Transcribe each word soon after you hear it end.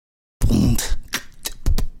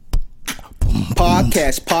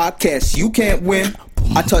Podcast, you can't win.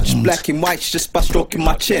 I touch black and whites just by stroking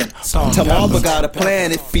my chin. Tell Marva got a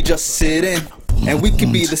plan if he just sit in. And we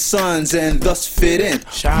can be the sons and thus fit in.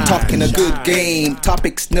 Talking a good game,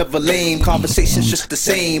 topics never lame. Conversations just the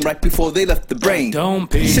same, right before they left the brain.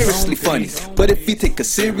 Seriously funny, but if you take it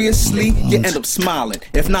seriously, you end up smiling.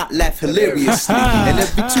 If not, laugh hilariously. And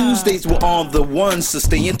every Tuesdays we're on the ones, so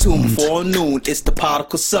stay in tune before noon. It's the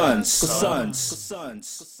Particle Sons.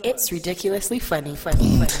 It's ridiculously funny.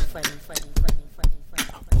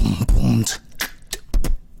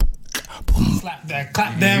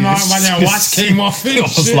 Clap damn arm while that watch came off. You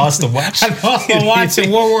almost lost the watch. I lost my watch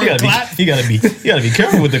in World War clap. You gotta be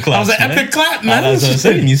careful with the clap. That was an epic clap, man. That's what I'm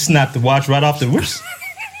saying. You snapped the watch right off the wrist.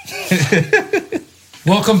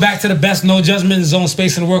 Welcome back to the best no judgment zone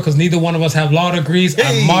space in the world, because neither one of us have law degrees.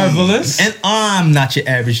 I'm Marvelous. And I'm not your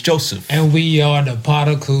average Joseph. And we are the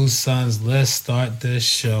Particle Sons. Let's start this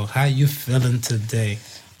show. How you feeling today?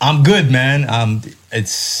 I'm good, man.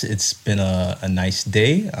 It's been a nice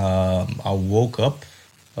day. I woke up.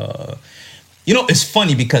 It's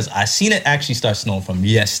funny because I seen it actually start snowing from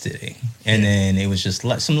yesterday, and then it was just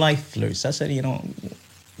some light flurries. I said,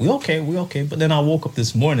 we okay. But then I woke up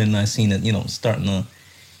this morning and I seen it, starting to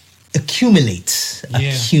accumulate.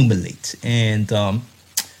 And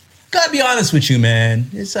gotta be honest with you, man.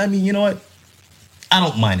 You know what? I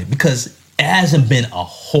don't mind it because it hasn't been a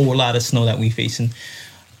whole lot of snow that we facing.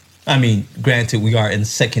 Granted, we are in the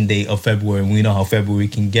second day of February, and we know how February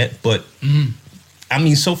can get. But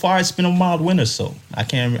so far it's been a mild winter, so I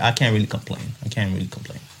can't really complain.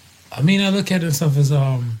 I look at it and stuff as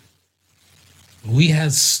we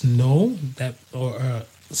had snow that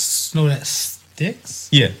snow that sticks.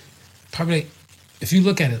 Yeah. Probably, if you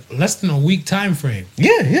look at it, less than a week time frame.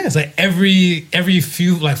 Yeah. It's like every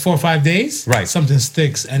few, like 4 or 5 days, right? Something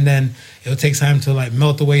sticks, and then it'll take time to like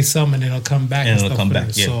melt away some, and then it'll come back. Yeah.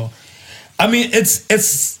 So,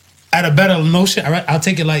 it's at a better notion. I'll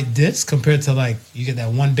take it like this compared to like you get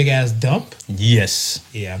that one big ass dump. Yes.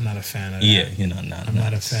 Yeah, I'm not a fan of that. Yeah, I'm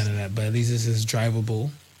not a fan of that. But at least this is drivable.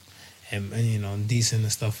 And decent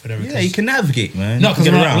and stuff, whatever. Yeah, you can navigate, man. No, because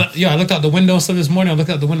I looked out the window and stuff this morning. I looked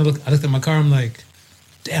out the window. I looked at my car. I'm like,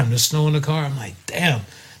 damn, there's snow in the car. I'm like, damn,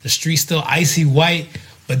 the street's still icy white.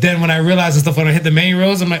 But then when I realized the stuff when I hit the main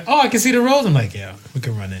roads, I'm like, oh, I can see the roads. I'm like, yeah, we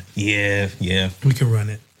can run it. Yeah. We can run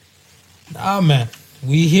it. Oh, man.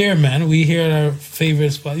 We here, man. We here at our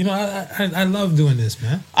favorite spot. I love doing this,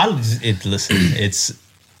 man. Listen,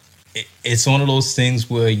 it's one of those things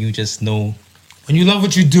where you just know. When you love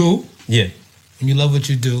what you do. Yeah. When you love what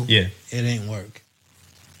you do. Yeah. It ain't work.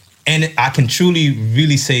 And I can truly,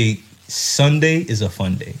 really say Sunday is a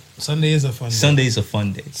fun day. Sunday is a fun day. Sunday is a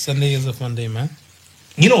fun day. Sunday is a fun day, man.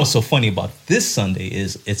 You know what's so funny about this Sunday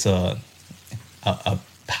is it's a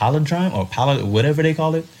palindrome or whatever they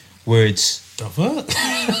call it, where it's the fuck?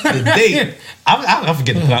 The date. I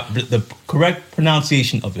forget the correct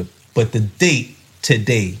pronunciation of it, but the date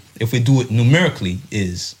today, if we do it numerically,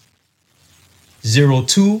 is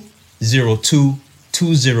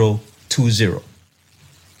 02/02/2020.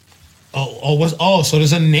 So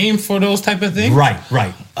there's a name for those type of things? Right.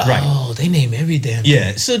 Oh, they name every damn thing.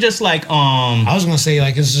 Yeah, so just like I was gonna say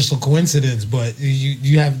like it's just a coincidence, but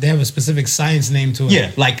they have a specific science name to it.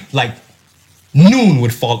 Yeah, like noon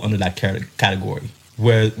would fall under that category,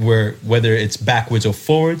 where whether it's backwards or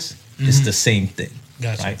forwards, it's the same thing.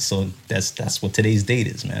 Gotcha. Right? So that's what today's date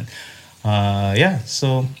is, man.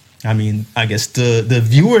 So I guess the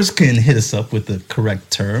viewers can hit us up with the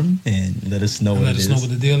correct term and let us know what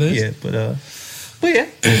the deal is. Yeah, but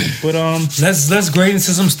let's grade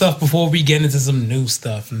into some stuff before we get into some new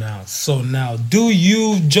stuff now. So now, do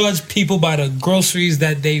you judge people by the groceries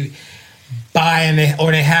that they buy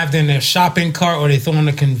or they have in their shopping cart, or they throw on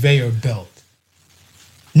the conveyor belt?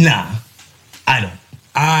 Nah, I don't.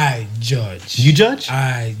 I judge. You judge?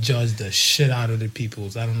 I judge the shit out of the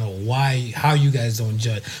peoples. I don't know how you guys don't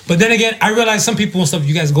judge. But then again, I realize some people and stuff,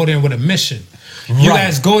 you guys go there with a mission. You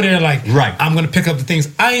guys go there like, I'm going to pick up the things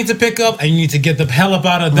I need to pick up, and you need to get the hell up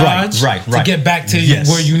out of Dodge to get back to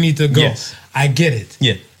where you need to go. Yes. I get it.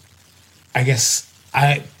 Yeah. I guess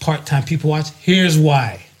part-time people watch. Here's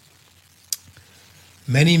why.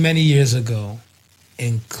 Many, many years ago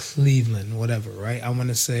in Cleveland, whatever, right? I want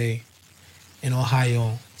to say in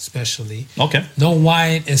Ohio, especially. Okay. No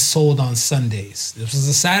wine is sold on Sundays. This was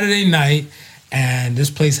a Saturday night, and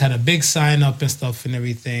this place had a big sign up and stuff and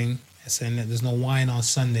everything saying that there's no wine on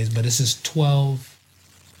Sundays, but this is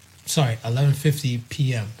 11:50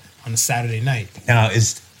 p.m. on a Saturday night. Now,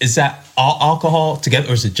 is that all alcohol together,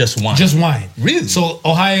 or is it just wine? Just wine. Really? So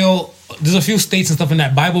Ohio there's a few states and stuff in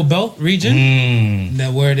that Bible Belt region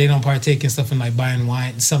that where they don't partake in stuff in like buying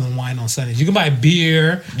wine, selling wine on Sundays. You can buy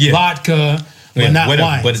beer, vodka, but not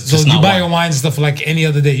wine. But so you buy your wine and stuff like any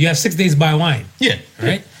other day. You have 6 days to buy wine. Yeah.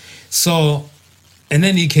 Right? So, in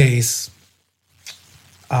any case,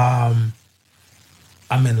 I'm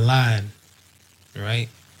in line, right?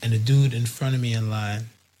 And the dude in front of me in line,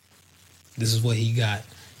 this is what he got.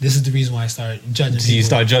 This is the reason why I started judging people. You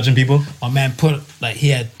start judging people? My man he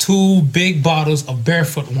had 2 big bottles of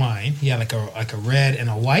barefoot wine. He had like a red and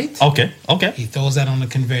a white. Okay. He throws that on the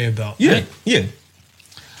conveyor belt. Yeah, right? yeah.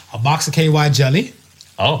 A box of KY jelly.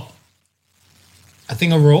 Oh. I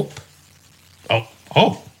think a rope.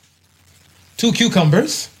 Oh. 2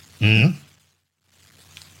 cucumbers. Mm-hmm.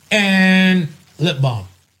 And lip balm.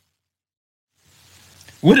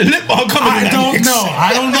 Where did lip balm come in? I don't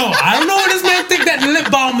know. I don't know what this man think that the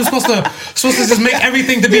lip balm is supposed to just make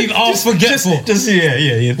everything to be all forgetful.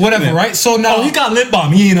 Yeah. Whatever, right? So now he got lip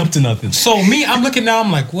balm. He ain't up to nothing. So me, I'm looking now.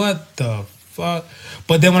 I'm like, what the fuck?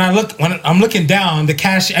 But then when I'm looking down, the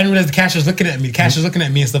cashier, I realize the cashier's looking at me. The cashier's looking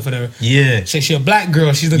at me and stuff. Whatever. Yeah. She a black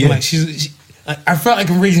girl. She's looking like I felt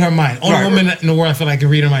like I'm reading her mind. Only woman in the world I feel like I can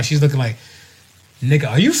read her mind. She's looking like, nigga,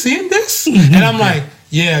 are you seeing this? And I'm like,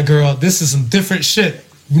 yeah, girl, this is some different shit.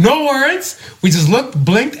 No words. We just looked,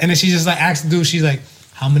 blinked, and then she just like asked the dude, she's like,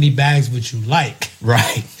 how many bags would you like?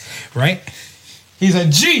 Right. He's like,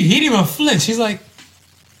 gee, he didn't even flinch. He's like,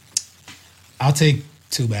 I'll take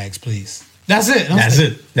 2 bags, please. That's it.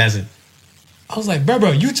 That's it. I was like,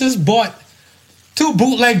 bro, you just bought 2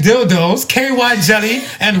 bootleg dildos, KY jelly,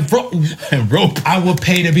 and rope. I will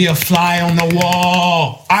pay to be a fly on the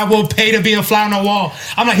wall.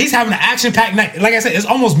 I'm like, he's having an action-packed night. Like I said, it's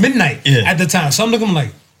almost midnight at the time. So I'm looking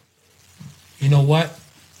like, you know what?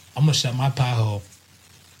 I'm going to shut my pie hole.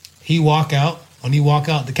 He walk out. When he walk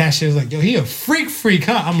out, the cashier's like, yo, he a freak,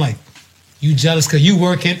 huh? I'm like, you jealous because you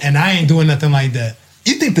working and I ain't doing nothing like that.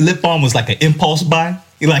 You think the lip balm was like an impulse buy?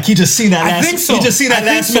 Like he just seen that I think so. He just seen that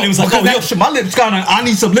last minute. He was like, oh, yo, shit, my lips kind of, I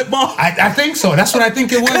need some lip balm. I think so. That's what I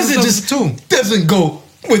think it was. Because it just doesn't go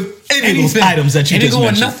with any of those items that you just mentioned. It didn't go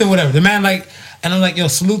with nothing, whatever. The man like, and I'm like, yo,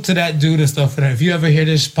 salute to that dude and stuff, whatever. If you ever hear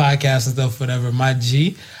this podcast and stuff, whatever, my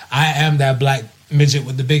G, I am that black midget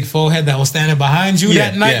with the big forehead that was standing behind you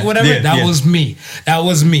that night, whatever. That was me.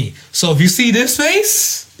 So if you see this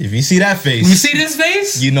face. If you see that face. When you see this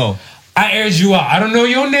face. You know. I aired you out. I don't know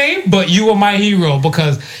your name, but you were my hero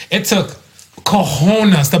because it took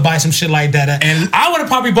cojones to buy some shit like that. And I would have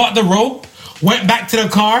probably bought the rope, went back to the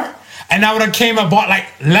car, and I would have came and bought like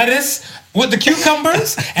lettuce with the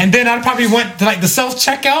cucumbers, and then I probably went to like the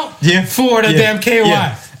self-checkout for the damn KY.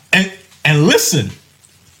 Yeah. And listen,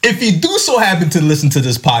 if you do so happen to listen to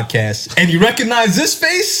this podcast and you recognize this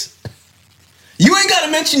face, you ain't gotta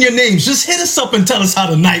mention your names. Just hit us up and tell us how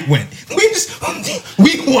the night went.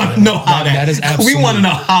 We want to know how that is. Absolute. We want to know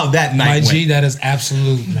how that night went. My G, that is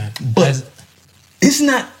absolute, man. But isn't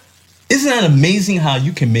that amazing how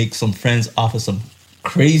you can make some friends off of some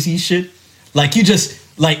crazy shit? Like you just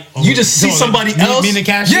see somebody else. Being the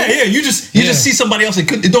cashier? Yeah. You just see somebody else.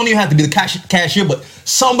 It don't even have to be the cashier, but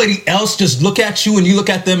somebody else just look at you and you look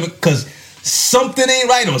at them because something ain't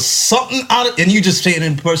right or something out of, and you just say it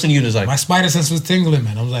in person. You just like, my spider sense was tingling,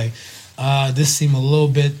 man. I was like, this seemed a little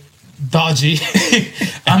bit dodgy.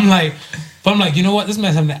 I'm like, you know what? This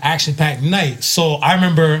man's having an action-packed night. So I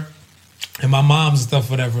remember, and my mom's and stuff,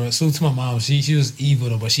 whatever. Salute to my mom. She was evil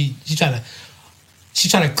though, but she tried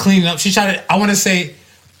to clean it up. I want to say,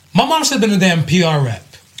 my mom should have been a damn PR rep.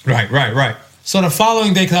 Right. So the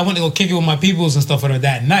following day, because I went to go kick it with my peoples and stuff with her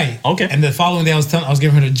that night. Okay. And the following day, I was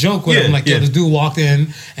giving her the joke with her. I'm like, yo, this dude walked in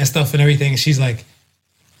and stuff and everything. And she's like,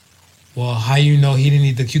 well, how you know he didn't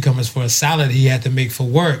need the cucumbers for a salad he had to make for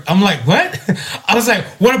work? I'm like, what? I was like,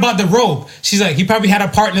 what about the rope? She's like, he probably had a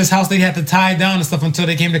part in his house that he had to tie down and stuff until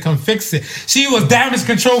they came to come fix it. She was damage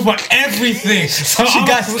control for everything. So she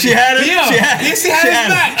had it? Yeah, she had it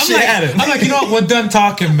back. I'm like, you know what? We're done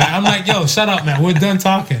talking, man. I'm like, yo, shut up, man. We're done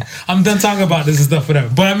talking. I'm done talking about this and stuff,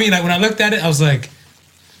 whatever. But I mean, like, when I looked at it, I was like,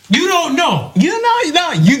 you don't know. You don't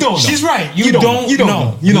know. She's right. You don't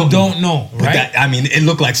know. You don't know, right? That, I mean, it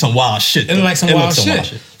looked like some wild shit. It looked like some wild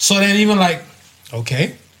shit. So then even like,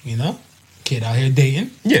 okay, kid out here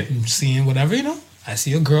dating. Yeah. Seeing whatever, I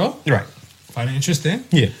see a girl. Right. Find it interesting.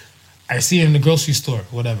 Yeah. I see her in the grocery store,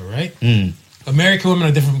 whatever, right? American women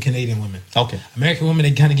are different from Canadian women. Okay. American women,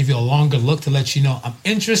 they kind of give you a longer look to let you know, I'm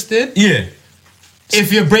interested. Yeah.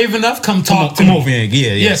 If you're brave enough, come talk to me. Come over here.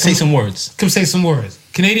 Yeah. Say some words. Come say some words.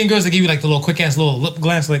 Canadian girls, they give you like the little quick ass little lip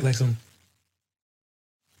glance, like some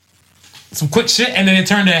quick shit, and then they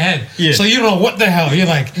turn their head. Yeah. So you don't know what the hell. You're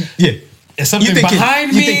like, yeah. Is something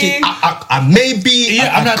behind me? You thinking I may be?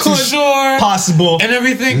 Yeah, I'm not too sure. Possible and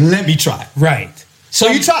everything. Let me try. Right. So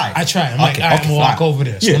you tried? I tried. I'm like, all right, I'm gonna walk over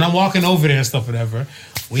there. So when I'm walking over there and stuff, whatever,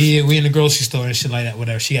 we in the grocery store and shit like that,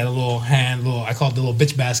 whatever. She had a little I call it the little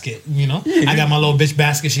bitch basket, you know? Yeah. I got my little bitch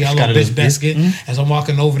basket. She got a little bitch basket. Mm-hmm. As I'm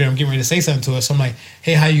walking over there, I'm getting ready to say something to her. So I'm like,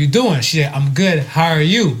 hey, how you doing? She said, I'm good. How are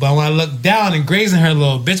you? But when I look down and grazing her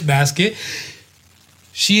little bitch basket,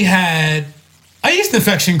 she had a yeast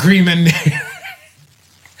infection cream in there.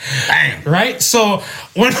 Damn. Right? So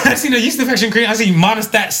when I seen the yeast infection cream, I see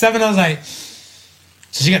Monostat 7, I was like,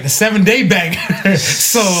 so she got the 7-day banger.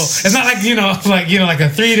 So it's not like, like a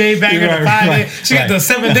 3-day banger, a 5-day. She got the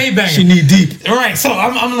 7-day banger. She need deep. Right. So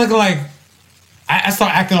I'm looking like, I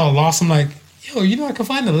start acting all lost. I'm like, yo, I can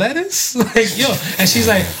find the lettuce? Like, yo. And she's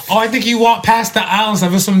like, oh, I think you walked past the aisle and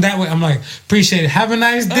stuff or something that way. I'm like, appreciate it. Have a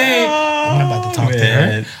nice day. I'm not about to talk to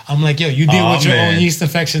her. I'm like, yo, you deal with your own yeast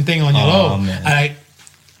infection thing on your own.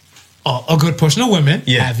 A good portion of women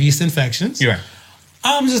have yeast infections. You're right.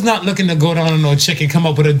 I'm just not looking to go down on no chick and come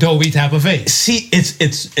up with a doughy type of face. See,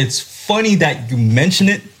 it's funny that you mention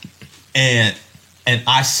it, and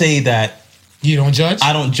I say that you don't judge.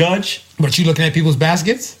 I don't judge, but you looking at people's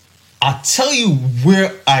baskets. I'll tell you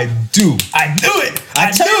where I do. I do it. I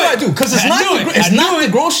tell you where I do because it's not the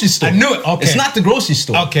grocery store. I knew it. Okay, it's not the grocery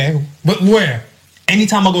store. Okay, but where?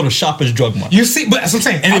 Anytime I go to Shoppers Drug Mart. You see, but that's what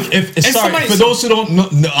I'm saying. And if for those who don't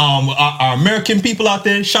know, our American people out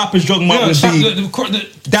there, Shoppers Drug Mart would be...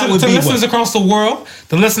 To listeners across the world,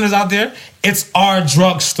 the listeners out there, it's our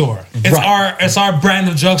drugstore. It's our brand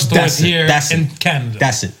of drugstores here in Canada.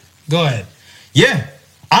 That's it. Go ahead. Yeah.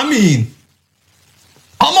 I mean,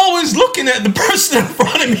 I'm always looking at the person in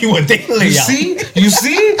front of me when they lay out. You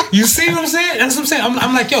see what I'm saying? That's what I'm saying.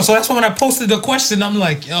 I'm like, yo, so that's why when I posted the question, I'm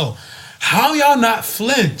like, yo, how y'all not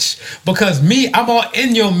flinch? Because I'm all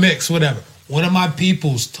in your mix, whatever. One of my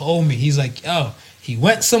peoples told me, he's like, yo, he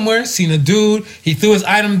went somewhere, seen a dude, he threw his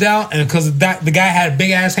item down, and because the guy had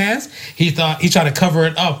big ass hands, he tried to cover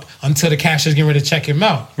it up until the cashier's getting ready to check him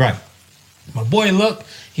out. Right. My boy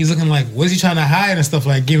he's looking like, what's he trying to hide and stuff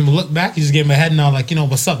like, give him a look back, he just gave him a head nod like,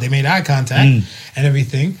 what's up? They made eye contact and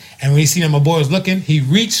everything. And when he seen that my boy was looking, he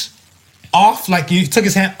reached off, like he took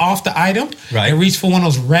his hand off the item and reached for one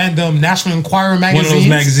of those random National Enquirer magazines. One of those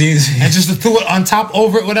magazines. And just threw it on top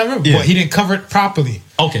over it, whatever. Yeah. But he didn't cover it properly.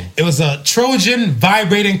 Okay. It was a Trojan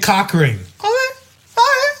vibrating cock ring. Okay.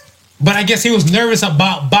 But I guess he was nervous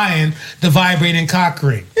about buying the vibrating cock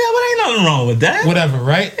ring. Yeah, but ain't nothing wrong with that. Whatever,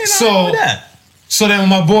 right? Ain't nothing wrong with that. So then when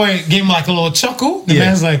my boy gave him like a little chuckle, the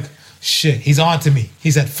man's like, shit, he's on to me. He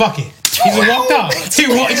said, fuck it. He just walked out. He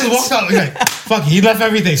just walked out. He's like, fuck it. He left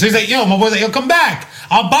everything. So he's like, my boy's like, yo, come back.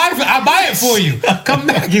 I'll buy it for you. Come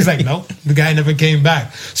back. He's like, nope. The guy never came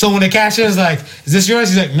back. So when the cashier's like, is this yours?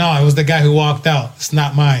 He's like, no, it was the guy who walked out. It's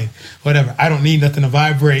not mine. Whatever. I don't need nothing to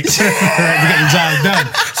vibrate to get the job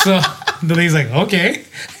done. So the lady's like, okay.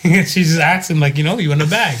 And she just asked him like, you in the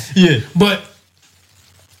bag. Yeah. But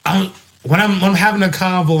when I'm having a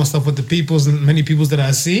convo and stuff with the peoples and many peoples that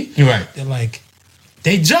I see, right, they're like,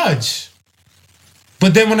 they judge.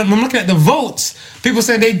 But then when I'm looking at the votes, people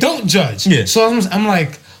say they don't judge. Yeah. So I'm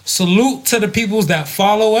like, salute to the peoples that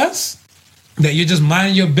follow us, that you're just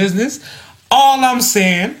minding your business. All I'm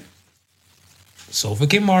saying, Sofa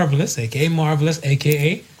K Marvelous, aka Marvelous,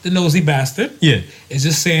 aka the nosy bastard, is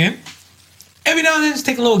just saying, every now and then just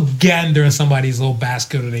take a little gander in somebody's little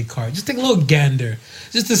basket or their cart. Just take a little gander.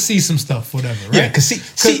 Just to see some stuff, whatever, right? Yeah, because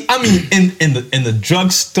see, I mean, in the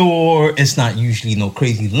drugstore, it's not usually no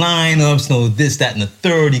crazy lineups, no this, that, and the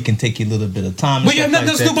third. It can take you a little bit of time. But you have nothing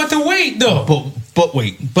else to do but to wait, though. But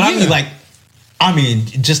wait. But I mean,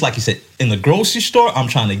 just like you said, in the grocery store, I'm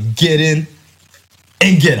trying to get in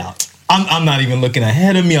and get out. I'm not even looking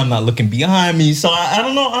ahead of me. I'm not looking behind me. So I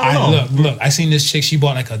don't know. Look. I seen this chick. She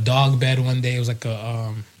bought like a dog bed one day. It was like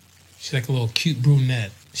she's like a little cute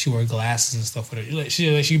brunette. She wore glasses and stuff with her.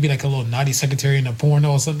 She'd be like a little naughty secretary in a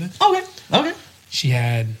porno or something. Okay. She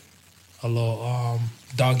had a little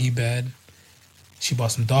doggy bed. She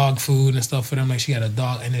bought some dog food and stuff for them. Like she had a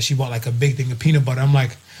dog, and then she bought like a big thing of peanut butter. I'm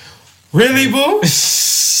like, really, boo?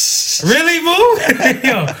 Really, boo?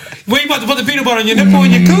 Yo, where you about to put the peanut butter on your nipple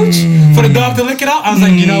and your cooch for the dog to lick it out? I was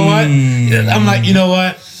like, you know what? I'm like, you know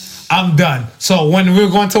what? I'm done. So when we were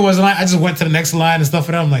going towards the line, I just went to the next line and stuff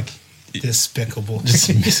for them. I'm like, despicable.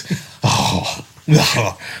 So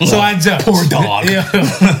I jumped. Poor dog.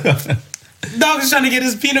 Dog is trying to get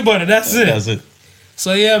his peanut butter. That's it. That's it.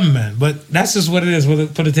 So yeah, man. But that's just what it is.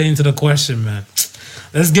 Put it into the question, man.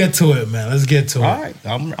 Let's get to it, man. Let's get to it. All right,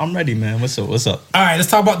 I'm ready, man. What's up? All right, let's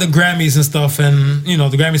talk about the Grammys and stuff. And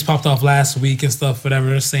the Grammys popped off last week and stuff, whatever.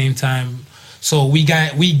 At the same time, so we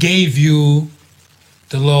gave you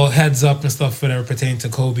the little heads up and stuff, whatever pertaining to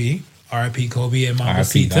Kobe, R.I.P. Kobe and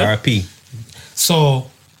Mamacita. R.I.P.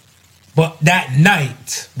 So, but that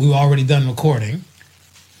night we were already done recording,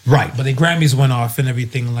 right? But the Grammys went off and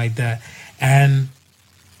everything like that, and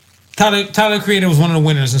Tyler Creator was one of the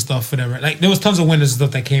winners and stuff, whatever. Like, there was tons of winners and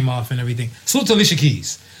stuff that came off and everything. Salute to Alicia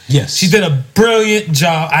Keys. Yes. She did a brilliant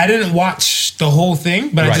job. I didn't watch the whole thing,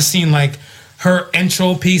 but I just seen, like, her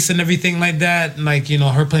intro piece and everything like that. Like,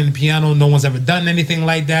 her playing the piano. No one's ever done anything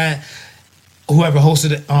like that. Whoever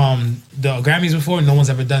hosted the Grammys before, no one's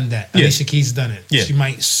ever done that. Yeah. Alicia Keys done it. Yeah. She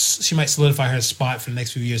might solidify her spot for the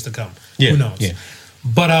next few years to come. Yeah. Who knows? Yeah.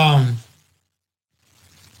 But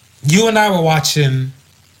you and I were watching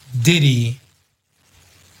Diddy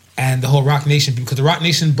and the whole Rock Nation, because the Rock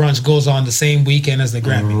Nation brunch goes on the same weekend as the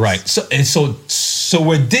Grammys. Right. So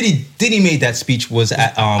where Diddy made that speech was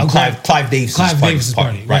at Clive Davis's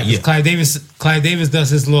party. Right. Yeah. Clive Davis does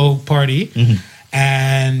his little party,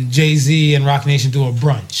 and Jay-Z and Rock Nation do a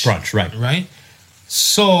brunch. Right.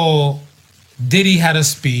 So Diddy had a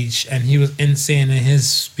speech, and he was saying in his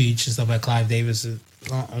speech and stuff at Clive Davis's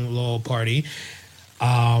little party,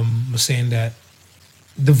 was saying that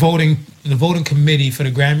the voting committee for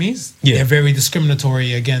the Grammys, they're very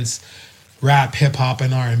discriminatory against rap, hip hop,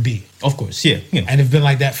 and R&B. Of course, yeah. And it's been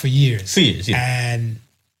like that for years. Yeah. And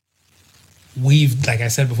we've, like I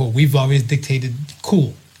said before, we've always dictated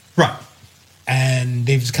cool. Right. And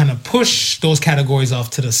they've just kind of pushed those categories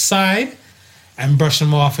off to the side and brush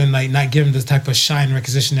them off and like not give them the type of shine and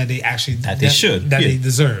recognition that they actually they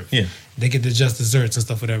deserve. Yeah. They get the just desserts and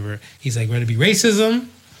stuff, whatever. He's like, whether it be racism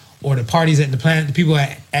or the parties at the people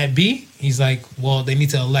at B, he's like, well, they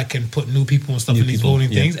need to elect and put new people and stuff in these voting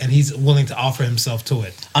things, and he's willing to offer himself to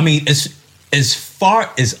it. I mean, as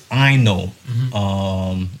far as I know,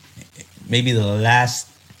 maybe the last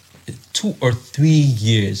 2 or 3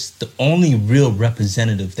 years, the only real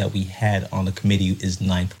representative that we had on the committee is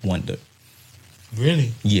Ninth Wonder.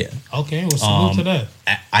 Really? Yeah. Okay, well, salute to that.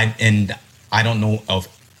 I don't know of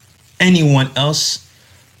anyone else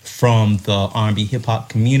from the R&B hip hop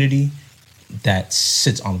community that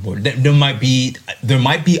sits on the board. There might be,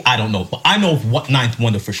 I don't know, but I know what Ninth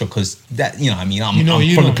Wonder for sure, because that, I'm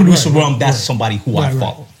from the producer realm. That's somebody who I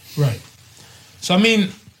follow. Right. So I mean,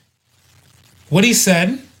 what he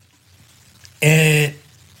said, it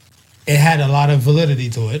had a lot of validity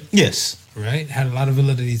to it. Yes. Right? Had a lot of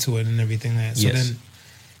validity to it and everything like that. So then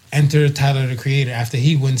enter Tyler, the Creator. After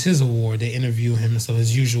he wins his award, they interview him and stuff,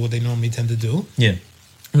 as usual, what they normally tend to do. Yeah.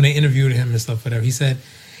 When they interviewed him and stuff, whatever, he said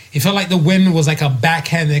he felt like the win was like a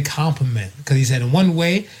backhanded compliment, because he said in one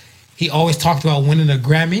way he always talked about winning a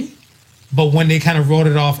Grammy, but when they kind of wrote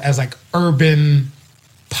it off as like urban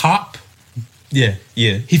pop,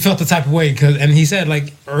 he felt the type of way, and he said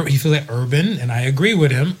like he feels like urban, and I agree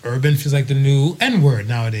with him. Urban feels like the new N-word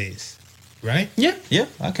nowadays, right? Yeah,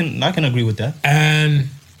 I can agree with that. And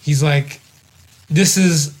he's like, this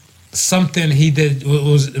is something he did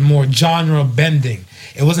was more genre bending.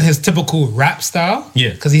 It wasn't his typical rap style.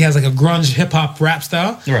 Yeah. Because he has like a grunge hip hop rap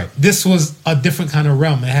style. Right. This was a different kind of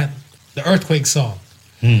realm. It had the Earthquake song.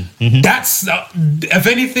 Mm-hmm. That's, if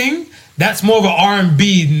anything, that's more of an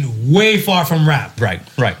R&B, way far from rap. Right.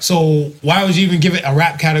 So why would you even give it a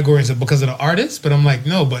rap category? Is it because of the artist? But I'm like,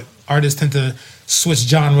 no, but artists tend to switch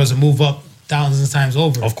genres and move up thousands of times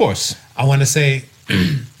over. Of course. I want to say,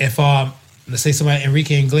 if, let's say somebody,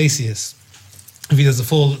 Enrique Iglesias, if he does a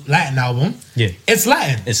full Latin album, it's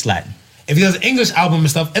Latin. If he does an English album and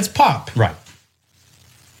stuff, it's pop. Right.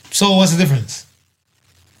 So what's the difference?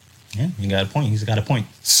 Yeah, you got a point. He's got a point.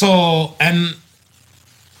 So, and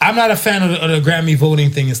I'm not a fan of the Grammy voting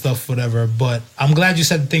thing and stuff, whatever, but I'm glad you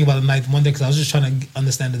said the thing about the Ninth Wonder, because I was just trying to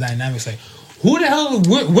understand the dynamics. Like, who the hell,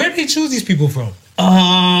 where did they choose these people from?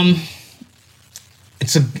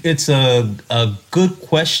 It's a good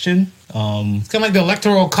question. It's kind of like the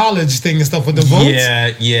electoral college thing and stuff with the votes.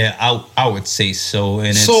 Yeah, I would say so.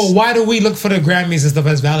 And so why do we look for the Grammys and stuff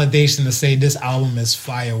as validation to say this album is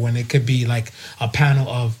fire, when it could be like a panel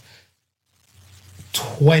of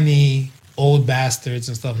 20 old bastards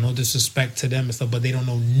and stuff? No disrespect to them and stuff, but they don't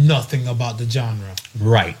know nothing about the genre.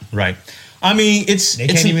 Right. I mean, they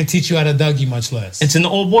can't even teach you how to Dougie, much less. It's an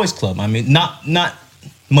old boys club. I mean, not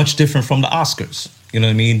much different from the Oscars. You know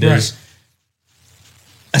what I mean? There's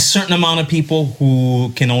a certain amount of people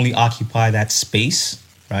who can only occupy that space,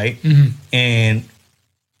 right? Mm-hmm. And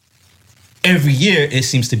every year it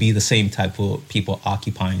seems to be the same type of people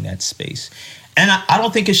occupying that space. And I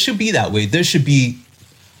don't think it should be that way. There should be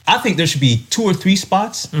I think there should be 2 or 3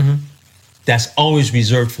 spots that's always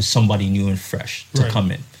reserved for somebody new and fresh to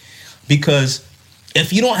come in. Because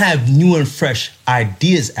if you don't have new and fresh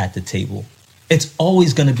ideas at the table, it's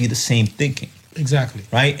always going to be the same thinking. Exactly.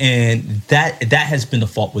 Right? And that has been the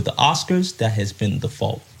fault with the Oscars. That has been the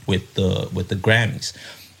fault with the Grammys.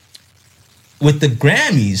 With the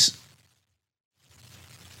Grammys,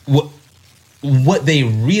 what they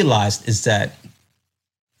realized is that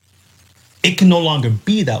it can no longer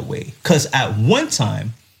be that way. Because at one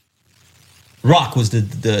time, rock was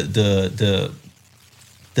the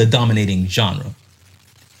dominating genre.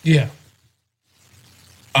 Yeah.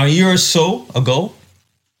 A year or so ago,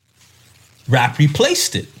 rap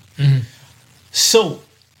replaced it. So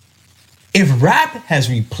if rap has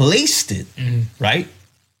replaced it, right?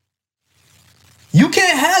 You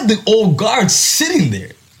can't have the old guard sitting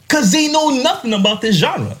there because they know nothing about this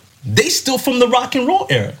genre. They still from the rock and roll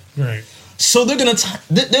era. Right. So they're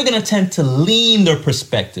gonna tend to lean their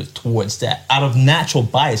perspective towards that out of natural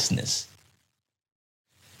biasness.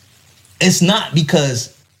 It's not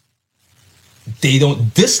because they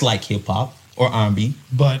don't dislike hip hop or R&B,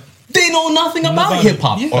 but they know nothing about hip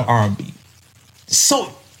hop or R&B.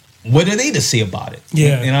 So what are they to say about it?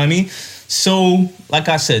 Yeah, you know what I mean. So like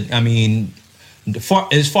I said, I mean,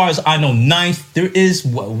 as far as I know, ninth. There is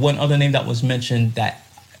one other name that was mentioned that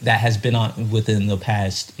has been on within the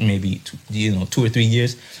past maybe 2 or 3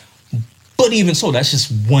 years. But even so, that's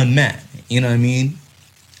just one man. You know what I mean?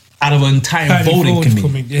 Out of an entire voting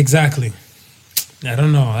committee. Exactly. I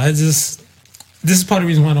don't know. This is part of the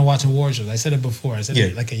reason why I don't watch award shows. I said it before. I said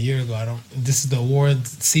it like a year ago. This is the award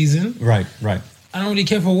season. Right. I don't really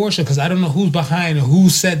care for award shows because I don't know who's behind or who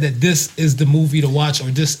said that this is the movie to watch or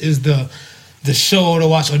this is the show to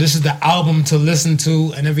watch or this is the album to listen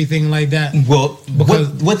to and everything like that. Well,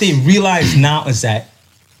 what they realize now is that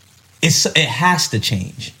it has to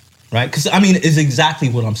change, right? Because I mean, it's exactly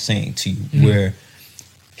what I'm saying to you, where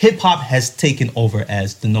hip hop has taken over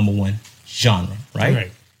as the number one genre, right?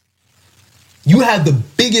 Right. You have the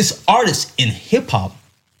biggest artists in hip hop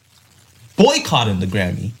boycotting the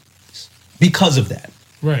Grammy because of that,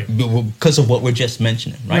 right? Because of what we're just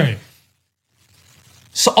mentioning, right?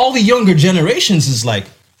 So all the younger generations is like,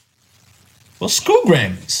 well, screw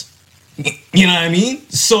Grammys. You know what I mean?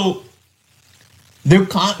 So they're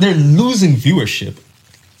losing viewership.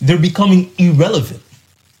 They're becoming irrelevant.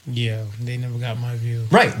 Yeah, they never got my view.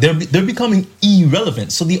 Right. They're becoming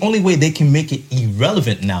irrelevant. So the only way they can make it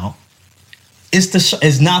irrelevant now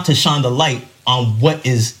is now to shine the light on what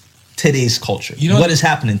is today's culture. You know what is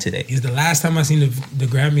happening today. Is the last time I seen the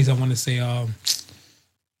Grammys, I want to say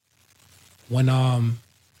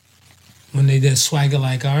when they did Swagger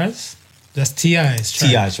Like Ours. That's T.I.'s track.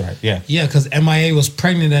 T.I.'s, right, yeah. Yeah, because MIA was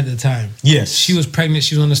pregnant at the time. Yes. She was pregnant.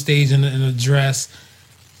 She was on the stage in a dress.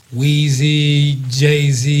 Weezy,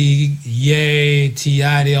 Jay-Z, Ye,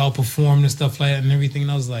 T.I., they all performed and stuff like that and everything.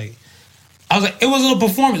 And I was like, it was a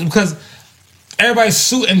performance because everybody's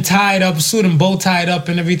suit and bow tied up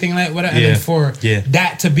and everything like whatever. And then for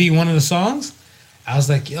that to be one of the songs, I was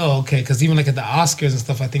like, oh, okay. Because even like at the Oscars and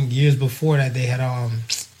stuff, I think years before that, they had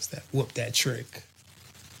Whoop That Trick.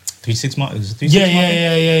 3 6 months.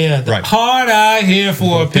 Yeah. Right. Hard Out Here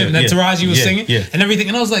for a Pimp that Taraji was singing and everything.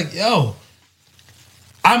 And I was like, yo,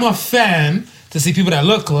 I'm a fan to see people that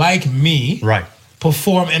look like me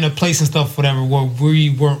perform in a place and stuff, whatever, where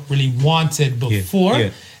we weren't really wanted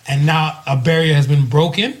before. And now a barrier has been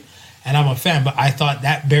broken. And I'm a fan, but I thought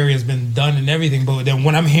that barrier has been done and everything. But then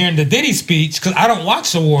when I'm hearing the Diddy speech, because I don't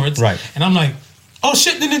watch awards, and I'm like, oh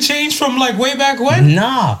shit, did it change from like way back when?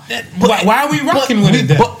 Nah. Why are we rocking with it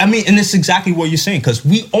then? But I mean, and it's exactly what you're saying, because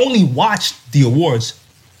we only watched the awards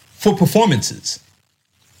for performances.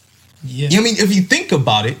 Yeah. I mean, if you think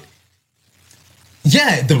about it,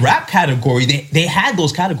 the rap category, they had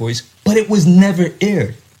those categories, but it was never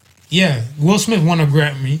aired. Yeah, Will Smith won a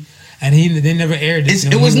Grammy. And they never aired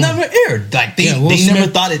it. It was never aired. Like they never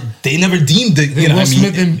thought it. They never deemed it. You know what I mean?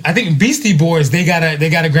 Smith and I think Beastie Boys they got a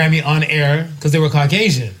Grammy on air because they were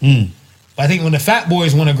Caucasian. But I think when the Fat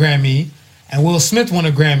Boys won a Grammy and Will Smith won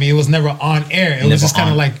a Grammy, it was never on air. It was just kind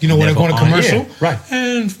of like when they go on a commercial, right?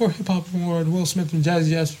 And for Hip Hop Award, Will Smith and Jazzy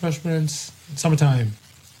Jazz Freshman's Summertime.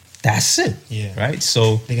 That's it. Yeah. Right.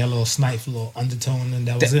 So they got a little snipe, a little undertone, and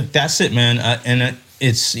that was it. That's it, man. And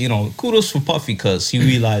it's kudos for Puffy because he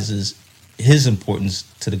realizes his importance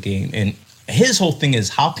to the game, and his whole thing is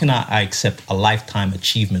how can I accept a lifetime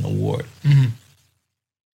achievement award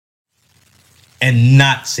and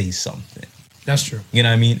not say something. That's true. You know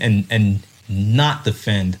what I mean, and not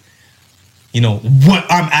defend what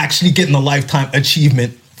I'm actually getting a lifetime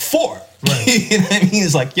achievement for. Right. You know what I mean?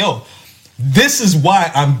 It's like, yo, this is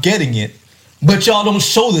why I'm getting it, but y'all don't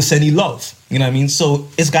show this any love. You know what I mean? So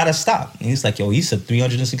it's gotta stop. And he's like, yo, he said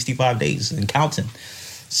 365 days and counting.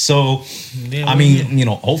 So, I mean, you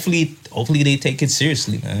know, hopefully they take it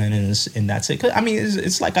seriously, man, and that's it. 'Cause, I mean,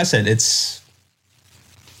 it's like I said, it's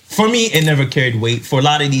for me, it never carried weight. For a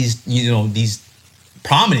lot of these, you know, these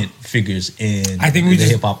prominent figures in the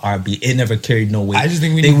hip hop R&B, it never carried no weight. I just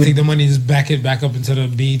think we need to take the money and just back it back up into the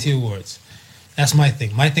BET Awards. That's my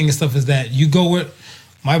thing. My thing and stuff is that you go where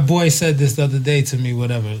my boy said this the other day to me.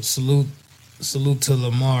 Whatever. Salute to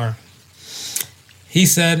Lamar. He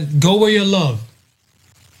said, "Go where you love."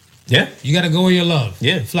 Yeah, you got to go where you love.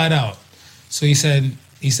 Yeah, flat out. So he said,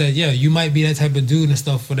 yeah, you might be that type of dude and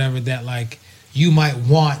stuff, whatever. That like you might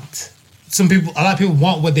want. A lot of people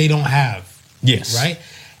want what they don't have. Yes. Right?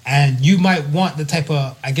 And you might want the type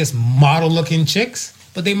of, I guess, model-looking chicks,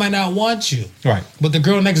 but they might not want you. Right. But the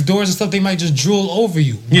girl next doors and stuff, they might just drool over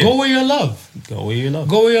you. Yeah. Go where you love. Go where you love.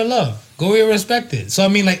 Go where you love. Go where you're respected. So, I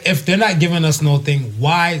mean, like, if they're not giving us no thing,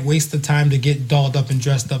 why waste the time to get dolled up and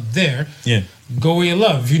dressed up there? Yeah. Go where you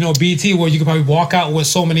love. If you know BT, where you could probably walk out with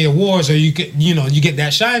so many awards, or you could, you know, you get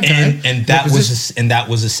that shine time. And that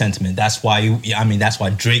was a sentiment. That's why that's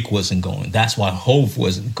why Drake wasn't going. That's why Hove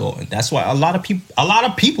wasn't going. That's why a lot of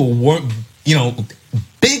people weren't, you know,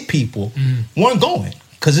 big people weren't going,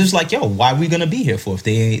 because it's like, yo, why are we gonna be here for if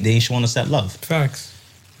they ain't showing us that love? Facts.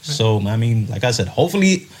 So I mean, like I said,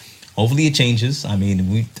 hopefully it changes. I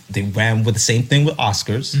mean, they ran with the same thing with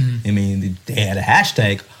Oscars. I mean, they had a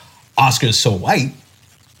hashtag Oscars so white.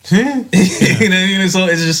 You know what I mean? So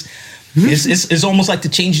it's just it's almost like the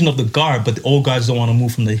changing of the guard, but the old guards don't want to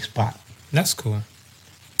move from the spot. That's cool.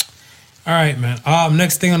 All right, man.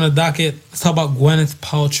 Next thing on the docket, let's talk about Gwyneth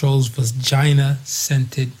Paltrow's vagina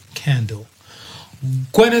scented candle.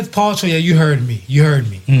 Gwyneth Paltrow, yeah, you heard me.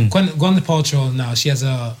 Gwyneth Paltrow, now she has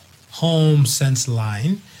a home scents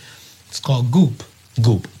line. It's called Goop.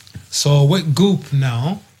 So with Goop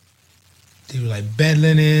now, they were like bed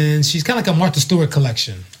linens. She's kind of like a Martha Stewart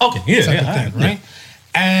collection. Okay, yeah, thing, right?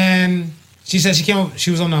 And she said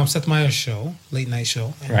she was on Seth Meyers' show, late night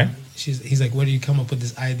show. And right. He's like, where do you come up with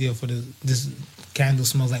this idea for this candle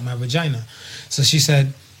smells like my vagina? So she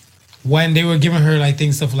said, when they were giving her like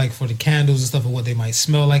things, stuff like for the candles and stuff and what they might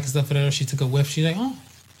smell like and stuff like that, she took a whiff. She's like, oh,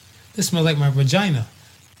 this smells like my vagina.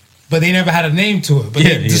 But they never had a name to it. But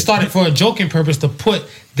they just started for a joking purpose to put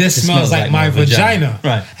this smells like my vagina.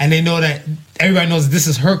 Right. And they know that everybody knows this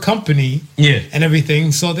is her company and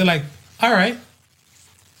everything. So they're like, all right.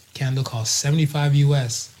 Candle costs $75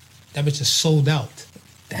 US. That bitch is sold out.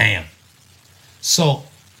 Damn. So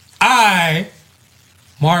I,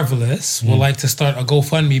 Marvelous, would like to start a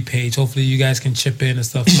GoFundMe page. Hopefully you guys can chip in and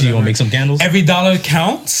stuff. You want to make some candles? Every dollar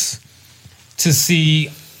counts to see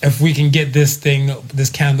if we can get this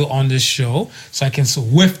candle on this show, so I can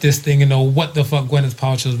whiff this thing and know what the fuck Gwyneth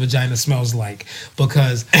Paltrow's vagina smells like.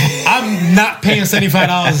 Because I'm not paying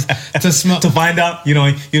 $75 to smell. To find out? You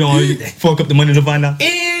know, fork up the money to find out?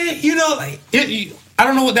 You know, like, I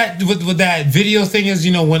don't know what that video thing is,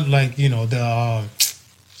 you know, when, like, you know, the...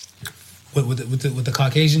 With the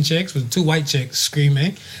Caucasian chicks, with the two white chicks screaming,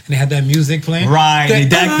 and they had that music playing. Right. They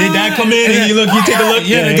dad come in and you take a look.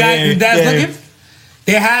 Yeah, the dad's looking.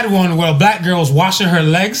 They had one where a black girl was washing her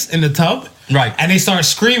legs in the tub. Right. And they start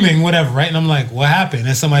screaming, whatever, right? And I'm like, what happened?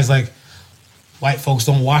 And somebody's like, white folks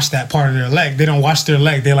don't wash that part of their leg. They don't wash their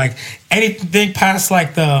leg. They're like, anything past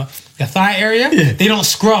like the thigh area, they don't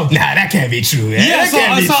scrub. Nah, that can't be true. That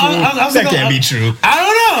can't be true.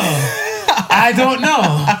 I don't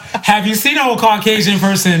know. Have you seen a Caucasian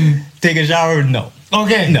person take a shower? No.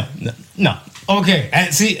 Okay. No. Okay.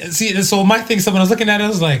 And see. So my thing, so when I was looking at it, I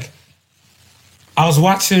was like, I was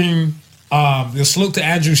watching the salute to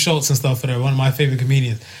Andrew Schultz and stuff for that, one of my favorite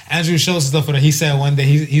comedians. Andrew Schultz and stuff for that. He said one day,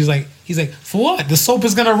 he's like, for what? The soap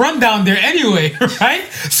is gonna run down there anyway, right?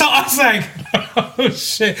 So I was like, oh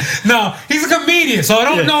shit. No, he's a comedian, so I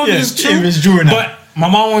don't know if it's true. If it's true or not. But my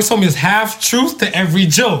mom always told me it's half truth to every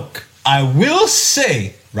joke. I will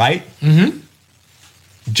say, right?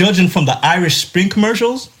 Judging from the Irish Spring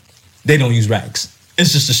commercials, they don't use rags.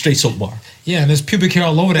 It's just a straight soap bar. Yeah, and there's pubic hair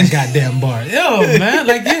all over that goddamn bar. Yo, man,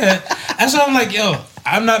 like, yeah. That's why I'm like, yo,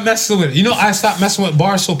 I'm not messing with it. You know, I stopped messing with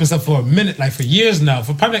bar soap and stuff for a minute, like for years now,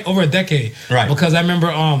 for probably like over a decade. Right. Because I remember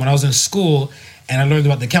when I was in school and I learned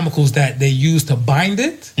about the chemicals that they use to bind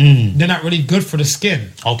it. They're not really good for the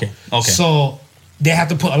skin. Okay. So they have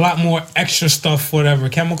to put a lot more extra stuff, whatever,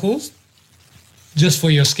 chemicals, just for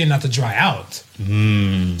your skin not to dry out.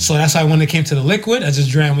 So that's why when it came to the liquid, I just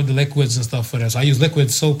drank with the liquids and stuff for that. So I use liquid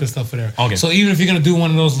soap and stuff for that. Okay. So even if you're going to do one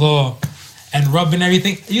of those little and rubbing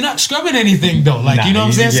everything. You're not scrubbing anything though. Like, you know what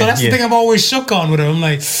I'm saying? So that's the thing I'm always shook on with her. I'm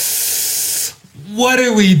like, what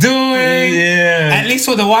are we doing? Yeah. At least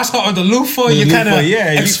with the washcloth or the loofah, you're kind of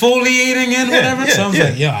exfoliating in, whatever. So I was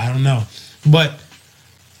like, I don't know. But,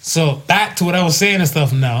 so back to what I was saying and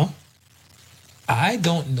stuff now. I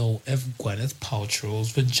don't know if Gwyneth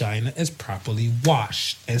Paltrow's vagina is properly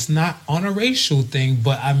washed. It's not on a racial thing,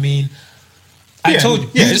 but I mean, I told you.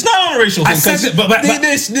 Yeah, it's not on a racial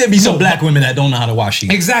thing. There'd be some black women that don't know how to wash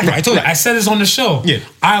sheets. Exactly. I told you. I said this on the show. Yeah.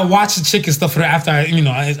 I watch the chick and stuff for her after I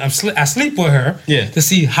sleep with her to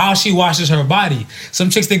see how she washes her body. Some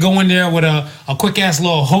chicks, they go in there with a quick ass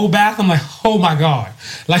little whole bath. I'm like, oh my God.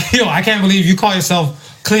 Like, yo, I can't believe you call yourself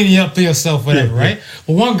cleaning up for yourself, whatever, right?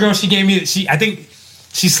 But one girl, she gave me, I think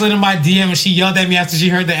she slid in my DM and she yelled at me after she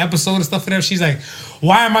heard the episode and stuff, whatever. She's like,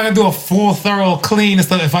 why am I gonna do a full, thorough clean and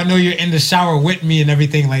stuff if I know you're in the shower with me and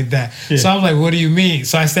everything like that? Yeah. So I was like, what do you mean?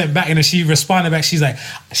 So I stepped back and then she responded back. She's like,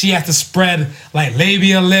 she has to spread like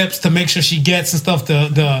labia lips to make sure she gets and stuff.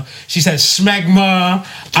 She said smegma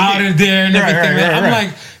out of there and everything. Right. I'm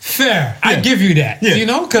like, fair. I give you that, you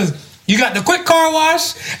know, because you got the quick car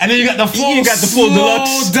wash, and then you got the full. You got the full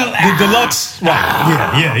deluxe. The deluxe.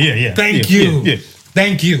 Right. Yeah. Thank you. Yeah.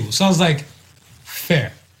 Thank you. So I was like,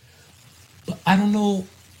 fair. But I don't know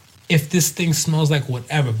if this thing smells like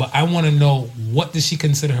whatever. But I want to know, what does she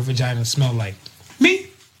consider her vagina smell like? Me?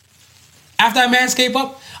 After I manscape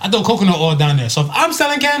up, I throw coconut oil down there. So if I'm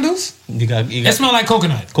selling candles, it smells like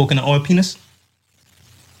coconut. Coconut oil penis?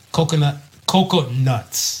 Cocoa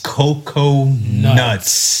nuts. Cocoa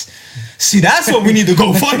nuts. See, that's what we need to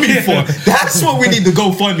go fund me for. That's what we need to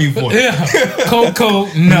go fund me for. Yeah. Cocoa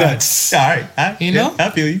nuts. All right. You know? I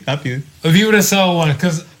feel you. If you were to sell one,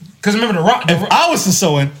 because remember the rock. If I was to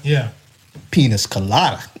sell one, penis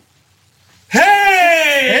colada. Hey!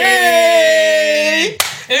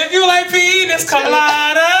 If you like penis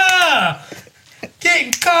colada,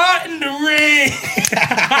 getting caught in the ring.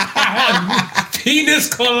 Penis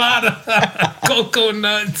colada, cocoa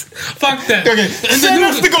nuts. Fuck that. Okay, send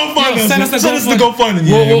us the GoFundMe. Send us the GoFundMe.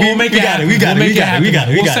 We'll make it happen. We got it.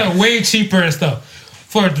 We'll sell way cheaper and stuff.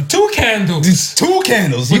 For the 2 candles. These 2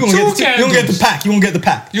 candles. You don't get the pack. You won't get the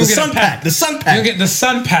pack. The sun pack. The sun pack. You get the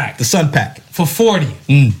sun pack. The sun pack. For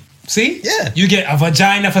 40. See? Yeah. You get a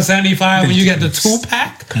vagina for 75 when you get the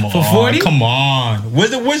 2-pack for 40. Come on.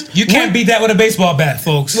 You can't beat that with a baseball bat,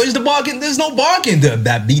 folks. Where's the bargain? There's no bargain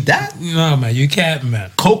that beat that. No, man. You can't,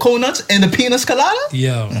 man. Cocoa nuts and the penis colada?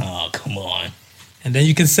 Yo. Oh, come on. And then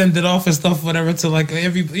you can send it off and stuff, whatever, to like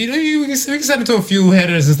every, you can send it to a few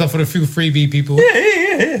headers and stuff for a few freebie people.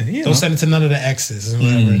 Yeah. Don't send it to none of the exes and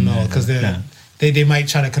whatever, because they might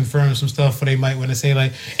try to confirm some stuff, or they might want to say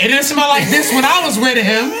like, it didn't smell like this when I was with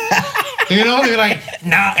him. You know, they're like,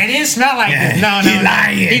 no, it didn't smell like this. No, he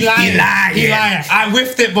lying. I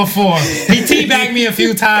whiffed it before. He teabagged me a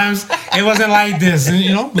few times. It wasn't like this,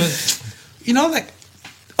 and, but like,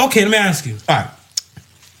 okay, let me ask you. All right.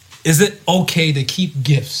 Is it okay to keep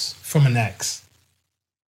gifts from an ex?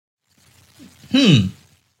 I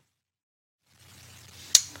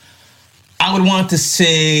would want to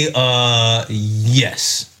say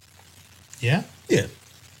yes. Yeah? Yeah.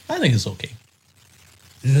 I think it's okay.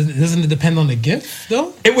 Doesn't it depend on the gift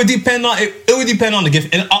though? It would depend on the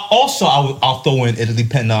gift. And also I'll throw in, it'll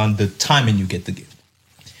depend on the timing you get the gift.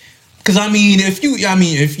 Because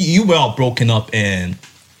if you were all broken up and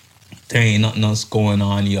there ain't nothing else going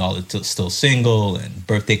on, y'all are still single, and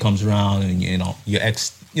birthday comes around, and your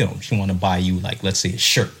ex, she want to buy you, like, let's say a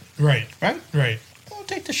shirt. Right. Well,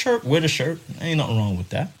 take the shirt, wear the shirt. Ain't nothing wrong with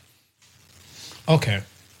that. Okay.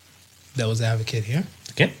 That was the advocate here.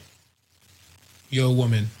 Okay. You're a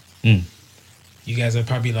woman. You guys are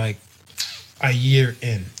probably like a year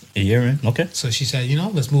in. Okay. So she said,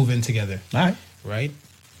 let's move in together. All right. Right?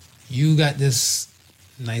 You got this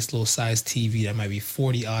nice little size TV that might be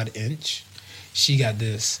 40 odd inch. She got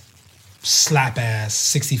this slap ass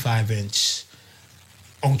 65 inch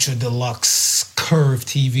ultra deluxe curved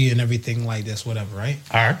TV and everything like this, whatever, right?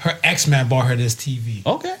 All right. Her ex-man bought her this TV.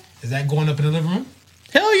 Okay. Is that going up in the living room?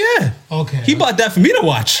 Hell yeah. Okay. He bought that for me to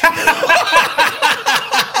watch.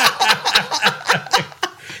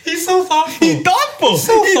 He's so thoughtful. He's thoughtful.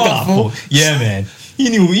 Thoughtful. Yeah, man. He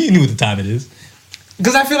knew what the time it is.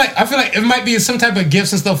 Because I feel like it might be some type of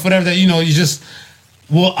gifts and stuff, whatever, that you just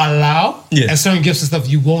will allow, and certain gifts and stuff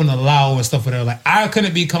you won't allow and stuff, whatever. Like, I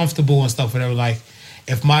couldn't be comfortable and stuff, whatever. Like,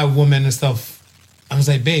 if my woman and stuff, I was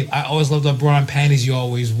like, babe, I always loved the bra and panties you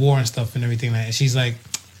always wore and stuff and everything like that. And she's like,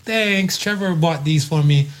 thanks, Trevor bought these for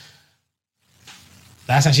me.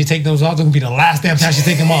 Last time she take those off, it's gonna be the last damn time she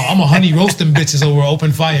take them off. I'm a honey roast them bitches over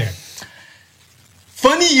open fire.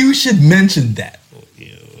 Funny you should mention that.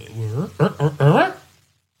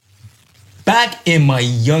 Back in my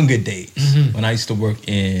younger days, when I used to work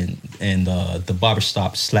in the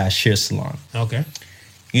barbershop / hair salon. Okay.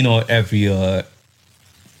 You know, every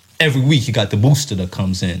week you got the booster that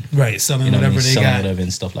comes in. Right, selling you know whatever they got. Whatever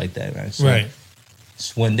and stuff like that, right? So, right.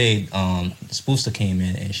 So one day, this booster came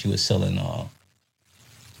in and she was selling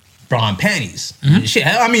bra and panties. She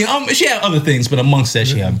had other things, but amongst that,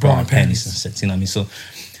 she had bra and panties and sets. You know what I mean? So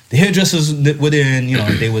the hairdressers that were in, you know,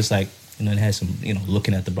 they was like, you know, they had some, you know,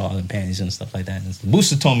 looking at the bra and panties and stuff like that. And the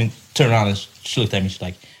booster told me, turned around and she looked at me. She's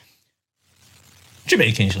like,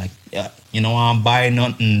 Jamaican. She's like, yeah, you know, I'm buying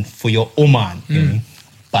nothing for your woman. You know?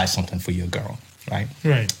 Buy something for your girl, right?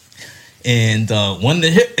 Right. And one of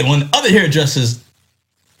the other hairdressers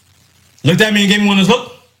looked at me and gave me one of those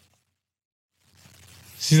look.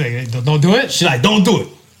 She's like, don't do it? She's like, don't do it.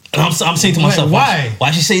 And I'm saying to myself, why?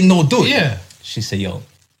 Why she say no, do it? Yeah. She said, yo,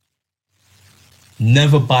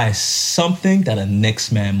 never buy something that a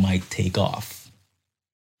next man might take off.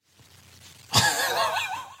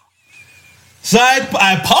 So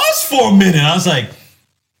I paused for a minute. I was like,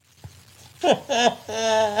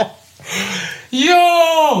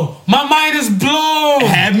 yo, my mind is blown.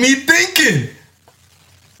 Had me thinking.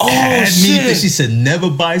 Shit. She said, never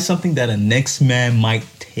buy something that a next man might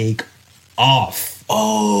take off.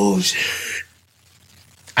 Oh, shit.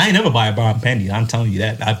 I ain't never buy a bra and panty. I'm telling you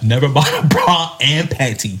that. I've never bought a bra and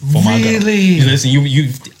panty for my girl. Really? Listen,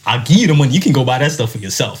 I'll give you the money. You can go buy that stuff for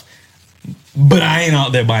yourself. But I ain't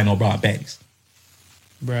out there buying no bra and panties.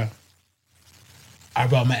 Bruh. I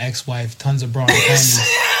brought my ex-wife tons of bra and panties.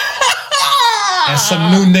 And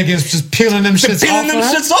some new niggas just peeling them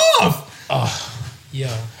shits off. Oh, yo.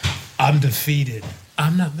 I'm defeated.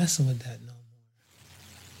 I'm not messing with that no more.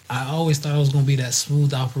 I always thought I was gonna be that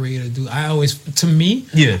smooth operator dude. I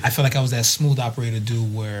feel like I was that smooth operator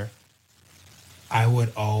dude where I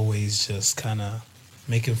would always just kind of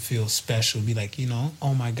make him feel special. Be like, you know,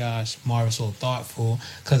 oh my gosh, Marvin's so thoughtful.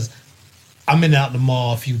 Because I've been out the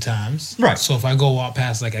mall a few times. Right. So if I go walk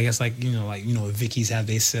past, like, I guess, like, you know, Vicky's have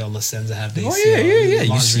they sale, La Senza have they sale. Yeah.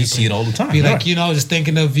 You see it all the time. Be like, you know, just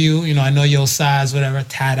thinking of you. You know, I know your size, whatever,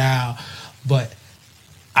 ta-da. But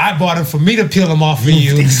I bought them for me to peel them off for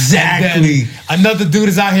you. Exactly. Another dude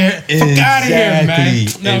is out here. Fuck out of here, man.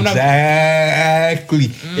 Exactly.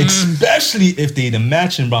 Especially if they the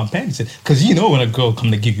matching bra and panties. Because you know when a girl come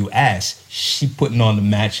to give you ass, she putting on the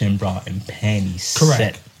matching bra and panties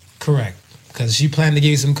set. Correct. Because she planned to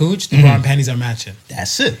give you some cooch, the bra and panties are matching.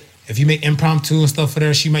 That's it. If you make impromptu and stuff for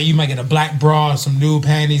her, you might get a black bra, some new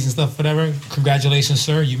panties and stuff, whatever. Congratulations,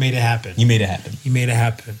 sir. You made it happen. You made it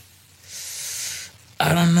happen.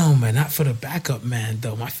 I don't know, man. Not for the backup man,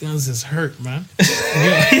 though. My feelings is hurt, man.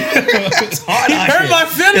 It's hard out here. Hurt my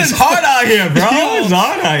feelings. It's hard out here, bro. It's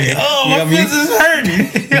hard out here. Oh, my feelings is hurt.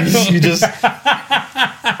 You just...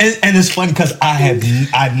 And it's funny because I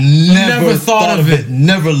never thought of it.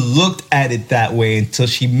 Never looked at it that way until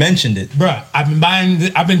she mentioned it. Bruh,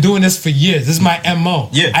 I've been doing this for years. This is my MO.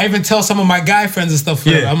 Yeah. I even tell some of my guy friends and stuff.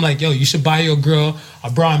 I'm like, yo, you should buy your girl a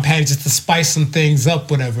bra and panties just to spice some things up,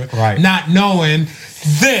 whatever. Right. Not knowing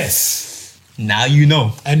this. Now you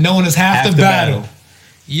know. And knowing is half the battle.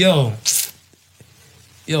 Yo,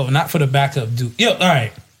 not for the backup dude. Yo, all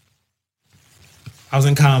right. I was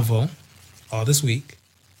in Convo all this week,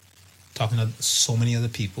 talking to so many other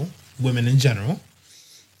people, women in general.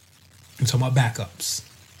 I'm talking about backups.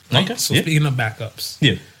 Right? Okay. So speaking of backups.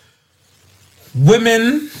 Yeah.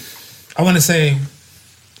 Women, I want to say,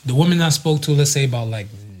 the women I spoke to, let's say about like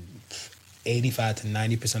 85 to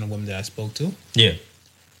 90% of women that I spoke to. Yeah.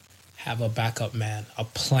 Have a backup man, a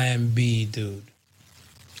plan B dude.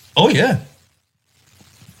 Oh, yeah.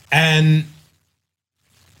 And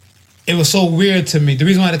it was so weird to me. The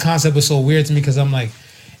reason why the concept was so weird to me, because I'm like,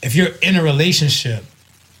 if you're in a relationship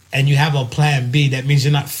and you have a plan B, that means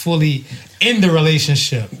you're not fully in the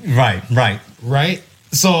relationship. Right. Right?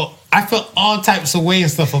 So I felt all types of way and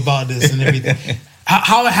stuff about this and everything.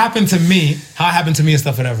 How it happened to me and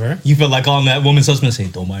stuff, whatever. You feel like on that woman's husband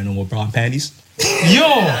saying, don't buy no more bra and panties? Yo!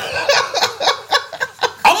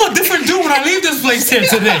 I'm a different dude when I leave this place here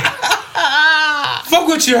today. Fuck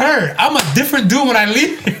what you heard. I'm a different dude when I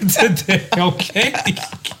leave here today, okay?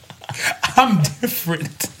 I'm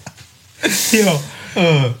different. Yo,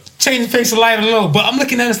 change the face of light a little, but I'm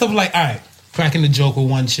looking at it stuff like, all right, cracking the joke with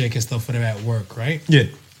one chick and stuff for them at work, right? Yeah.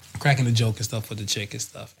 Cracking the joke and stuff with the chick and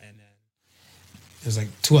stuff, and then there's like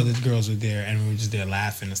two other girls were there, and we were just there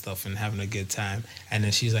laughing and stuff and having a good time. And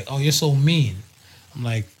then she's like, "Oh, you're so mean." I'm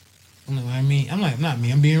like, I mean, I'm like, not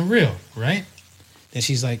me. I'm being real, right? Then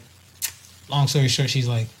she's like, long story short, she's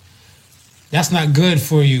like, that's not good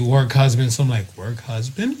for you, work husband. So I'm like, work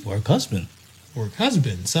husband? Work husband. Work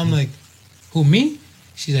husband. So I'm like, who, me?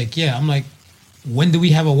 She's like, yeah. I'm like, when do we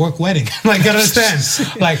have a work wedding? Like, I understand.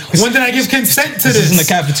 Like, when did I give consent to this? Is in the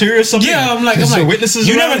cafeteria or something? Yeah, I'm like, witnesses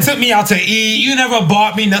you around? never took me out to eat. You never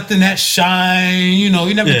bought me nothing that shine. You know,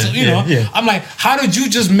 you never, I'm like, how did you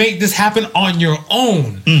just make this happen on your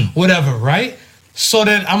own? Whatever, right? So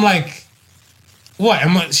then I'm like,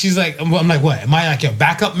 what? She's like, I'm like, what? Am I like your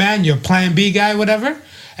backup man, your plan B guy, whatever?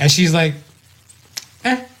 And she's like,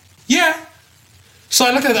 yeah. So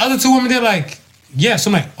I look at the other two women, they're like, yeah. So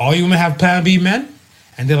I'm like, all you women have plan B men?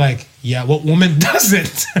 And they're like, yeah, what woman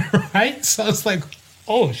doesn't? Right? So it's like,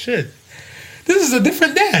 oh shit. This is a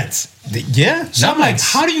different dance. Yeah. So I'm like,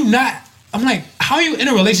 how are you in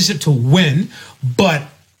a relationship to win, but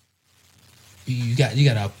you got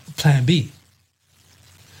a plan B?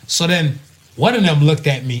 So then one of them looked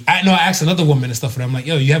at me. I asked another woman and stuff, and I'm like,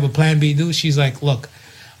 yo, you have a plan B, dude? She's like, look,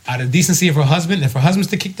 out of decency of her husband, if her husband's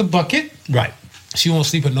to kick the bucket, right, she won't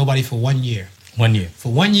sleep with nobody for 1 year. 1 year.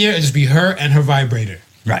 For 1 year, it'll just be her and her vibrator.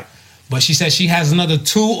 Right. But she said she has another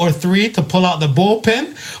 2 or 3 to pull out the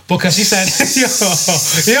bullpen because she said, she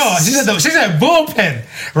said bullpen,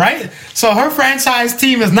 right? So her franchise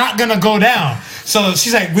team is not gonna go down. So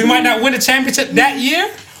she's like, we might not win a championship that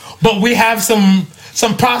year, but we have some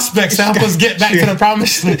prospects to help us get back to the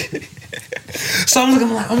promised land. So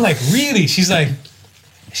I'm like, really? She's like,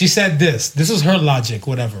 she said this is her logic,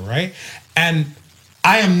 whatever, right? And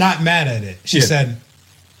I am not mad at it. She said,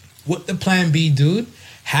 with the plan B, dude,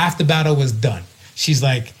 half the battle was done. She's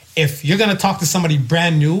like, if you're going to talk to somebody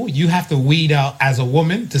brand new, you have to weed out as a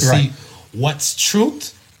woman to see what's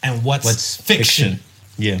truth and what's fiction.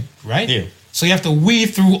 Yeah. Right? Yeah. So you have to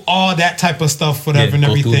weave through all that type of stuff, whatever, and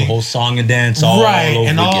everything. Go through the whole song and dance all over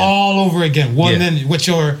again. All over again. Well, then with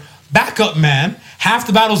your backup man, half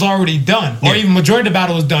the battle's already done, or even majority of the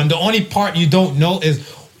battle is done. The only part you don't know is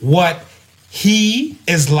what he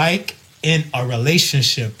is like in a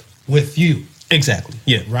relationship with you. Exactly.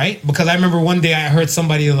 Yeah. Right? Because I remember one day I heard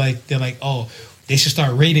somebody they're like, oh, they should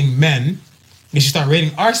start rating men. They should start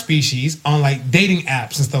rating our species on like dating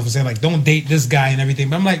apps and stuff and say like, don't date this guy and everything.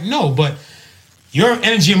 But I'm like, no, but your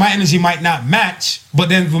energy and my energy might not match. But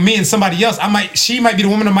then for me and somebody else, she might be the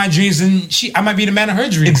woman of my dreams and I might be the man of her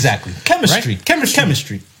dreams. Exactly. Chemistry. Right?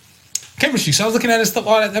 Chemistry. So I was looking at this stuff,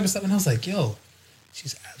 all that type of stuff, and I was like, yo,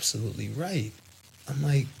 she's absolutely right. I'm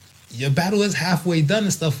like, your battle is halfway done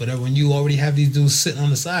and stuff, whatever. When you already have these dudes sitting on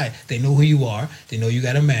the side, they know who you are. They know you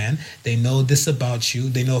got a man. They know this about you.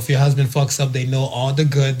 They know if your husband fucks up, they know all the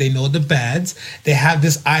good. They know the bads. They have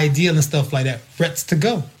this ideal and stuff like that, ready to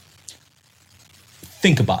go.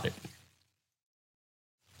 Think about it.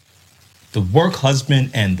 The work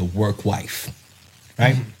husband and the work wife,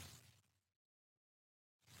 right? Mm-hmm.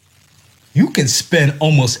 You can spend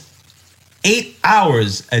almost 8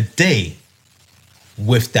 hours a day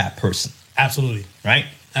with that person. Absolutely. Right?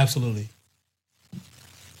 Absolutely.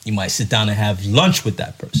 You might sit down and have lunch with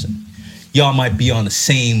that person. Y'all might be on the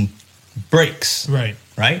same breaks. Right.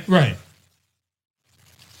 Right? Right.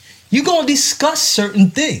 You're going to discuss certain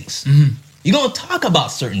things. Mm-hmm. You're going to talk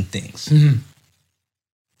about certain things. Mm-hmm.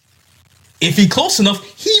 If you're close enough,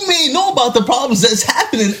 he may know about the problems that's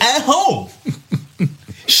happening at home.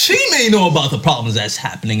 She may know about the problems that's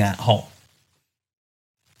happening at home.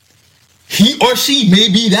 He or she may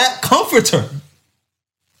be that comforter.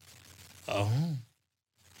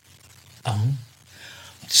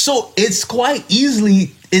 So it's quite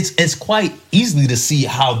easily to see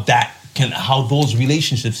how those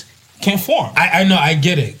relationships can form. I know, I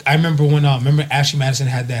get it. I remember when remember Ashley Madison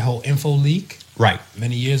had that whole info leak? Right.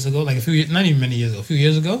 Many years ago, like a few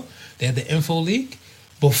years ago, they had the info leak.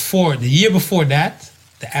 The year before that,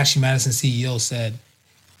 the Ashley Madison CEO said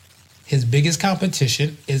his biggest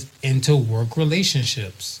competition is inter-work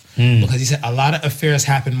relationships. Because he said a lot of affairs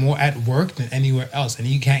happen more at work than anywhere else. And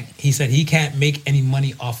he said he can't make any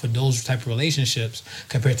money off of those type of relationships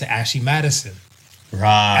compared to Ashley Madison.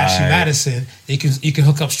 Right. Ashley Madison, you can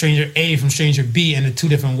hook up stranger A from stranger B into two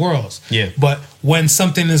different worlds. Yeah. But when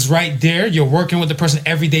something is right there, you're working with the person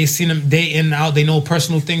every day, seeing them day in and out, they know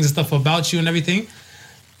personal things and stuff about you and everything,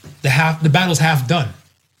 the battle's half done.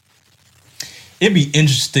 It'd be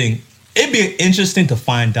interesting to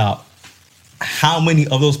find out how many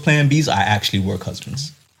of those plan Bs are actually work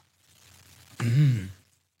husbands.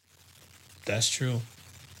 That's true.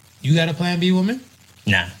 You got a plan B woman?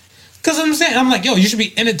 Nah. Because I'm like, yo, you should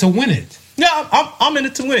be in it to win it. Yeah, I'm in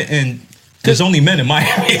it to win it. And there's only men in my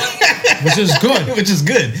area. Which is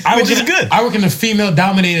good. I work in a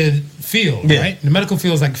female-dominated field, right? The medical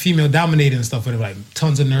field is like female-dominated and stuff, with like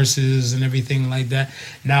tons of nurses and everything like that.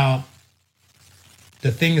 Now,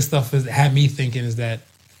 the thing and stuff is had me thinking is that,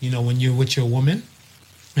 you know, when you're with your woman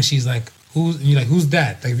and she's like, and you're like, who's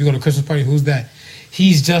that? Like if you go to a Christmas party, who's that?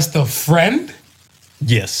 He's just a friend?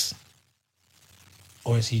 Yes.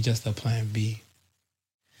 Or is he just a plan B?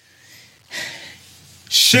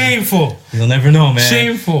 Shameful. You'll never know, man.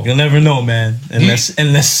 Shameful. You'll never know, man.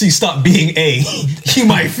 Unless you stop being A, you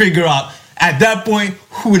might figure out at that point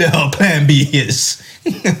who the hell plan B is.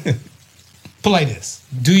 Put like this.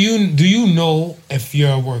 Do you know if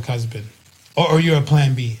you're a work husband or you're a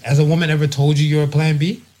plan B? Has a woman ever told you you're a plan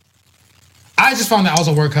B? I just found out I was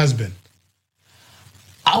a work husband.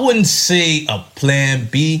 I wouldn't say a plan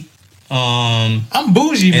B. I'm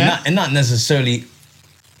bougie, man. And not necessarily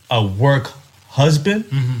a work husband,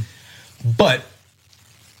 but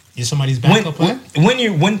you're somebody's backup plan. When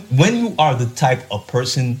you are the type of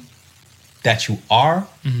person that you are,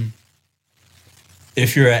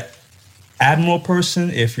 if you're an admirable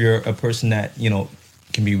person, if you're a person that, you know,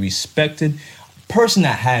 can be respected, a person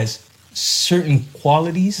that has certain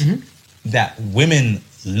qualities that women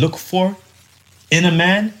look for in a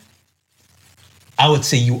man, I would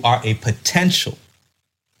say you are a potential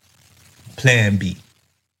plan B.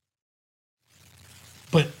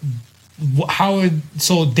 But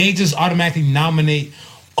so they just automatically nominate,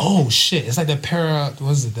 oh shit, it's like the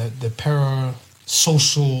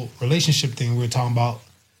parasocial relationship thing we were talking about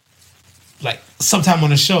like sometime on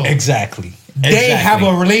the show. Exactly. They have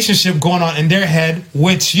a relationship going on in their head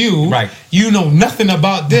with you. Right. You know nothing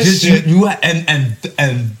about this shit.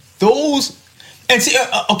 And those, and see,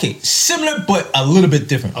 okay, similar but a little bit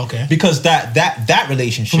different. Okay. Because that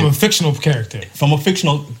relationship from a fictional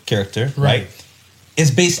character, right, is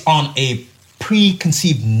based on a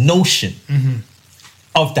preconceived notion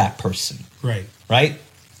of that person. Right. Right?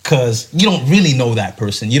 Because you don't really know that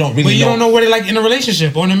person. You don't really know. But you don't know what they're like in a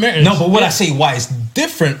relationship or in a marriage. No, but what I say why it's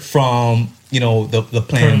different from, you know, the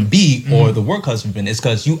plan B or the work husband is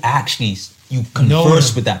because you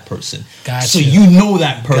converse with that person. Gotcha. So you know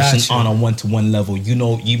that person on a one-to-one level. You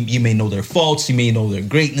know, you may know their faults, you may know their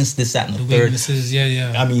greatness, this, that, and the third. Weaknesses,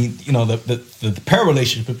 yeah. I mean, you know, the pair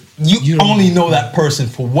relationship, you only know that person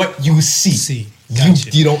for what you see. Gotcha.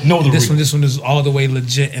 You don't know the this one is all the way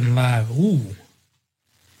legit and live.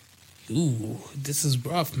 Ooh, this is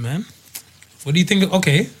rough, man. What do you think?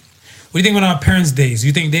 Okay. What do you think about our parents' days? Do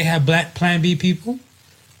you think they had black plan B people?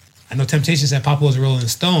 I know Temptation said Papa was a Rolling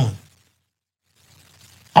Stone.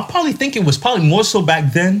 I probably think it was probably more so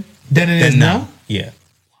back then than it is now. Yeah.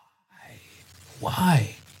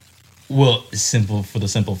 Why? Well, for the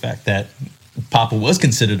simple fact that Papa was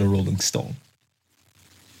considered a Rolling Stone.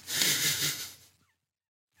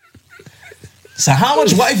 So how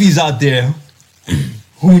much wifeys out there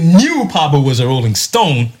who knew Papa was a Rolling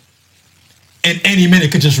Stone and any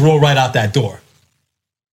minute could just roll right out that door?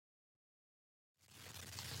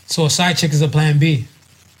 So a side chick is a plan B.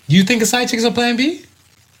 You think a side chick is a plan B?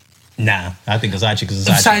 Nah, I think a side chick is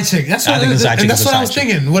a side chick. That's what I was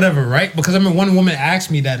thinking. Whatever, right? Because I mean, one woman asked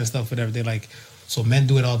me that and stuff. Whatever. They're like, so men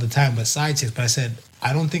do it all the time, but side chicks. But I said,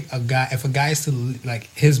 I don't think if a guy is to like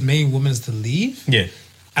his main woman is to leave. Yeah.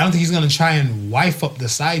 I don't think he's gonna try and wife up the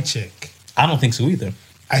side chick. I don't think so either.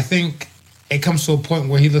 I think it comes to a point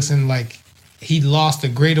where he looks in like he lost the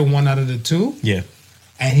greater one out of the two. Yeah.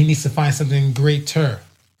 And he needs to find something greater.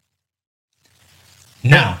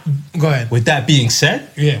 Now, go ahead. With that being said,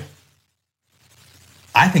 yeah,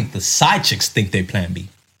 I think the side chicks think they plan B.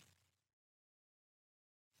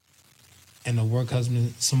 And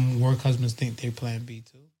some work husbands think they plan B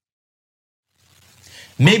too.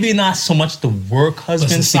 Maybe not so much the work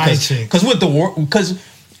husbands because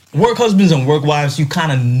work husbands and work wives, you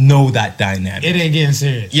kind of know that dynamic. It ain't getting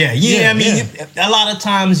serious. Yeah. I mean, a lot of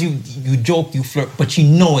times you joke, you flirt, but you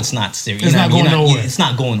know it's not serious. It's not going nowhere. It's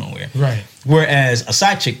not going nowhere. Right. Whereas a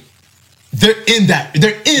side chick, they're in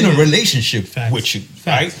a relationship with you,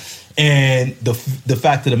 right? And the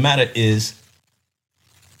fact of the matter is,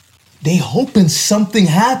 they hoping something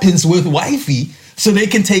happens with wifey so they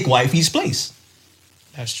can take wifey's place.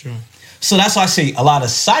 That's true. So that's why I say a lot of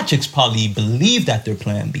side chicks probably believe that they're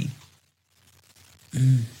plan B.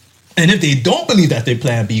 And if they don't believe that they're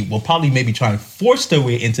plan B, will probably maybe try and force their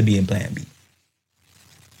way into being plan B.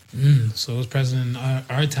 So it was present in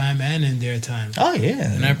our time and in their time. Oh,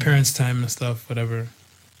 yeah. In our parents' time and stuff, whatever.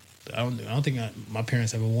 I don't think my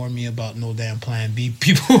parents ever warned me about no damn plan B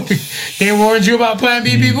people. They warned you about plan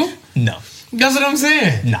B people? No. That's what I'm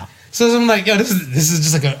saying. No. So I'm like, yo, this is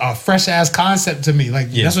just like a fresh ass concept to me.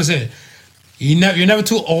 Like that's what I said. You're never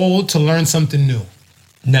too old to learn something new.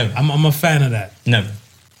 Never. I'm a fan of that. Never.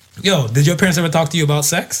 Yo, did your parents ever talk to you about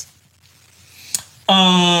sex?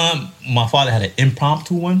 My father had an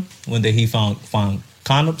impromptu one day he found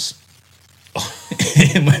condoms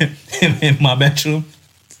in my bedroom.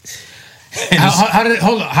 How did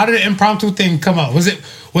the impromptu thing come out?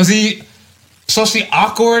 Was he socially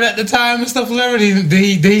awkward at the time and stuff like that?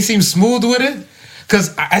 Did he seem smooth with it?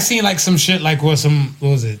 Because I seen like some shit like what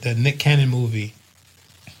was it, that Nick Cannon movie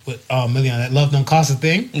with Million, that Love Don't Cost a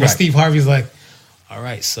Thing, where Steve Harvey's like, all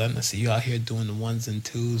right, son, I see you out here doing the ones and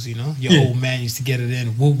twos, you know? Your old man used to get it in.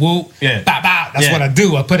 Whoop, whoop. Yeah. Bow, bow. That's what I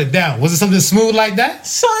do. I put it down. Was it something smooth like that?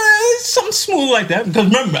 Something smooth like that. Because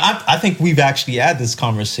remember, I think we've actually had this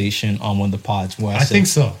conversation on one of the pods where I think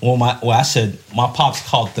so. Where I said my pops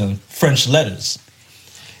called them French letters.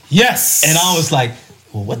 Yes. And I was like,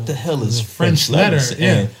 well, what the hell is French letters?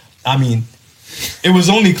 Yeah. And I mean, it was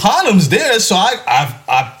only condoms there, so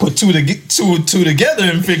I put two together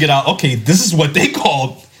and figured out, okay, this is what they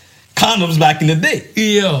called condoms back in the day.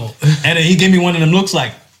 Yo. And then he gave me one of them looks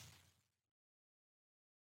like.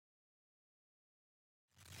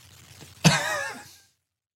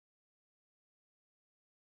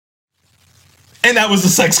 And that was the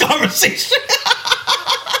sex conversation.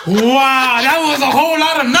 Wow, that was a whole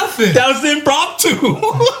lot of nothing. That was impromptu.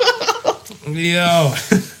 Yo.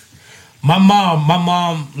 My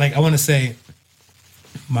mom, like I want to say,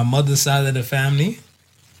 my mother's side of the family,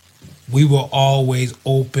 we were always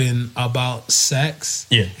open about sex.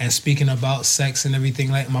 Yeah. And speaking about sex and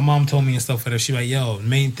everything. Like my mom told me and stuff like that. She like, yo,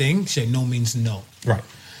 main thing, she said no means no. Right.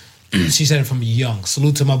 She said it from young.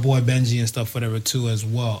 Salute to my boy Benji and stuff, whatever, too, as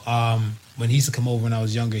well. When he used to come over when I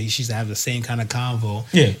was younger, he used to have the same kind of convo.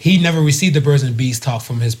 Yeah. He never received the birds and bees talk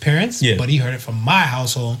from his parents, yeah, but he heard it from my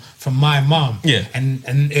household, from my mom. Yeah. And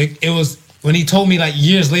it was, when he told me like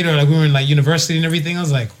years later, like we were in like university and everything, I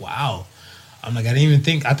was like, wow. I'm like, I didn't even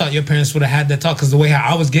think, I thought your parents would have had that talk, because the way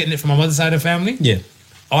how I was getting it from my mother's side of the family. Yeah.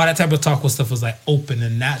 All that type of talk was stuff was like open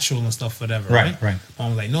and natural and stuff, whatever. Right.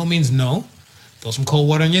 Mom was like, no means no. Throw some cold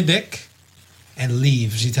water on your dick and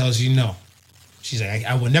leave. She tells you no. She's like,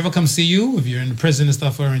 I will never come see you if you're in prison and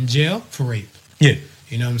stuff or in jail for rape. Yeah.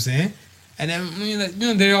 You know what I'm saying? And then, you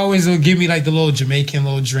know, they always will give me like the little Jamaican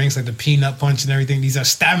little drinks, like the peanut punch and everything. These are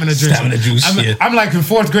stamina drinks. Stamina juice, I'm like in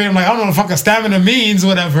fourth grade, I'm like, I don't know what the fuck a stamina means,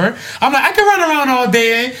 whatever. I'm like, I can run around all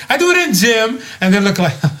day. I do it in gym. And they look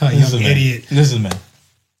like, young idiot. Listen, man.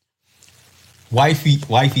 Wifey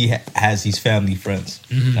has these family friends.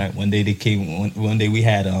 Mm-hmm. Right? One day they came. One day we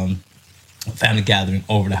had a family gathering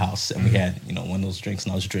over the house, and we had one of those drinks,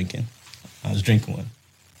 and I was drinking one.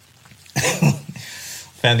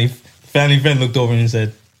 family friend looked over and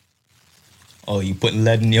said, "Oh, you putting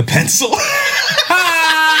lead in your pencil?"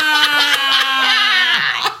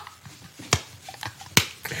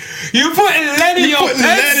 You putting lead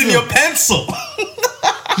in your pencil?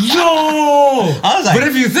 Yo! I was like, but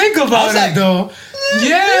if you think about it, though,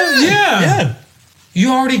 yeah.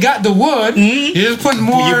 You already got the wood. Mm-hmm. You're just putting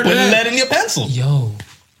more. You're putting lead in your pencil. Yo,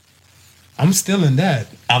 I'm still in that.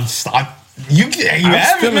 You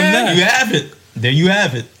have it, man. You have it. There you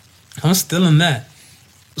have it. I'm still in that.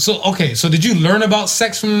 So did you learn about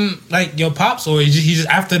sex from like your pops, or he just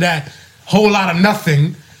after that whole lot of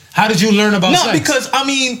nothing? How did you learn about sex? No, because I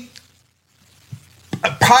mean,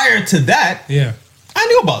 prior to that, I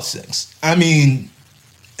knew about sex. I mean,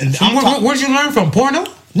 and so where'd you learn from? Porno?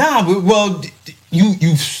 Nah, well,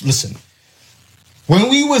 you listen. When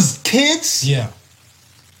we was kids,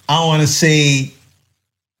 I want to say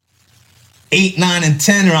 8, 9, and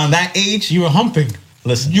 10, around that age. You were humping.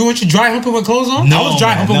 Listen, you dry humping with clothes on? No, I was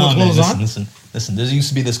dry humping with clothes on. Listen. There used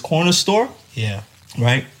to be this corner store. Yeah.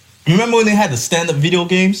 Right. Remember when they had the stand-up video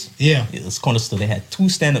games? Yeah. This corner store, they had 2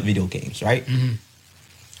 stand-up video games, right? Mm-hmm.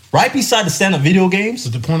 Right beside the stand-up video games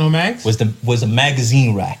was the porno mags. Was a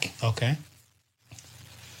magazine rack. Okay.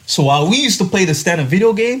 So while we used to play the stand-up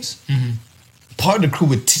video games, part of the crew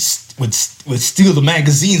would steal the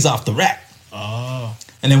magazines off the rack. Oh.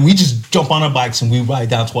 And then we just jump on our bikes and we ride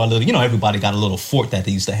down to our little, everybody got a little fort that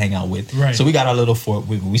they used to hang out with. Right. So we got our little fort.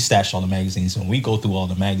 We stashed all the magazines and we go through all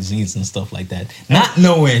the magazines and stuff like that. Not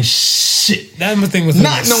knowing shit. That thing was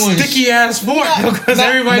not knowing sticky ass fort because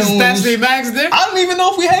everybody stashed their mags there. I don't even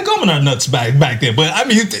know if we had gum in our nuts back there. But I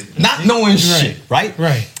mean, not knowing shit, right?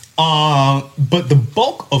 Right. But the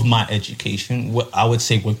bulk of my education, what I would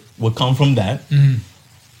say would come from that. Mm.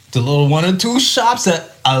 The little 1 or 2 shops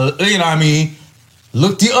that,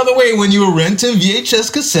 look the other way when you were renting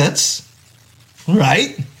VHS cassettes,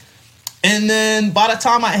 right? And then by the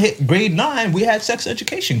time I hit grade 9, we had sex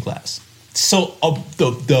education class. So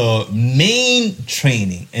the main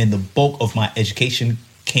training and the bulk of my education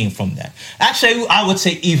came from that. Actually, I would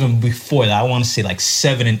say even before that, I want to say like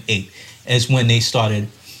 7 and 8 is when they started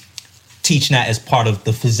teaching that as part of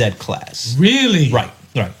the phys ed class. Really? Right.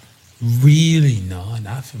 Really? No,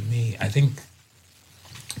 not for me. I think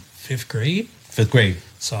 5th grade. 5th grade.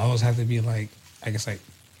 So I always have to be like, I guess like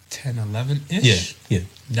 10, 11-ish. Yeah.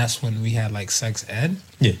 That's when we had like sex ed.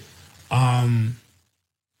 Yeah.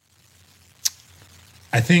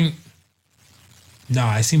 I think, no,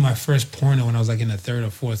 I see my first porno when I was like in the 3rd or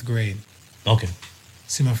 4th grade. Okay.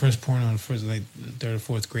 See my first porno in the first, like 3rd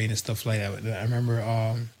or 4th grade and stuff like that. I remember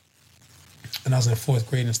when I was in 4th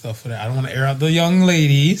grade and stuff like that. I don't want to air out the young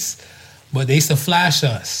ladies, but they used to flash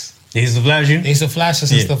us. They used to flash you? They used to flash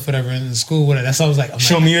us and stuff, whatever, in school, whatever. That's why I was like,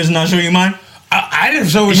 show me yours and I'll show you mine? I didn't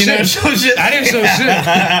show shit. Never show shit? I didn't show shit.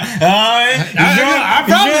 I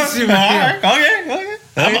promise you, man. Okay.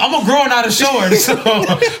 I'm a grown out of shower, so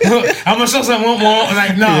I'm gonna show something more.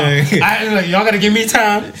 Like, no, like, y'all gotta give me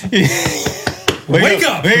time. Wake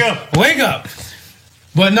up.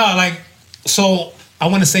 But no, like, so I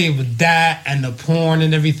want to say with that and the porn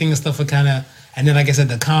and everything and stuff, it kind of, and then like I said,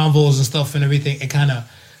 the convos and stuff and everything, it kind of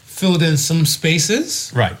filled in some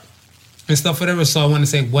spaces, right, and stuff, whatever. So I want to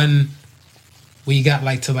say when we got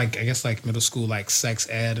like to like, I guess like middle school, like sex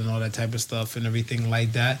ed and all that type of stuff and everything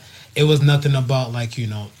like that, it was nothing about like, you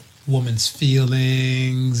know, woman's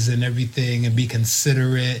feelings and everything and be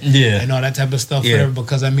considerate and all that type of stuff, whatever.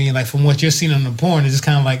 Because I mean, like from what you're seeing on the porn, it's just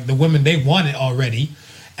kind of like the women, they want it already,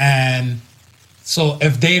 and so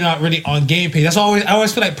if they not really on game page, I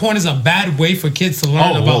always feel like porn is a bad way for kids to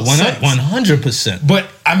learn about sex. 100%. But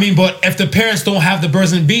I mean, if the parents don't have the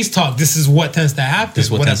birds and bees talk, this is what tends to happen. This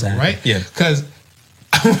is what tends to happen, right? Yeah. Because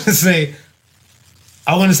I want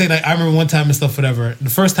to say like I remember one time and stuff, whatever. The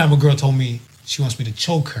first time a girl told me she wants me to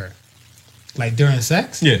choke her, like during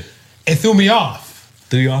sex. Yeah. It threw me off.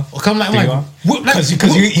 Threw you off? Because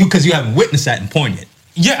you haven't witnessed that in porn yet.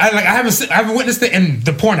 Yeah, I haven't witnessed it in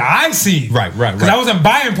the porn I've seen. Right. Because I wasn't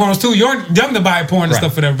buying porn. I was too young to buy porn and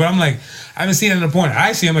stuff, whatever. But I'm like, I haven't seen it in the porn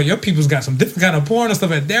I see. I'm like, your people's got some different kind of porn and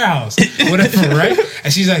stuff at their house, whatever, right?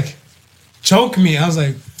 And she's like, choke me. I was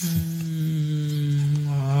like,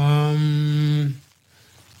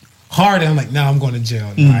 hard. And I'm like, no, I'm going to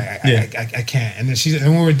jail. No, I can't. And then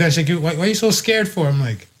when we were done, she's like, why are you so scared for? I'm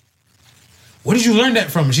like, where did you learn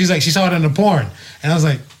that from? She's like, she saw it in the porn. And I was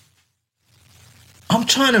like, I'm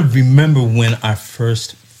trying to remember when I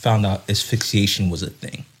first found out asphyxiation was a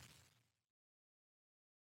thing.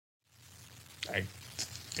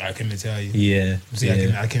 I couldn't tell you. Yeah. See,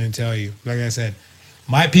 I couldn't tell you. Like I said,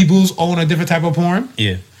 my peoples own a different type of porn.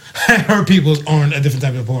 Yeah. Her peoples own a different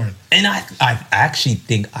type of porn. And I actually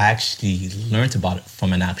think I learned about it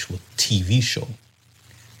from an actual TV show.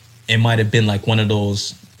 It might have been like one of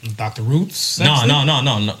those Dr. Roots. No,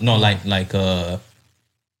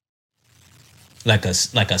 like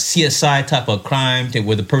a CSI type of crime thing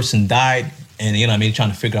where the person died, and you know what I mean, trying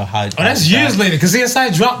to figure out how. Oh, that's years later because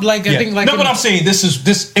CSI dropped like I think like. No, but I'm saying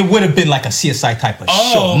this it would have been like a CSI type of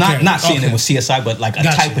show. Okay. Not saying it was CSI, but like a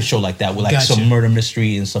type of show like that with like some murder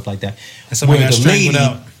mystery and stuff like that. And where the lady,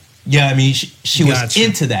 I mean, she was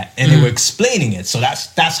into that, and they were explaining it. So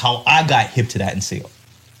that's how I got hip to that and say,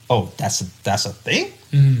 oh, that's a thing.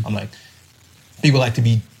 I'm like, people like to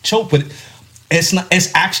be choked, but it's not. It's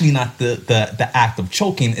actually not the act of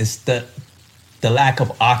choking. It's the lack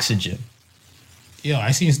of oxygen. Yo,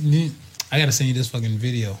 I gotta send you this fucking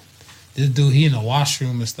video. This dude, he in the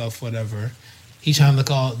washroom and stuff, whatever. He trying to look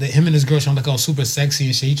him and his girl trying to look all super sexy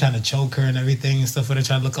and shit. He trying to choke her and everything and stuff, whatever,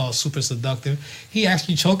 trying to look all super seductive. He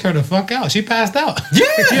actually choked her the fuck out. She passed out.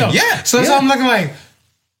 Yeah. So I'm looking like,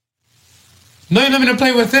 no, you're not gonna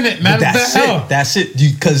play within it, man. But that's it.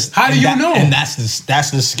 Because how do you know? And that's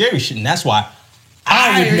the scary shit, and that's why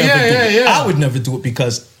I would never do it. I would never do it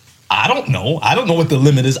because I don't know. I don't know what the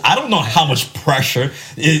limit is. I don't know how much pressure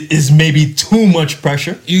is maybe too much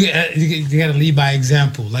pressure. You gotta lead by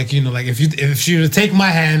example. Like, you know, like if she were to take my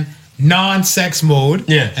hand, non-sex mode,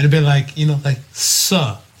 and it'd be like, you know, like,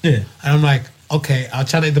 sir. Yeah. And I'm like, okay, I'll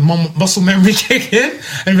try to let the muscle memory kick in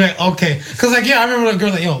and be like, okay. Cause like, I remember a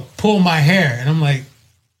girl like, yo, pull my hair. And I'm like,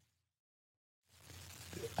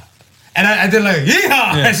 and I did like,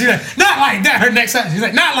 yeah. And she's like, not like that. Her next time, she's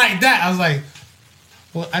like, not like that. I was like,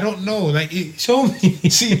 well, I don't know. Like, show me.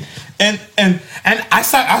 See, and I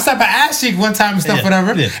slapped my ass cheek one time and stuff,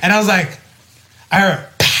 whatever. Yeah. And I was like, I heard,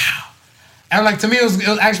 pow. And like, to me, it was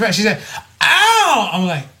actually bad. She said, ow. I'm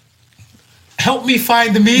like, help me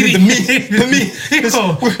find the meaning. The meaning.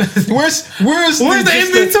 Where's the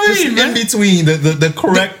in-between, man? In-between, the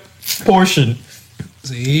correct portion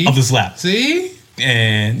of the slap. See?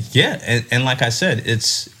 And yeah, and like I said,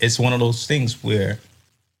 it's one of those things where,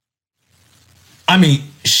 I mean,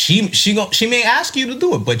 she may ask you to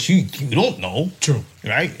do it, but you don't know. True.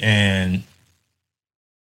 Right? And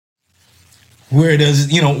Where does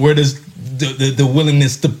the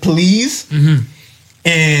willingness to please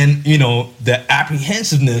and the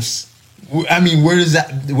apprehensiveness? I mean, where's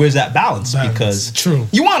that balance? Because true,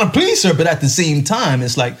 you want to please her, but at the same time,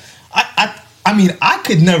 it's like I mean, I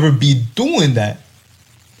could never be doing that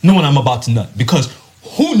knowing I'm about to nut, because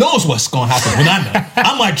who knows what's gonna happen when I nut?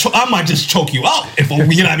 I might just choke you out if you know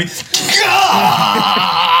what I mean.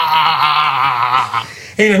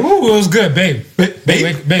 Hey, it was good, babe. Babe,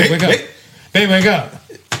 wake up. Babe, wake up.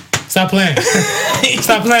 Stop playing.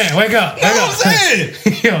 Stop playing. Wake up. You know what I'm saying?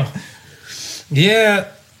 Yo. Yeah.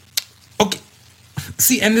 Okay.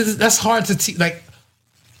 See, and that's hard to teach. Like,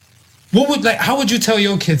 how would you tell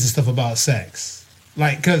your kids and stuff about sex?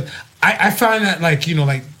 Like, because I find that, like,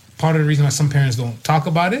 part of the reason why some parents don't talk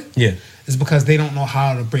about it is because they don't know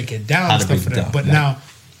how to break it down and stuff for them. But now,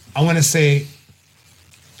 I want to say,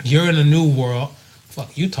 you're in a new world.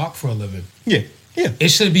 Fuck, you talk for a living. Yeah. Yeah. It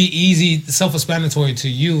should be easy, self-explanatory to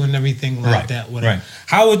you and everything like that. Whatever. Right.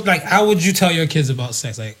 How would you tell your kids about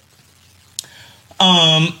sex? Like,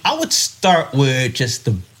 I would start with just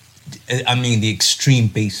the extreme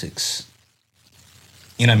basics.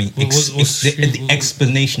 You know what I mean? The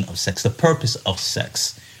explanation of sex, the purpose of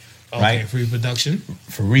sex. Okay, right? For reproduction.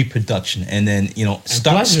 For reproduction. And then,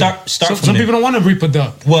 start from there. Some people don't want to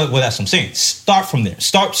reproduce. Well, that's what I'm saying. Start from there.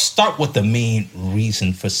 Start what the main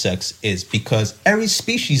reason for sex is, because every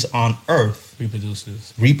species on Earth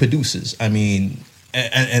reproduces. I mean,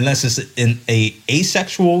 unless it's in a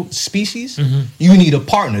asexual species, you need a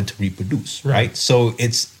partner to reproduce, right? So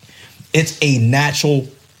it's a natural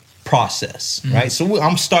process, right? So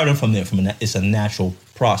I'm starting from there. It's a natural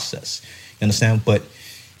process. You understand? But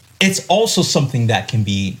it's also something that can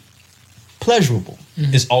be pleasurable.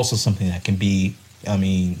 It's also something that can be,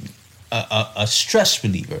 a stress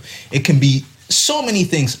reliever. It can be so many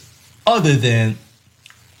things other than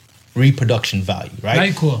reproduction value,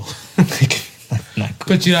 right? Not cool. Not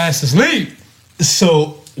cool. Put your ass to sleep.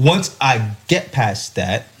 So once I get past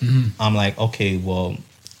that, I'm like, okay, well,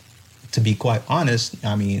 to be quite honest,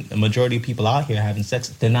 I mean, the majority of people out here having sex,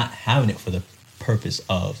 they're not having it for the purpose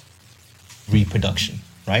of reproduction.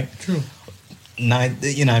 Right? True. Now,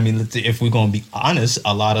 if we're gonna be honest,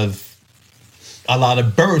 a lot of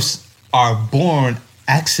births are born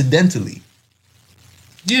accidentally.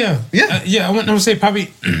 Yeah. I want to say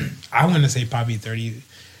probably. I want to say probably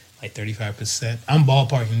 35%. I'm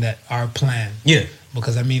ballparking that our plan. Yeah.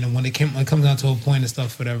 Because when it comes down to a point and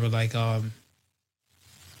stuff, whatever, like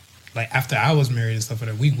after I was married and stuff,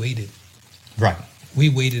 whatever, we waited. Right. We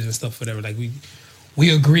waited and stuff, whatever. Like we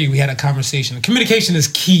agree. We had a conversation. Communication is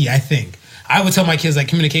key, I think. I would tell my kids, like,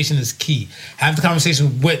 communication is key. Have the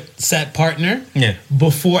conversation with said partner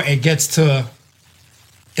before it gets to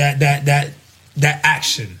that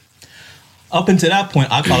action. Up until that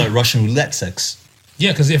point, I call it Russian roulette sex.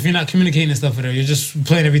 Yeah, because if you're not communicating and stuff with her, you're just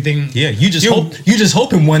playing everything. Yeah, you just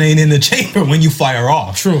hoping one ain't in the chamber when you fire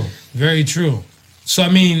off. True, very true. So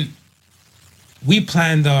we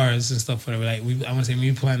planned ours and stuff, whatever. Like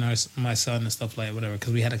we planned my son and stuff like whatever,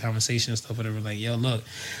 because we had a conversation and stuff, whatever. Like, yo, look,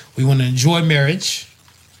 we want to enjoy marriage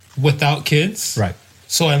without kids, right?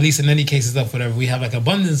 So at least in any case and stuff, whatever, we have like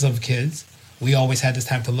abundance of kids. We always had this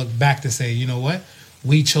time to look back to say, you know what,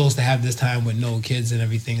 we chose to have this time with no kids and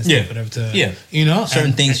everything and stuff, whatever.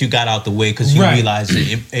 Certain things you got out the way because you realize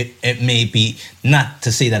it may be, not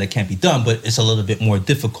to say that it can't be done, but it's a little bit more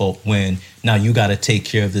difficult when now you got to take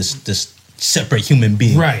care of this separate human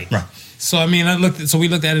being. Right. So we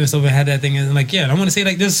looked at it and stuff and had that thing, and like, I want to say,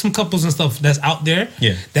 like, there's some couples and stuff that's out there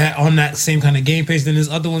that on that same kind of game page. Then there's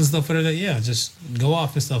other ones and stuff that just go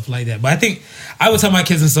off and stuff like that. But I think I would tell my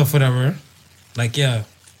kids and stuff whatever, like,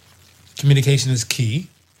 communication is key,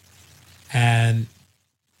 and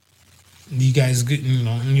you guys,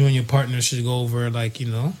 you and your partner should go over, like,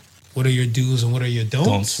 what are your do's and what are your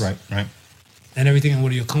don'ts. Right. And everything, and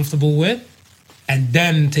what are you comfortable with. And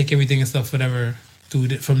then take everything and stuff, whatever, do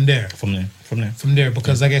it from there. From there,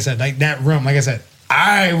 because like I said, like that realm, like I said,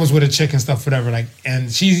 I was with a chick and stuff, whatever, like,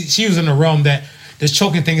 and she was in a realm that this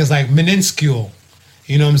choking thing is like minuscule.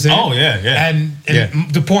 You know what I'm saying? Oh, yeah. And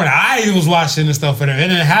the porn I was watching and stuff, whatever,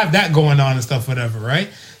 and then have that going on and stuff, whatever, right?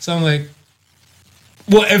 So I'm like,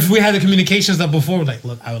 well, if we had the communication stuff before, like,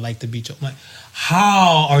 look, I would like to be choked. I'm like,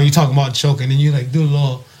 how are you talking about choking? And you like do a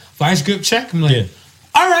little vice grip check. I'm like,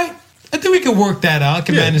 all right. I think we can work that out. I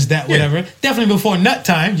can manage that, whatever. Definitely before nut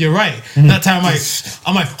time. You're right. Nut time,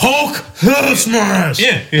 I'm like Hulk smash.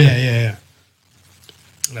 Yeah.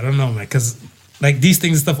 I don't know, man, because like these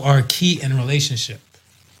things and stuff are key in a relationship.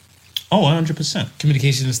 Oh, 100%.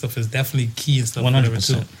 Communication and stuff is definitely key and stuff.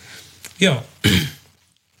 100%. Yo,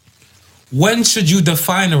 when should you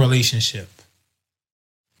define a relationship?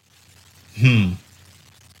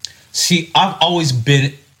 See, I've always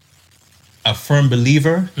been a firm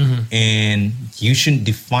believer, and you shouldn't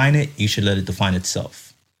define it. You should let it define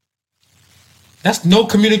itself. That's no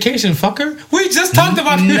communication, fucker. We just talked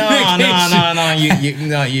about communication.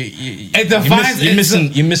 No. You're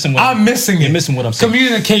missing what I'm missing it. You're missing what I'm saying.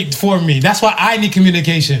 Communicate for me. That's why I need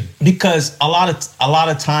communication. Because a lot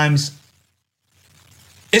of times,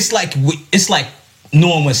 it's like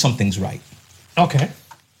knowing when something's right. Okay.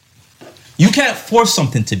 You can't force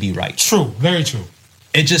something to be right. True. Very true.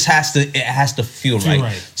 It just has to feel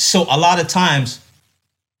right. So a lot of times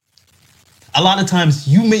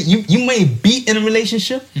you may be in a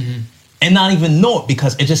relationship and not even know it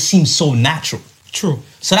because it just seems so natural. True.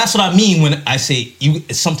 So that's what I mean when I say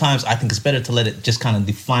sometimes I think it's better to let it just kind of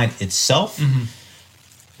define itself.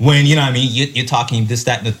 When, you know what I mean, you're talking this,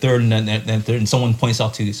 that, and the third, and someone points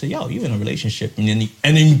out to you, say, yo, you're in a relationship. And then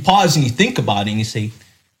you pause and you think about it and you say,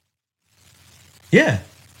 yeah,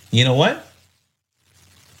 you know what?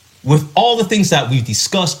 With all the things that we've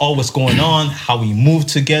discussed, all what's going on, how we move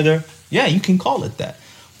together, yeah, you can call it that.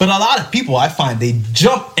 But a lot of people, I find, they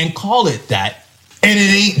jump and call it that, and it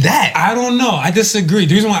ain't that. I don't know. I disagree.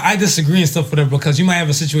 The reason why I disagree and stuff, whatever, because you might have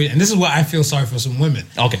a situation, and this is why I feel sorry for some women.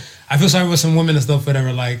 Okay. I feel sorry for some women and stuff,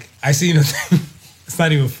 whatever. Like, I see, it's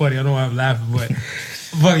not even funny. I don't know why I'm laughing,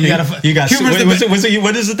 but you got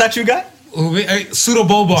what is it that you got?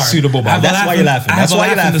 Pseudo-bulbar. That's why you're laughing. That's why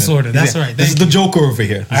you're laughing. Disorder. That's right. This is the Joker over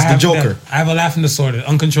here. This is the Joker. I have a laughing disorder,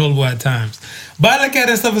 uncontrollable at times. But I look at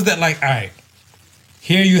it and stuff is that like, all right,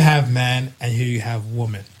 here you have man and here you have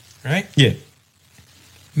woman, right? Yeah.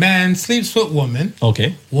 Man sleeps with woman.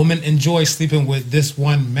 Okay. Woman enjoys sleeping with this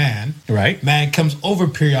one man. Right. Man comes over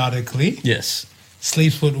periodically. Yes.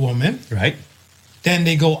 Sleeps with woman. Right. Then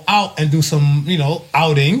they go out and do some,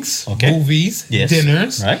 outings, movies,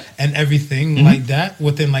 dinners, and everything like that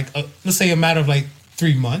within let's say a matter of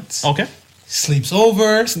 3 months. Okay. Sleeps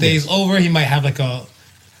over, stays over. He might have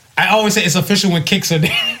I always say it's official when kicks are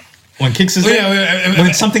there. When kicks is there?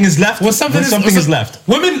 When something is left? When something is left.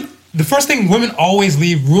 Women, the first thing women always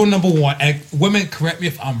leave, rule number one, and women, correct me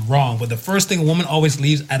if I'm wrong, but the first thing a woman always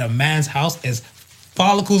leaves at a man's house is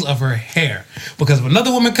follicles of her hair, because if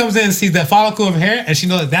another woman comes in and sees that follicle of hair and she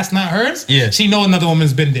knows that's not hers, she knows another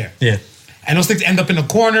woman's been there. Yeah. And those things end up in the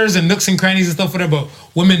corners and nooks and crannies and stuff, whatever. But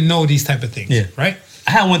women know these type of things. Yeah. Right.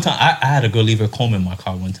 I had one time. I had a girl leave her comb in my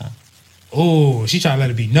car one time. Oh, she tried to let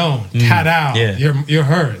it be known. Cat out. Yeah. You're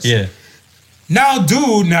hers. Yeah. Now,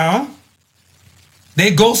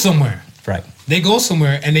 they go somewhere. Right. They go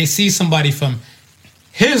somewhere and they see somebody from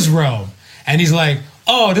his realm, and he's like,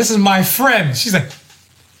 "Oh, this is my friend." She's like.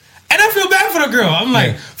 And I feel bad for the girl. I'm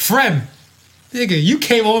like, friend, nigga, you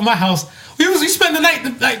came over my house. We spend the night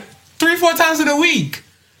 3-4 times in a week.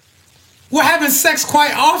 We're having sex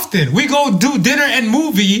quite often. We go do dinner and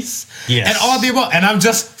movies and all the above. And I'm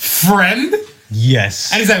just friend.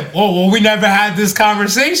 Yes. And he's like, oh, well, we never had this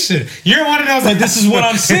conversation. You're one of those. Like, this is what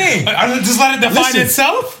I'm saying. Just let it define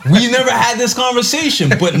itself. We never had this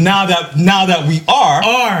conversation, but now that we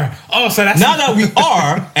are, so that's now that we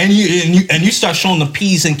are, and you start showing the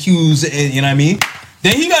P's and Q's, and you know what I mean.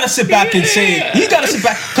 Then he got to sit back and say,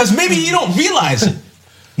 because maybe he don't realize it.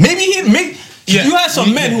 You have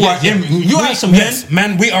some men who are. You have some men.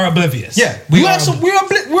 Men, we are oblivious. Yeah, we're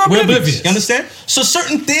oblivious. You understand? So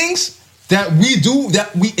certain things that we do,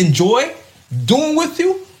 that we enjoy doing with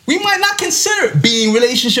you, we might not consider being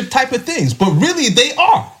relationship type of things, but really they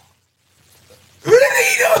are.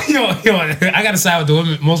 Really? Yo, I gotta side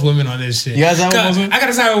with most women on this shit. You guys side with most women? I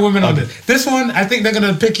gotta side with women on this. This one, I think they're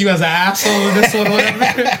gonna pick you as an asshole. This one,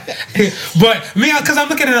 whatever. But me, because I'm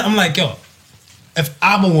looking at it, I'm like, yo, if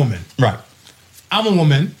I'm a woman, right? I'm a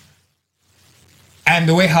woman, and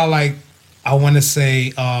the way how I want to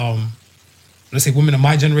say, let's say women of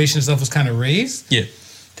my generation and stuff was kind of raised. Yeah.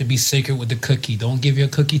 To be sacred with the cookie. Don't give your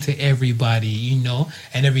cookie to everybody,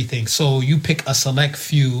 and everything. So you pick a select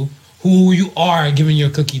few who you are giving your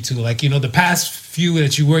cookie to. The past few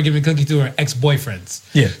that you were giving cookie to are ex-boyfriends.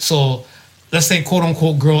 Yeah. So let's say quote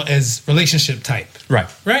unquote girl is relationship type. Right.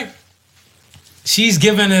 Right? She's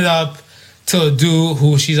giving it up to a dude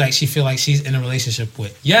who she feel like she's in a relationship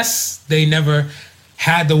with. Yes, they never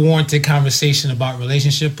had the warranted conversation about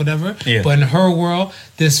relationship, whatever. Yeah. But in her world,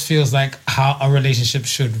 this feels like how a relationship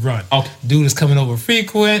should run. Okay. Dude is coming over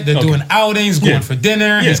frequent. They're doing outings, going for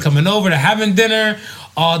dinner. Yeah. He's coming over. They're having dinner.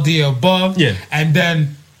 All the above. Yeah. And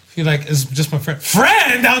then feel like it's just my friend.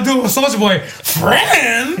 Friend? I'll do it with Soulja Boy.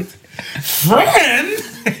 Friend?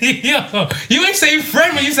 Yo, you ain't say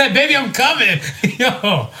friend when you said, baby, I'm coming.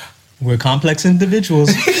 Yo. We're complex individuals.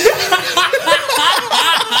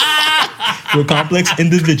 We're complex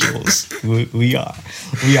individuals. We are.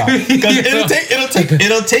 Because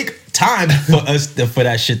it'll take time for us for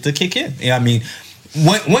that shit to kick in. You know what I mean?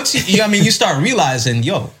 Once you start realizing,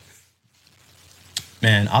 yo,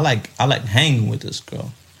 man, I like hanging with this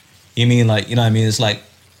girl. You mean like, you know what I mean? It's like,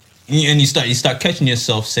 and you start catching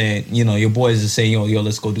yourself saying, you know, your boys are saying, yo,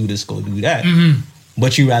 let's go do this, go do that. Mm-hmm.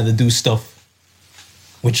 But you rather do stuff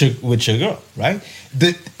with your girl, right?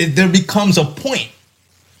 There becomes a point.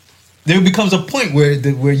 There becomes a point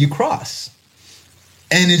where you cross,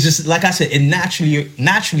 and it's just like I said, it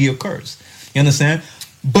naturally occurs. You understand?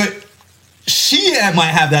 But she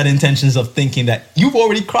might have that intentions of thinking that you've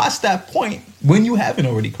already crossed that point when you haven't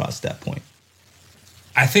already crossed that point.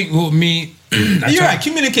 I think with me, you're right.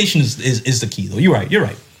 Communication is the key, though. You're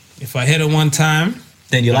right. If I hit her one time,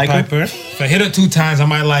 then you like her. If I hit her 2 times, I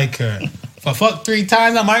might like her. If I fuck 3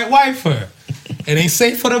 times, I might wife her. It ain't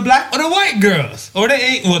safe for the black or the white girls. Or the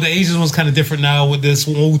Asian one's kind of different now with this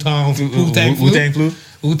Wu-Tang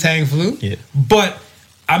flu. Yeah. But,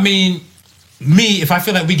 I mean, me, if I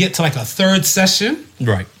feel like we get to like a 3rd session.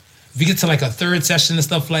 Right. If we get to like a 3rd session and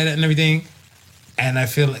stuff like that and everything, and I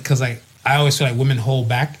feel like, because like, I always feel like women hold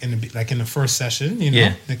back in the 1st session, you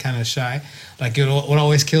know, they're kind of shy. Like what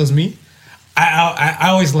always kills me, I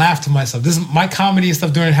always laugh to myself. This is my comedy and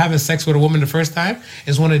stuff during having sex with a woman the first time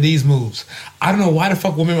is one of these moves. I don't know why the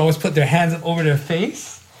fuck women always put their hands up over their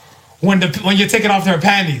face when you're taking off their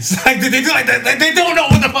panties. Like they do like that. Like, they don't know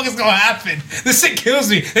what the fuck is gonna happen. This shit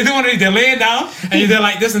kills me. They do they're laying down and they're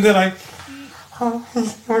like this and they're like, oh,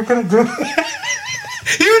 we're gonna do it.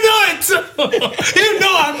 You know it too. You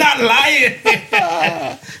know I'm not lying.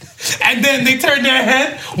 And then they turn their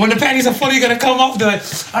head when the panties are fully gonna come off. They're like,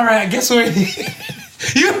 "All right, I guess we're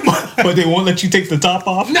here." But they won't let you take the top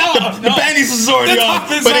off. No, the panties is already on,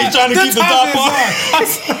 but they trying to keep the top on. I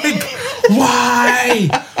was like,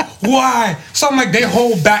 why? So I'm like, they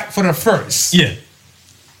hold back for the first. Yeah.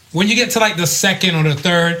 When you get to like the 2nd or the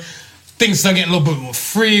 3rd. Things start getting a little bit more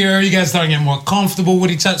freer. You guys start getting more comfortable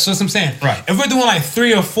with each other. So that's what I'm saying. Right. If we're doing like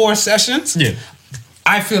 3 or 4 sessions,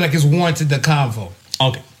 I feel like it's warranted the convo.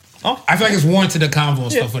 Okay. I feel like it's warranted the convo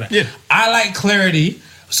and stuff for that. Yeah. I like clarity,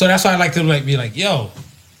 so that's why I like to like be like, yo,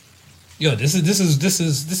 this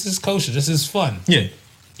is kosher. This is fun. Yeah.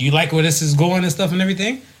 You like where this is going and stuff and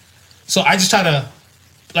everything. So I just try to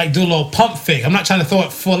like do a little pump fake. I'm not trying to throw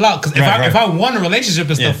it full out because if I want a relationship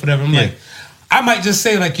and stuff, whatever, I'm like, I might just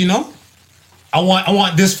say like, you know, I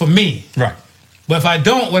want this for me. Right. But if I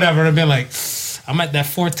don't, whatever, I'll be like, I'm at that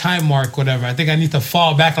 4th time mark, whatever. I think I need to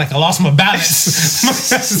fall back like I lost my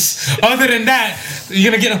balance. Other than that, you're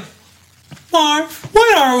going to get Marv,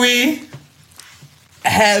 what are we?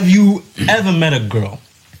 Have you ever met a girl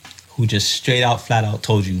who just straight out, flat out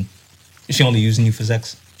told you she only using you for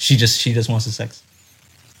sex? She just wants the sex?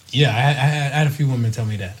 Yeah, I had a few women tell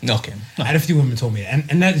me that. Okay. I had a few women told me that.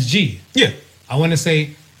 And that's G. Yeah. I want to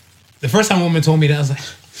say, the first time a woman told me that, I was like,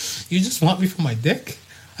 you just want me for my dick?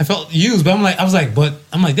 I felt used, but I was like,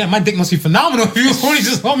 damn, my dick must be phenomenal if you only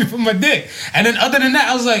just want me for my dick. And then other than that,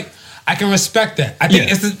 I was like, I can respect that. I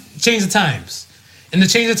think it's the change of times. And the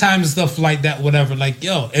change of times and stuff like that, whatever, like,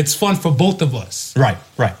 yo, it's fun for both of us. Right.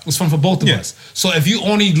 It's fun for both of us. So if you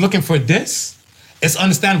only looking for this, it's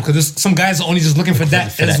understandable because some guys are only just looking for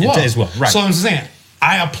that as well. Right. So I'm saying,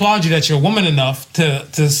 I applaud you that you're a woman enough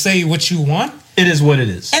to say what you want. It is what it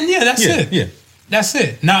is. And that's it. Yeah. That's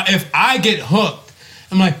it. Now, if I get hooked,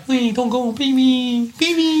 I'm like, wait, don't go, baby,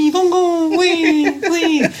 don't go, wait,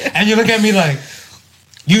 please. And you look at me like,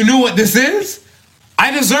 you knew what this is?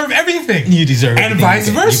 I deserve everything. You deserve everything. And vice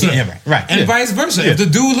versa. Right. And vice versa. If the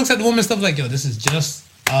dude looks at the woman and stuff like, yo, this is just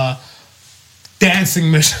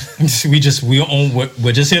dancing mission. We're just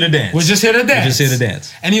here to dance. We're just here to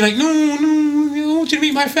dance. And you're like, no, I want you to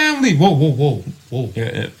meet my family. Whoa.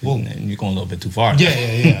 Yeah, whoa. And you're going a little bit too far.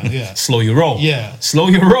 Yeah. Slow your roll. Yeah. Slow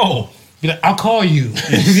your roll. Be like, I'll call you.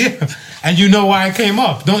 Yeah. And you know why I came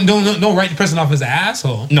up. Don't write the person off as an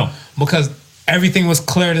asshole. No. Because everything was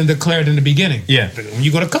cleared and declared in the beginning. Yeah. When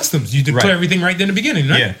you go to customs, you declare everything right there in the beginning,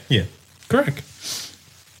 right? Yeah. Correct.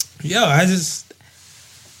 Yo, I just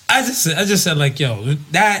said like, yo,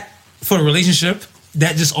 that for a relationship,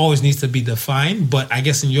 that just always needs to be defined. But I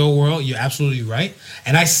guess in your world, you're absolutely right.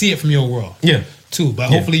 And I see it from your world. Yeah. Too. But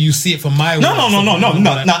hopefully you see it from my world. No.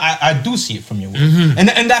 I do see it from your world. Mm-hmm.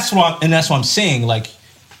 And that's what I'm saying. Like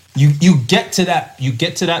you get to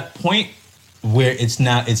that point where it's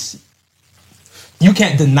you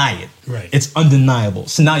can't deny it. Right. It's undeniable.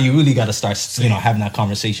 So now you really got to start, having that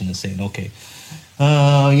conversation and saying, okay,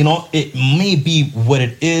 it may be what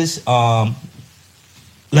it is.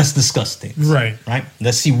 Let's discuss things. Right.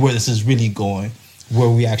 Let's see where this is really going. where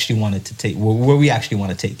we actually wanted to take where we actually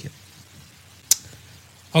want to take it.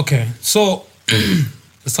 Okay, so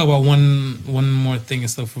let's talk about one more thing and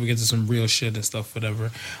stuff before we get to some real shit and stuff,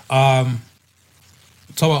 whatever. Talk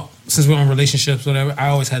about, since we're on relationships, whatever. I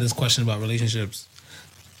always had this question about relationships.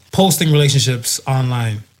 Posting relationships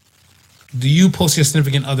online. Do you post your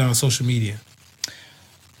significant other on social media?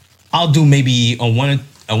 I'll do maybe a one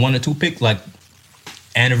or two pick, like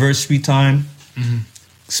anniversary time,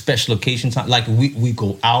 special occasion time. Like we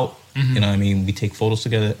go out, you know what I mean? We take photos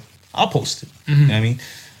together. I'll post it. You know what I mean?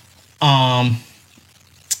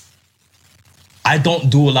 I don't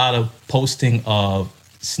do a lot of posting of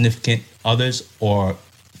significant others or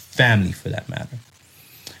family for that matter.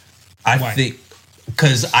 Why?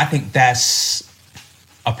 Because I think that's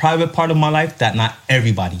a private part of my life that not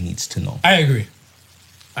everybody needs to know. I agree.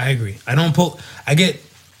 I don't post. I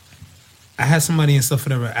had somebody and stuff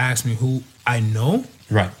whatever ask me who I know.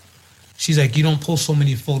 Right. She's like, you don't post so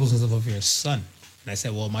many photos and stuff of your son. And I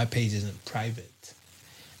said, well, my page isn't private.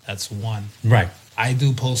 That's one. Right. I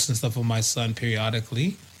do post and stuff of my son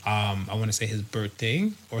periodically. I want to say his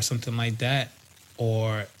birthday or something like that.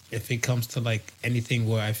 Or if it comes to like anything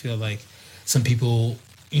where I feel like some people,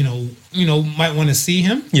 you know, might want to see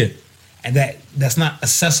him. Yeah. And that's not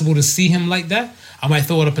accessible to see him like that, I might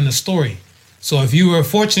throw it up in the story. So if you were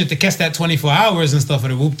fortunate to catch that 24 hours and stuff for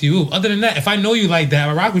the whoop-de-whoop, other than that, if I know you like that,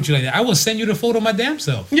 I rock with you like that, I will send you the photo of my damn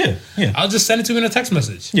self. Yeah. I'll just send it to you in a text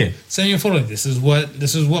message. Yeah. Send you a photo. This is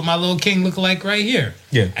what my little king look like right here.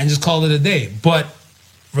 Yeah. And just call it a day. But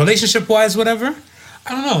relationship-wise, whatever,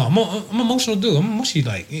 I don't know. I'm an emotional dude. I'm mushy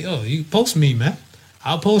like, yo, you post me, man.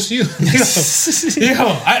 I'll post you. Because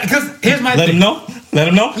here's my thing. Let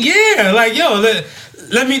them know. Yeah, like, yo,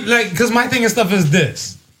 let me, like, because my thing and stuff is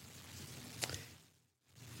this.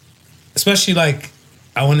 Especially, like,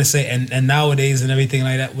 I want to say, and nowadays and everything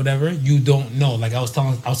like that, whatever, you don't know. Like, I was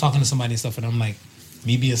talking to somebody and stuff, and I'm like,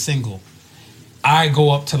 me being single, I go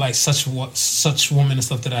up to, like, such woman and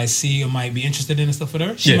stuff that I see or might be interested in and stuff with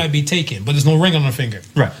her. She might be taken, but there's no ring on her finger.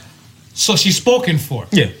 Right. So she's spoken for.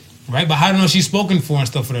 Yeah. Right? But how do I know she's spoken for and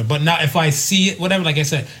stuff with her? But now if I see it, whatever, like I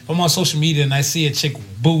said, if I'm on social media and I see a chick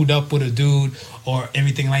booed up with a dude or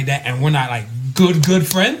everything like that, and we're not, like, good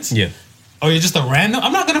friends. Yeah. Or you're just a random,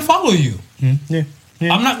 I'm not going to follow you. Yeah.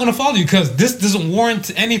 I'm not going to follow you because this doesn't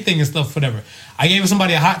warrant anything and stuff, whatever. I gave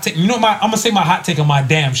somebody a hot take. You know, I'm going to say my hot take on my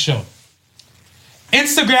damn show.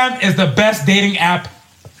 Instagram is the best dating app,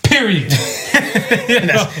 period.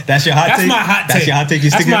 that's your hot take? That's my hot take. That's your hot take?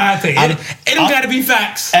 That's my hot take. It don't got to be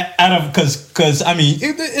facts. Because I mean,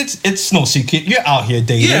 it's no secret. You're out here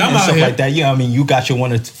dating and stuff like that. Yeah, I mean, you got your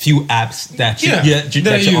one or few apps that you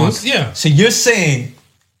use. Yeah. So you're saying,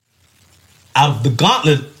 out of the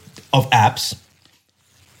gauntlet of apps,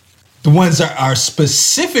 the ones that are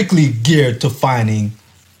specifically geared to finding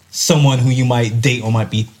someone who you might date or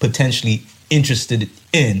might be potentially interested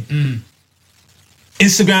in,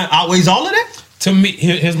 Instagram outweighs all of that? To me,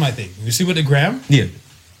 here's my thing. You see with the gram? Yeah.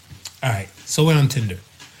 All right. So we're on Tinder.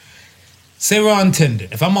 Say we're on Tinder.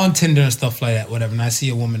 If I'm on Tinder and stuff like that, whatever, and I see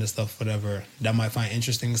a woman and stuff, whatever, that I might find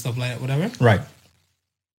interesting and stuff like that, whatever. Right.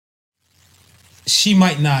 She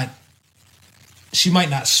might not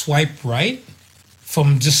swipe right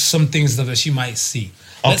from just some things that she might see.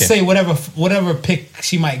 Let's say whatever pic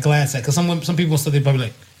she might glance at, because some people stuff, they probably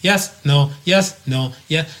like, yes, no,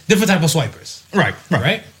 yeah, different type of swipers. Right.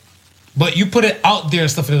 But you put it out there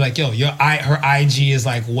and stuff, and they're like, yo, her IG is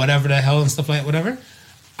like whatever the hell and stuff like whatever.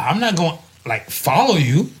 I'm not going to like follow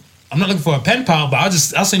you. I'm not looking for a pen pal, but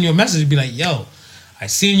I'll send you a message and be like, yo, I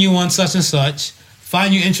seen you on such and such,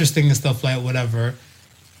 find you interesting and stuff like whatever.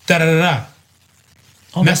 Da-da-da-da.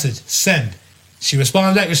 Okay. Message, send. She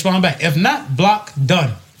responds back, respond back. If not, block,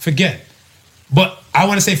 done. Forget. But I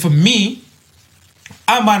want to say for me,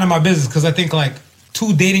 I'm minding my business because I think like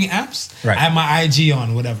 2 dating apps, I have my IG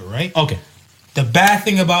on, whatever, right? Okay. The bad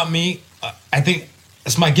thing about me, I think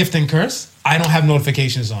it's my gift and curse. I don't have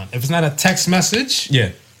notifications on. If it's not a text message,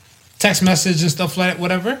 text message and stuff like that,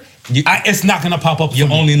 whatever, it's not going to pop up.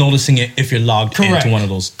 You're only noticing it if you're logged into one of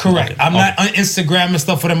those. Correct. I'm not on Instagram and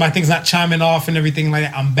stuff, whatever. My thing's not chiming off and everything like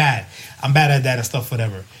that. I'm bad at that and stuff,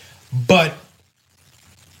 whatever. But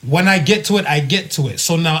when I get to it, I get to it.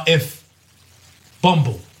 So now if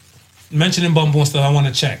Bumble, mentioning Bumble and stuff, I want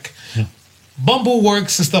to check. Bumble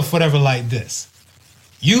works and stuff, whatever, like this.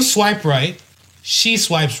 You swipe right, she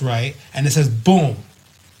swipes right, and it says, boom.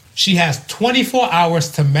 She has 24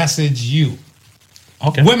 hours to message you.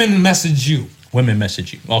 Okay. Women message you.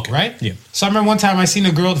 Okay. Right? Yeah. So I remember one time I seen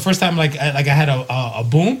a girl, the first time I had a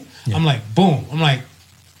boom. Yeah. I'm like, boom. I'm like,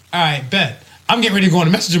 all right, bet. I'm getting ready to go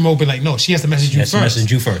into messenger mode, but like, no, she has to message you first. To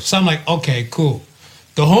message you first. So I'm like, okay, cool.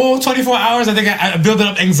 The whole 24 hours, I think I built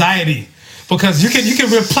up anxiety. Because you can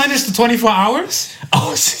replenish the 24 hours.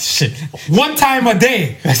 Oh, shit. One time a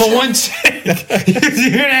day for one chick.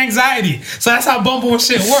 You're in anxiety. So that's how Bumble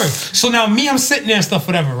shit works. So now me, I'm sitting there and stuff,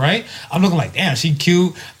 whatever, right? I'm looking like, damn, she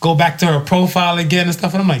cute. Go back to her profile again and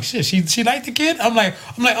stuff. And I'm like, shit, she liked the kid? I'm like,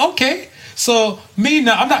 okay. So me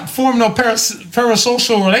now, I'm not forming no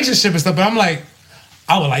parasocial relationship and stuff, but I'm like,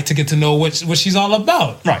 I would like to get to know what she's all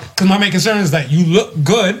about. Right. Because my main concern is that you look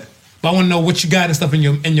good, but I want to know what you got and stuff in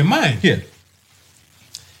your mind. Yeah.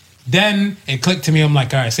 Then it clicked to me. I'm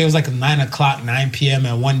like, all right, say it was like 9 p.m.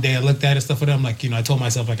 and one day I looked at it and stuff with it. I'm like, I told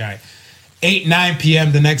myself like, all right, 9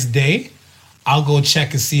 p.m. the next day, I'll go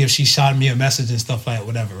check and see if she shot me a message and stuff like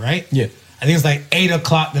whatever, right? Yeah. I think it's like 8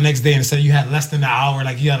 o'clock the next day and said you had less than an hour,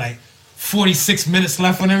 like you had like 46 minutes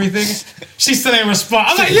left on everything. She still ain't respond.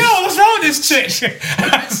 I'm like, yo, what's wrong with this chick?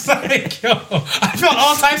 I was like, yo, I felt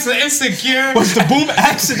all types of insecure. Was the boom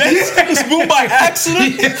accident? Was boom by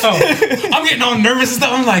accident? Yo, I'm getting all nervous and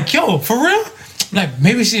stuff. I'm like, yo, for real? Like,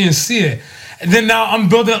 maybe she didn't see it. And then now I'm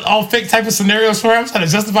building all fake type of scenarios for her. I'm trying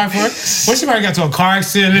to justify for her. Well, she probably got to a car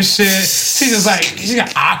accident and shit. She's just like, she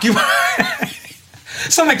got occupied.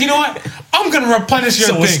 So I'm like, you know what? I'm going to replenish your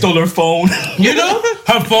Someone thing. stole her phone.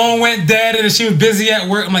 Her phone went dead and she was busy at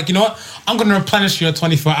work. I'm like, you know what? I'm going to replenish your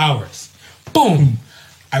 24 hours. Boom.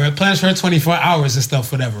 I replenished her 24 hours and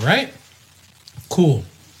stuff, whatever, right? Cool.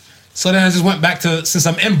 So then I just went back to, since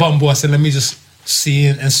I'm in Bumble, I said, let me just see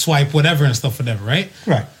and swipe whatever and stuff, whatever, right?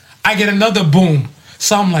 Right. I get another boom.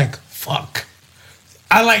 So I'm like, fuck.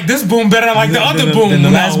 I like this boom better than like the other boom. Than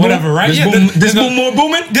the last whatever, boom? right? This boom more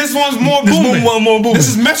booming? This one's more booming. This boom more booming. This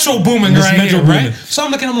is Metro booming This right Metro here, booming. right? So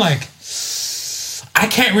I'm looking, I'm like, I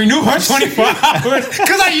can't renew her 24 hours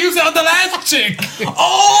because I used it on the last chick. It's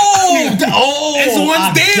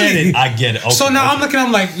once daily. I get it. Okay, so now I'm looking,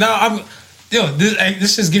 I'm like,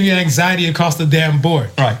 this just give me anxiety across the damn board.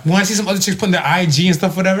 Right. When I see some other chicks putting their IG and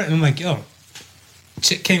stuff, whatever, and I'm like, yo, a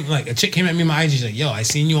chick came at me on my IG, she's like, yo, I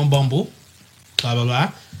seen you on Bumble, blah, blah,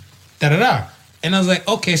 blah, da-da-da. And I was like,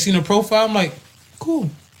 okay, seen her profile. I'm like, cool.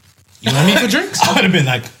 You want me for drinks? I would have been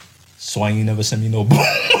like, so why you never send me no boom? Well,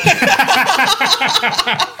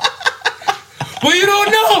 you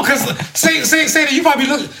don't know, because say that you probably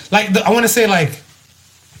look like, I want to say like,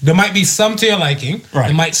 there might be some to your liking, right?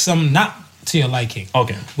 There might some not to your liking,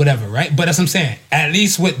 okay, whatever, right? But that's what I'm saying. At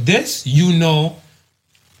least with this, you know,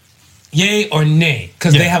 yay or nay,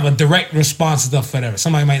 because they have a direct response to stuff, whatever.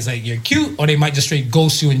 Somebody might say you're cute, or they might just straight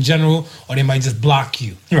ghost you in general, or they might just block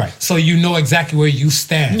you, right? So you know exactly where you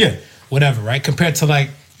stand, whatever, right? Compared to like,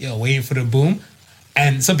 waiting for the boom.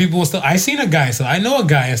 And some people will still, I seen a guy and stuff. I know a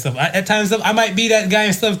guy and stuff. At times, I might be that guy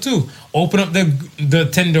and stuff too. Open up the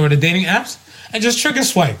Tinder or the dating apps and just trigger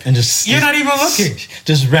swipe. And you're not even looking.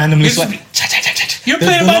 Just randomly swipe. You're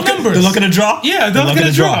playing by numbers. They're looking to draw? Yeah, they're looking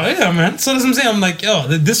to draw. Yeah, man. So that's what I'm saying. I'm like, yo,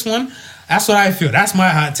 this one, that's what I feel. That's my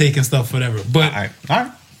hot take and stuff, whatever. But all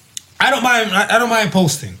right. I don't mind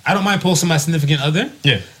posting. I don't mind posting my significant other.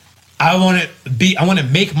 Yeah. I want to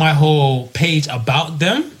make my whole page about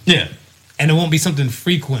them. Yeah. And it won't be something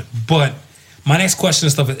frequent. But my next question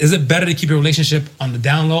and stuff is it better to keep your relationship on the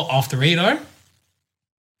down low, off the radar?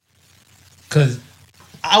 Because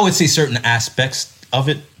I would say certain aspects of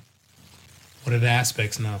it. What are the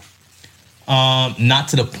aspects now? Not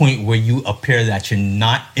to the point where you appear that you're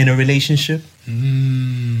not in a relationship.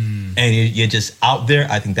 And you're just out there.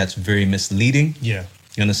 I think that's very misleading. Yeah.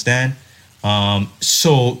 You understand?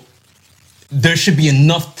 So there should be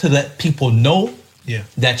enough to let people know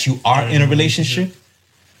that you are in a relationship.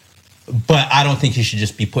 But I don't think you should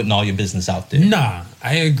just be putting all your business out there. Nah,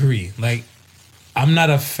 I agree. Like, I'm not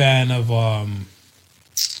a fan of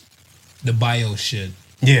the bio shit.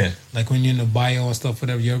 Yeah. Like when you're in the bio and stuff,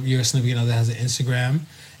 whatever, you're a significant other that has an Instagram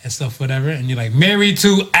and stuff, whatever, and you're like married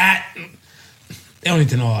to at. They don't need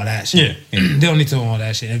to know all that shit. Yeah. They don't need to know all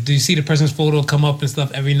that shit. If you see the person's photo come up and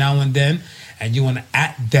stuff every now and then, and you want to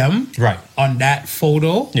at them on that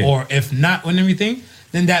photo, or if not on everything,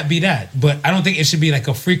 then that be that. But I don't think it should be like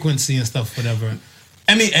a frequency and stuff, whatever.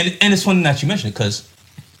 I mean, and it's funny that you mentioned it because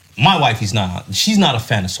my wife, she's not a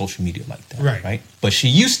fan of social media like that, right? But she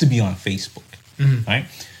used to be on Facebook, right?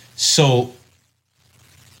 So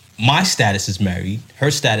my status is married,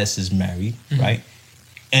 her status is married, right?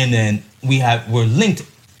 And then we're linked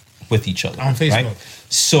with each other on Facebook. Right?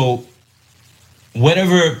 So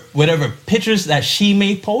whatever pictures that she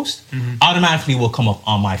may post automatically will come up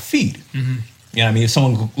on my feed. You know what I mean? If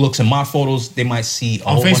someone looks at my photos, they might see a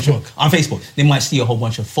whole bunch of, on Facebook. They might see a whole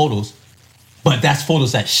bunch of photos But that's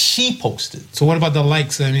photos that she posted. So what about the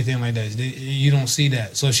likes or anything like that? You don't see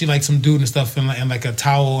that. So if she likes some dude and stuff in like a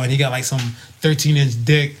towel and he got like some 13-inch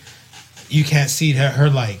dick, you can't see her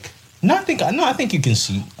like. No, I think you can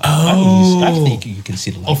see. I think you can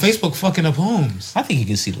see the likes. Oh, Facebook fucking up homes. I think you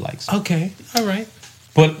can see the likes. Okay, all right.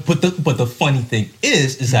 But the funny thing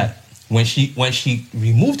is that when she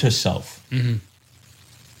removed herself,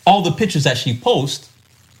 all the pictures that she posts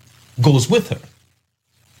goes with her.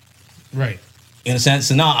 Right. In a sense,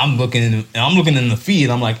 so now I'm looking in the feed.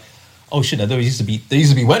 I'm like, oh shit! There used to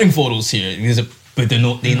be wedding photos here, but they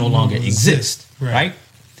no longer exist. Right.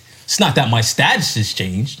 It's not that my status has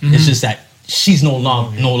changed. It's just that she's no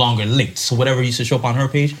longer linked. So whatever used to show up on her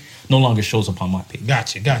page no longer shows up on my page.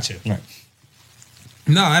 Gotcha. Right.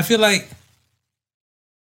 No, I feel like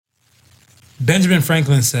Benjamin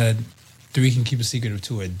Franklin said, 3 can keep a secret of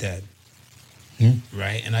 2 are dead.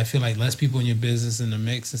 Right? And I feel like less people in your business in the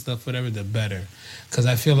mix and stuff, whatever, the better. Because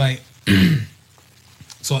I feel like,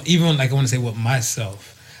 so even like I want to say with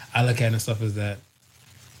myself, I look at it and stuff is that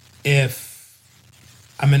if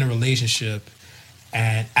I'm in a relationship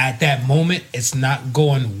and at that moment it's not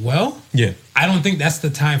going well, I don't think that's the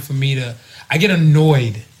time for me to, I get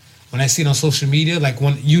annoyed when I see it on social media, like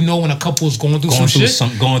when a couple is going through some shit, it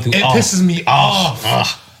pisses me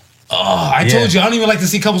off. I told you, I don't even like to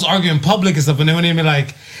see couples argue in public and stuff, and then when they be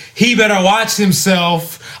like, he better watch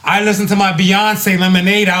himself, I listened to my Beyonce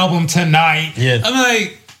Lemonade album tonight. I'm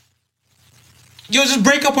like, yo, just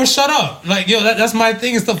break up or shut up. Like, yo, that's my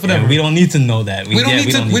thing and stuff, whatever. We don't need to know that. We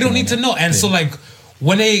don't need to know. And so, like,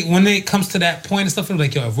 when it comes to that point and stuff, I'm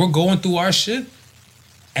like, yo, if we're going through our shit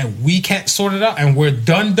and we can't sort it out and we're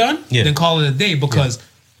done, then call it a day, because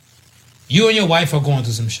you and your wife are going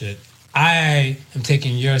through some shit. I am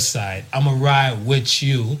taking your side. I'm going to ride with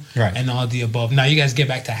you and all the above. Now, you guys get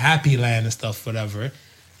back to happy land and stuff, whatever.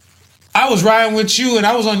 I was riding with you and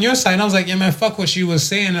I was on your side and I was like, yeah, man, fuck what she was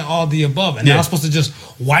saying and all the above. And I was supposed to just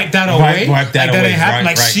wipe that away. Wipe that away. That ain't happen.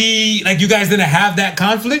 Like you guys didn't have that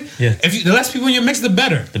conflict. If the less people in your mix, the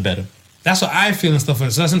better. The better. That's what I feel and stuff. So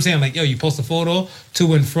that's what I'm saying. Like, yo, you post a photo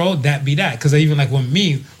to and fro, that be that. Because even like with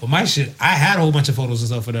my shit, I had a whole bunch of photos and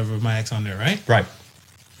stuff, whatever, of my ex on there, right? Right.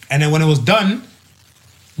 And then when it was done,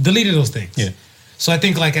 deleted those things. So I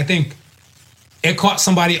think it caught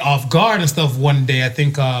somebody off guard and stuff one day. I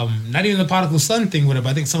think not even the prodigal son thing with it, but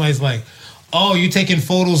I think somebody's like, oh, you taking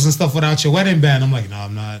photos and stuff without your wedding band. I'm like, no,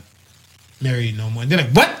 I'm not married no more. And they're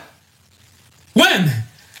like, what? When?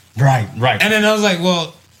 Right. And then I was like,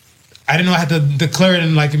 well, I didn't know I had to declare it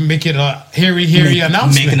and like make it a hairy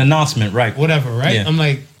announcement. Make an announcement, right. Whatever, right? I'm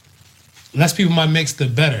like, less people might mix, the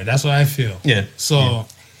better. That's what I feel. So,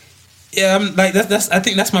 I'm like, I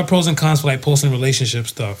think that's my pros and cons for like posting relationship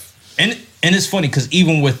stuff. And it's funny because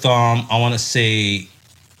even with I want to say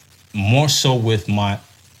more so with my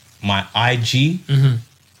IG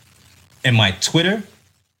and my Twitter,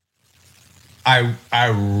 I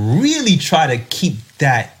really try to keep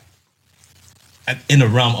that in the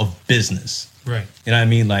realm of business. Right. You know what I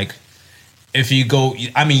mean? Like if you go,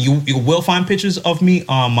 I mean, you will find pictures of me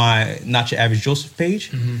on my Not Your Average Joseph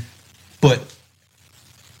page, but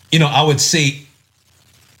you know, I would say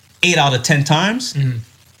 8 out of 10 times.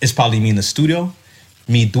 It's probably me in the studio,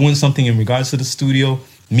 me doing something in regards to the studio,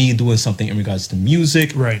 me doing something in regards to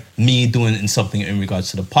music, me doing something in regards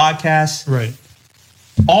to the podcast,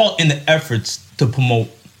 all in the efforts to promote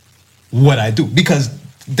what I do, because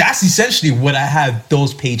that's essentially what I have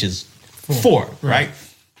those pages for, right?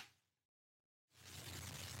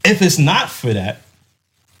 If it's not for that,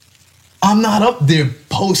 I'm not up there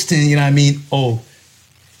posting, you know what I mean? Oh,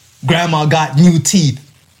 grandma got new teeth.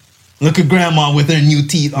 Look at grandma with her new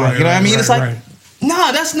teeth on. You know what I mean? It's like,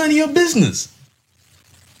 nah, that's none of your business.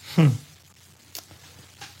 All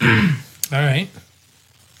right.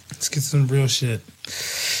 Let's get some real shit.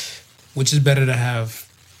 Which is better to have,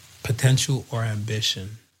 potential or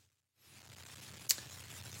ambition?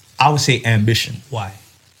 I would say ambition. Why?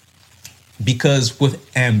 Because with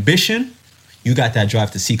ambition, you got that drive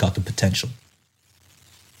to seek out the potential.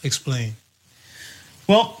 Explain.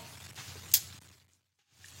 Well,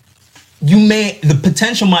 the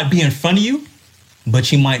potential might be in front of you,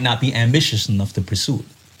 but you might not be ambitious enough to pursue it.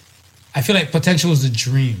 I feel like potential is the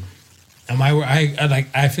dream.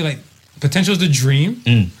 I feel like potential is the dream,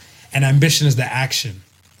 and ambition is the action.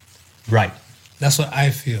 Right. That's what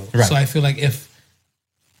I feel. Right. So I feel like if,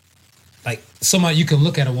 like, somebody, you can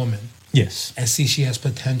look at a woman, yes, and see she has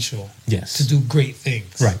potential, yes, to do great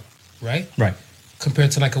things. Right. Right. Right.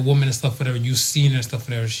 Compared to like a woman and stuff, whatever, you've seen her and stuff,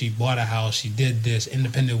 whatever, she bought a house, she did this,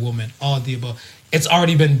 independent woman, all the above. It's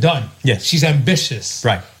already been done. Yes. She's ambitious.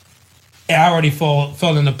 Right. it already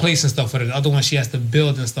fell into place and stuff for it. The other one she has to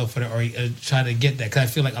build and stuff for it, or try to get that. Because I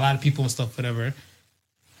feel like a lot of people and stuff, whatever.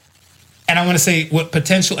 And I want to say with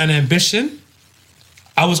potential and ambition,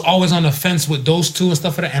 I was always on the fence with those two and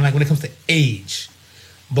stuff for that. And like when it comes to age,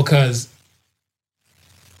 because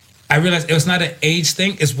I realized it's not an age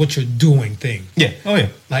thing, it's what you're doing thing. Yeah. Oh yeah.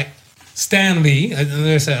 Like Stan Lee, as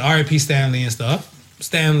I said, R.I.P. Stan Lee and stuff.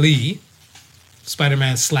 Stan Lee,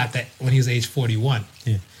 Spider-Man slapped that when he was age 41.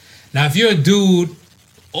 Yeah. Now, if you're a dude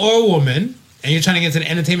or a woman and you're trying to get into the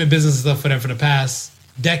entertainment business and stuff for that for the past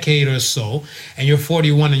decade or so, and you're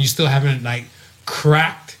 41 and you still haven't like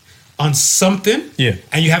cracked on something,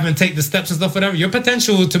 and you haven't taken the steps and stuff, whatever, your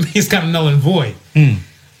potential to me is kind of null and void.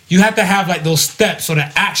 You have to have like those steps or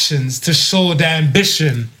the actions to show the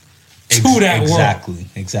ambition to that world.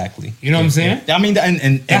 Exactly. You know what I'm saying? I mean,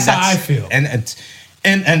 and that's how I feel.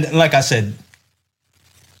 And like I said,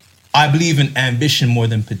 I believe in ambition more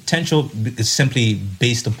than potential, because simply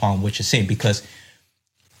based upon what you're saying. Because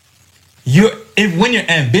when you're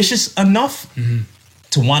ambitious enough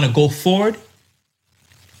to want to go forward,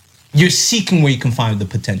 you're seeking where you can find the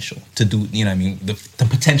potential to do, you know what I mean, the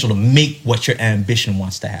potential to make what your ambition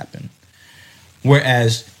wants to happen.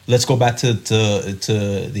 Whereas, let's go back to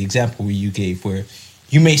the example where you gave, where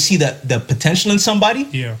you may see the potential in somebody,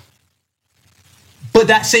 but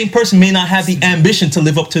that same person may not have the ambition to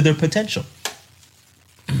live up to their potential.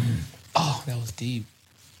 Oh, that was deep.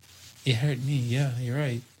 It hurt me. Yeah, you're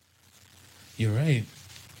right. You're right.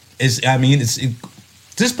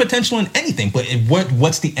 There's potential in anything, but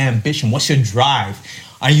what's the ambition? What's your drive?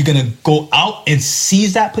 Are you gonna go out and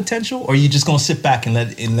seize that potential, or are you just gonna sit back and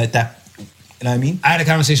let that? You know what I mean? I had a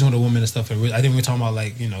conversation with a woman and stuff. And I think we were talking about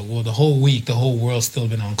like, the whole week, the whole world's still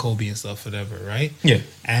been on Kobe and stuff, whatever, right? Yeah.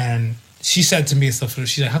 And she said to me and stuff,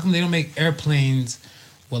 she's like, how come they don't make airplanes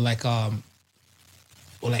with like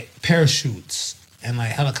parachutes and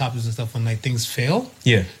like helicopters and stuff when like things fail?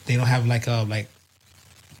 Yeah. They don't have like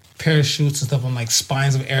parachutes and stuff on like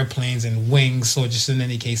spines of airplanes and wings, so just in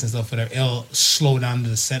any case and stuff, whatever, it'll slow down the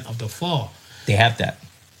descent of the fall. They have that.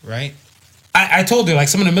 Right? I told her, like,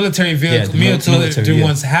 some of the military vehicles, military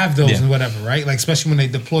ones have those and whatever, right? Like, especially when they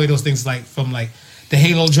deploy those things, like, from, like, the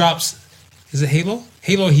Halo drops. Is it Halo?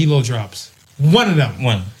 Halo drops. One of them.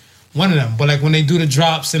 One of them. But, like, when they do the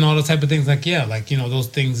drops and all those type of things, like, those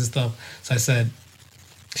things and stuff. So I said,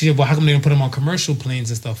 she said, well, how come they don't put them on commercial planes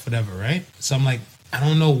and stuff, whatever, right? So I'm like, I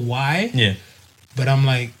don't know why. Yeah. But I'm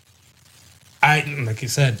like, like you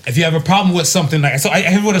said, if you have a problem with something, like, so I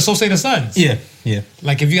hear what Associated Sons. Yeah.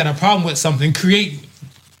 Like, if you got a problem with something, create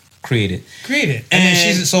it. And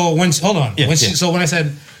then so when I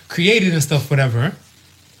said create it and stuff, whatever,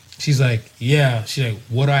 she's like,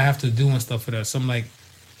 what do I have to do and stuff for that? So I'm like,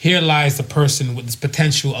 here lies the person with this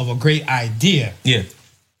potential of a great idea. Yeah.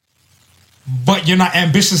 But you're not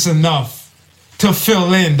ambitious enough to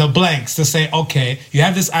fill in the blanks to say, okay, you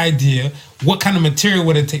have this idea. What kind of material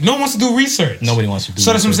would it take? No one wants to do research. Nobody wants to do research.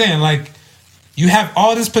 So that's what I'm saying. Like, you have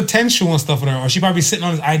all this potential and stuff with her, or she probably sitting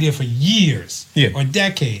on this idea for years or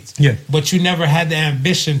decades. Yeah. But you never had the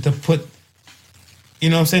ambition to put, you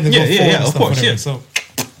know what I'm saying, to go forward and stuff with her. So,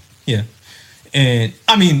 yeah. And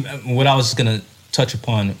I mean, what I was going to touch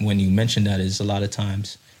upon when you mentioned that is a lot of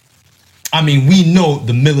times, I mean, we know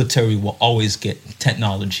the military will always get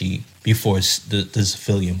technology before the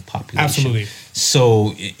civilian population. Absolutely.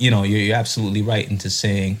 So, you're absolutely right into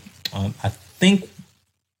saying, I think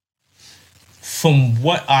from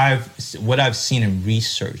what I've seen and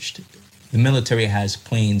researched, the military has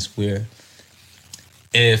planes where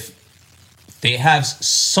if they have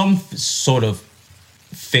some sort of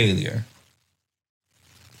failure,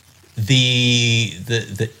 the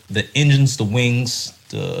engines, the wings,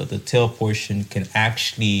 the tail portion can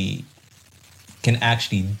actually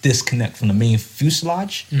disconnect from the main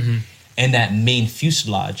fuselage, and that main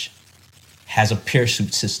fuselage has a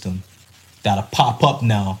parachute system that'll pop up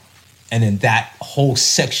now, and then that whole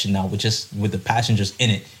section now with the passengers in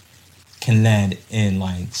it can land in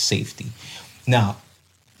line safety. Now,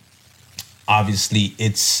 obviously,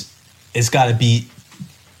 it's got to be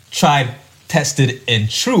tried, tested, and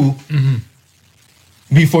true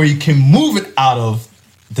before you can move it out of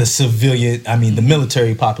the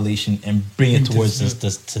military population and bring it towards the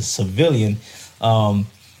civilian.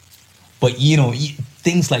 But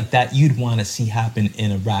things like that you'd want to see happen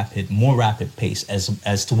in a more rapid pace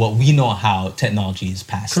as to what we know how technology is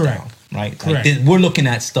passed down, right? Correct. Like, we're looking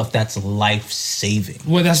at stuff that's life-saving.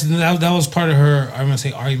 Well, that was part of her, I'm going to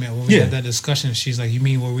say, argument when we had that discussion. She's like, you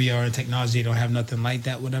mean where we are in technology, you don't have nothing like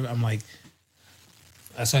that, whatever? I'm like,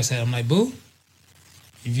 that's what I said. I'm like, boo,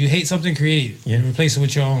 if you hate something, create it. Yeah. And replace it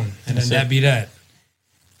with your own. And then that be that.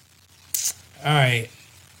 All right.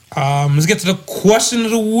 Let's get to the question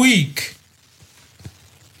of the week.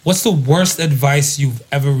 What's the worst advice you've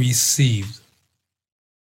ever received?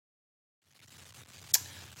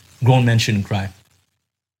 Grown men shouldn't cry.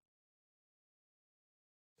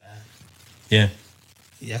 Bad. Yeah.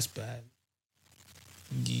 Yeah, that's bad.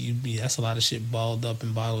 That's a lot of shit balled up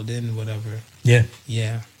and bottled in, whatever. Yeah.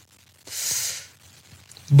 Yeah.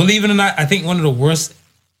 Believe it or not, I think one of the worst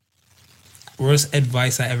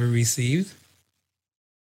advice I ever received: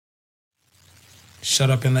 shut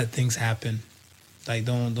up and let things happen. Like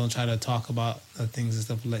don't try to talk about things and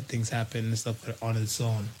stuff. Let things happen and stuff on its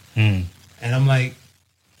own. And I'm like,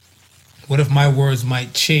 what if my words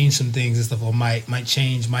might change some things and stuff, or might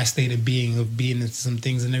change my state of being into some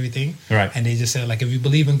things and everything? Right. And they just said, like, if you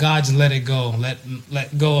believe in God, just let it go. Let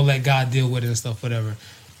go and let God deal with it and stuff, whatever.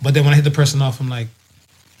 But then when I hit the person off, I'm like,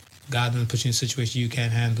 God doesn't put you in a situation you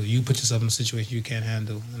can't handle. You put yourself in a situation you can't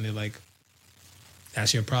handle. And they're like,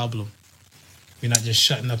 that's your problem. You're not just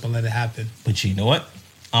shutting up and let it happen. But you know what?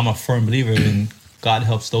 I'm a firm believer in God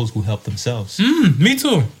helps those who help themselves. Me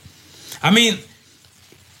too. I mean,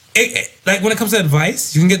 like when it comes to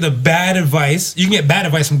advice, you can get the bad advice. You can get bad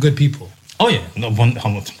advice from good people. Oh yeah, no,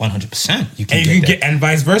 100%. You can get and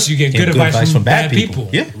vice versa. You get good advice from bad people.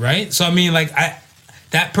 Yeah, right. So I mean, like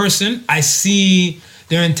that person, I see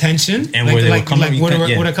their intention and like, where they're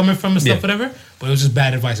coming from and stuff, whatever. But it was just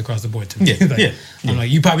bad advice across the board to me. Yeah, I'm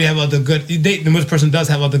like, you probably have other good. The person does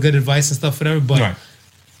have other good advice and stuff, whatever. But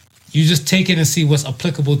you just take it and see what's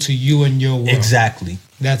applicable to you and your world. Exactly.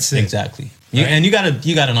 That's it. Exactly. Right? And you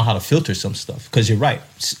gotta know how to filter some stuff, because you're right.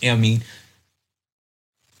 I mean,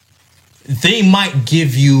 they might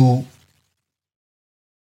give you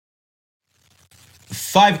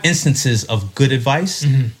 5 instances of good advice,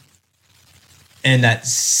 and that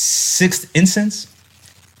 6th instance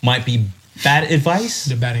might be bad advice.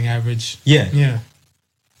 The batting average. Yeah.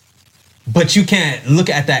 But you can't look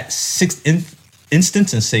at that 6th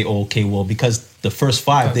instance and say, oh, okay, well, because the first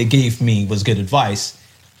 5 they gave me was good advice,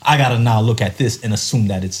 I gotta now look at this and assume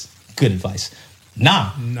that it's good advice. No.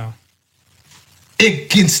 It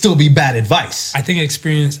can still be bad advice. I think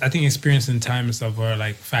experience and time and stuff are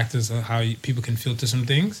like factors of how people can filter some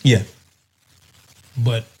things. Yeah.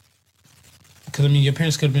 But because I mean, your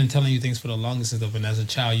parents could have been telling you things for the longest and stuff, and as a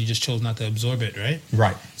child, you just chose not to absorb it, right?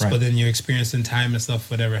 Right. But then your experience and time and stuff,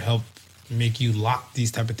 whatever, help make you lock these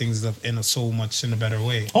type of things up in a better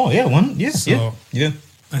way. Oh yeah, yeah.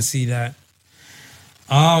 I see that.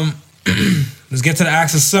 Let's get to the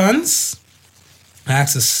Axe of Sons.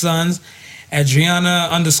 Axe of Sons.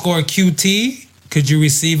 Adriana_QT. Could you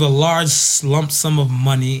receive a large lump sum of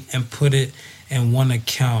money and put it in one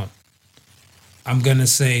account? I'm gonna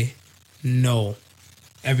say no.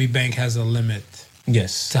 Every bank has a limit.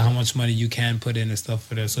 Yes. To how much money you can put in and stuff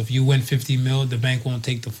for that. So if you win 50 mil, the bank won't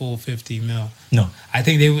take the full 50 mil. No. I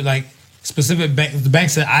think they would like specific the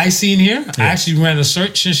banks that I seen here. I actually ran a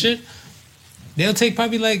search and shit. They'll take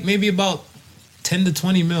probably like maybe about 10 to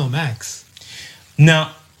 20 mil max.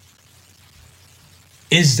 Now,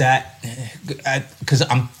 is that because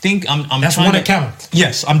I'm that's one account?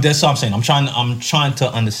 Yes, that's what I'm saying. I'm trying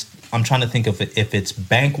to understand. I'm trying to think of it if it's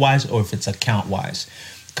bank wise or if it's account wise.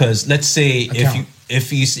 Because let's say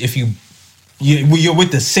you're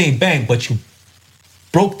with the same bank, but you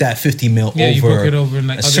broke that 50 mil over, you broke it over in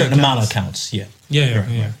like a certain amount of accounts. Yeah.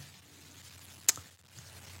 Right.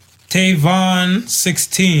 Tavon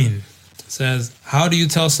 16 says, "How do you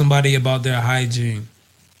tell somebody about their hygiene?"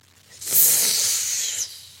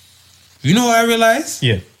 You know what I realize?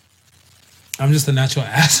 Yeah. I'm just a natural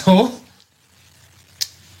asshole.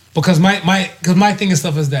 Because my thing and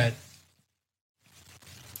stuff is that,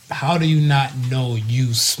 how do you not know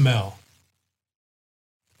you smell?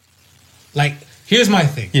 Like, here's my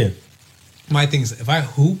thing. Yeah. My thing is, if I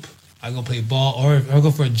hoop, I go play ball, or if I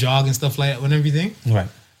go for a jog and stuff like that and everything. Right.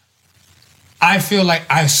 I feel like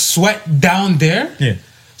I sweat down there. Yeah.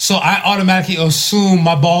 So I automatically assume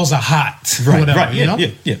my balls are hot. Right. Whatever, right. You know?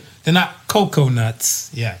 Yeah. They're not cocoa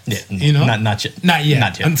nuts yet. Yeah. You know? Not yet. Not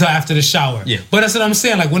yet. Until after the shower. Yeah. But that's what I'm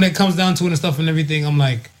saying. Like, when it comes down to it and stuff and everything, I'm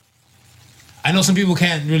like, I know some people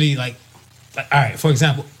can't really like all right, for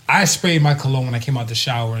example, I sprayed my cologne when I came out the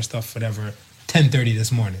shower and stuff, whatever, 10:30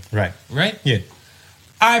 this morning. Right. Yeah.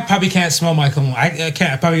 I probably can't smell my cologne. I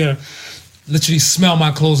can't. I probably gotta literally smell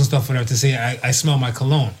my clothes and stuff, whatever, to say I smell my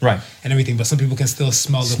cologne. Right. And everything. But some people can still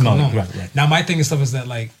smell the cologne. Right. Now, my thing and stuff is that,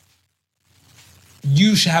 like,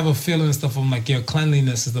 you should have a feeling and stuff on, like, your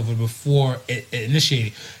cleanliness and stuff before it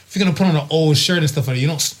initiating. If you're gonna put on an old shirt and stuff like that,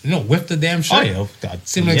 you don't whip the damn shirt. Oh yeah, God.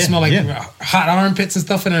 Seem like smell like hot armpits and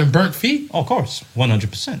stuff and then burnt feet. Oh, of course,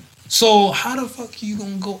 100%. So how the fuck you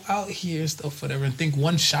gonna go out here and stuff, whatever, and think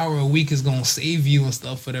one shower a week is gonna save you and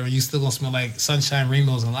stuff, whatever, and you still gonna smell like sunshine,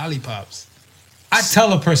 rainbows, and lollipops? I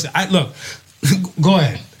tell a person, look, go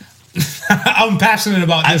ahead. I'm passionate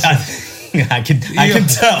about this. I can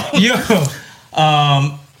tell.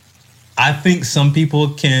 I think some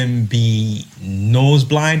people can be nose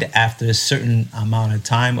blind after a certain amount of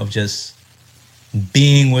time of just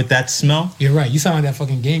being with that smell. You're right. You sound like that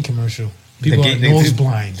fucking game commercial. People are nose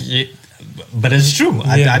blind. Yeah, but it's true.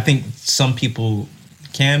 Yeah. I think some people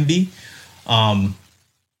can be. But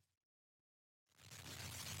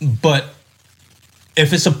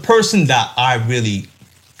if it's a person that I really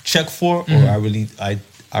check for, or I really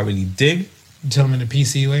dig, you tell them in the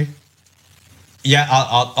PC way. Yeah,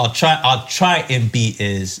 I'll try and be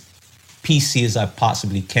as PC as I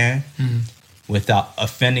possibly can, without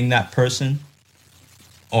offending that person,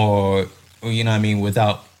 or you know what I mean,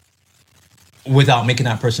 without making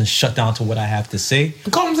that person shut down to what I have to say.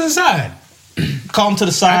 Call them to the side. Call them to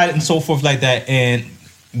the side and so forth like that, and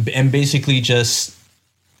basically just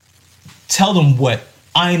tell them what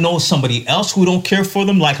I know somebody else who don't care for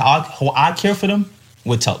them, like how I care for them,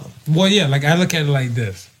 would tell them. Well, yeah, like I look at it like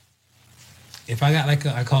this. If I got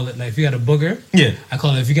I call it like if you got a booger, yeah. I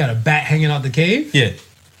call it if you got a bat hanging out the cave, yeah.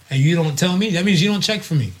 And you don't tell me, that means you don't check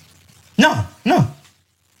for me. No.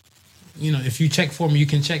 You know, if you check for me, you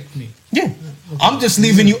can check me. Yeah. Okay. I'm just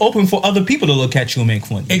leaving you open for other people to look at you and make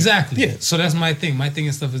fun of you. Exactly. Yeah. So that's my thing. My thing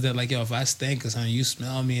and stuff is that, like, yo, if I stink or something, you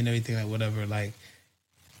smell me and everything, like, whatever, like,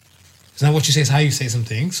 it's not what you say, it's how you say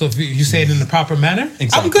something. So if you say it in the proper manner,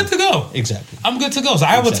 exactly. I'm good to go. Exactly. I'm good to go. So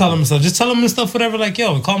I would tell them stuff. Just tell them and stuff, whatever, like,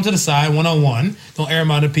 yo, call them to the side, one-on-one. Don't air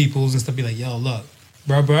them out to peoples and stuff. Be like, yo, look,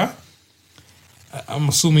 bruh. I'm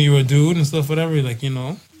assuming you're a dude and stuff, whatever. You're like, you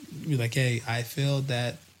know, you're like, hey, I feel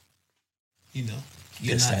that, you know,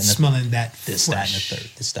 you're not smelling that this, fresh.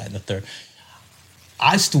 that, and the third.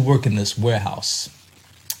 I used to work in this warehouse,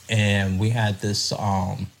 and we had this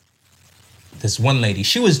this one lady.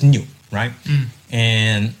 She was new, right?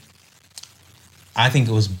 And I think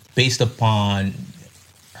it was based upon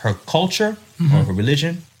her culture or her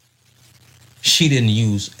religion. She didn't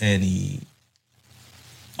use any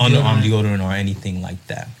underarm deodorant or anything like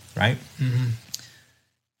that, right?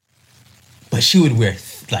 But she would wear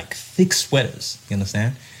like thick sweaters. You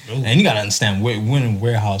understand? Ooh. And you gotta understand, we're in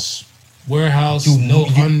warehouse. You're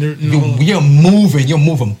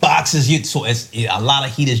moving boxes. So it's a lot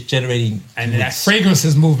of heat is generating, and that fragrance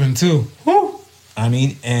is moving too. Woo. I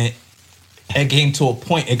mean, and it came to a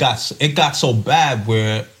point. It got so bad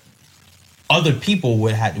where other people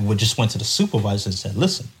would just went to the supervisor and said,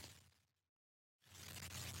 "Listen,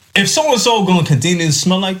 if so and so going to continue to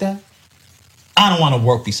smell like that, I don't want to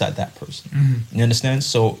work beside that person." You understand?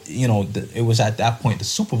 So, you know, it was at that point the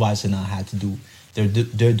supervisor and I had to do their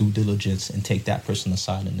due diligence and take that person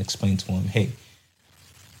aside and explain to him, hey,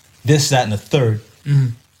 this, that, and the third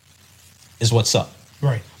is what's up.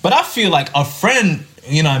 Right. But I feel like a friend,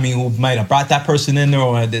 you know what I mean, who might have brought that person in there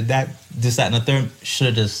or did that, this, that, and the third, should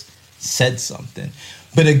have just said something.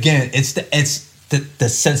 But again, it's the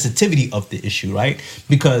sensitivity of the issue, right?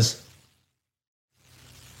 Because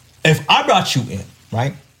if I brought you in,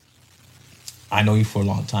 right, I know you for a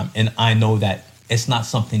long time, and I know that it's not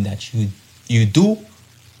something that you do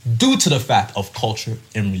due to the fact of culture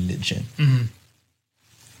and religion.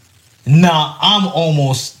 Now I'm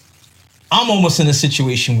almost in a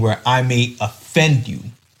situation where I may offend you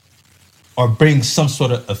or bring some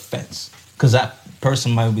sort of offense, because that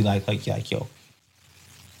person might be like, yo,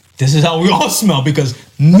 this is how we all smell, because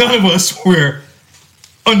none of us wear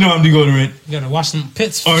underarm deodorant. You gotta wash some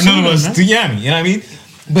pits. Or none of us do yammy, you know what I mean?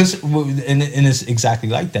 But and it's exactly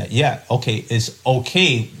like that. Yeah, okay, it's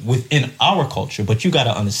okay within our culture, but you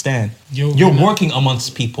gotta understand, you're working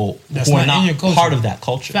amongst people who are not part of that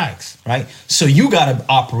culture. Facts. Right? So you gotta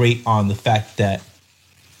operate on the fact that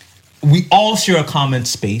we all share a common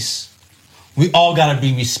space. We all gotta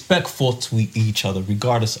be respectful to each other,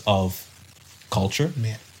 regardless of culture.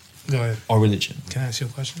 Man. Go ahead. Or religion. Can I ask you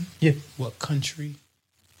a question? Yeah. What country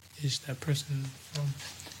is that person from?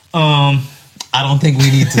 I don't think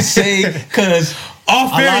we need to say, because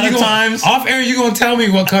off air you're gonna tell me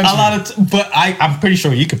what country. But I'm pretty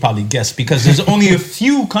sure you could probably guess, because there's only a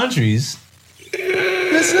few countries.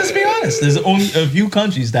 Let's be honest. There's only a few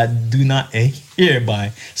countries that do not adhere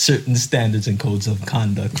by certain standards and codes of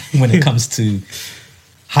conduct when it comes to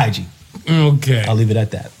hygiene. Okay, I'll leave it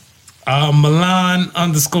at that.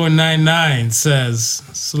 Milan_99 says,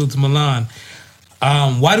 salute to Milan.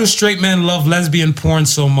 Why do straight men love lesbian porn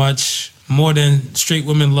so much more than straight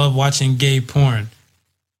women love watching gay porn?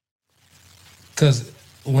 Because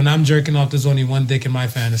when I'm jerking off, there's only one dick in my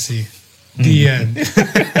fantasy. The end.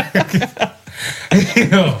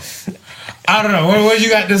 Yo, I don't know. What you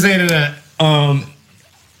got to say to that?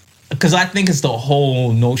 Because I think it's the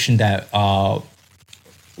whole notion that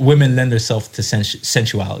women lend themselves to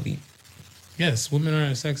sensuality. Yes, women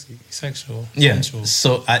are sexual. Yeah. Sensual.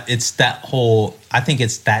 So it's that whole. I think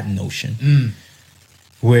it's that notion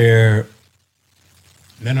where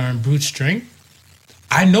men are in brute strength.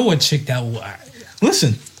 I know a chick that will.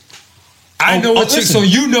 Listen. I know a chick. Listen. So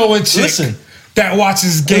you know a chick that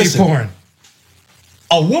watches gay porn.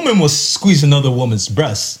 A woman will squeeze another woman's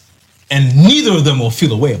breast, and neither of them will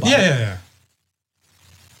feel a way about it. Yeah.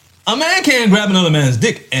 A man can't grab another man's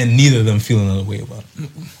dick, and neither of them feel another way about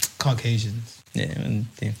it. Caucasians. Yeah, and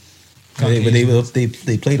they play those. They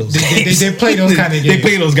play those kind of games. They play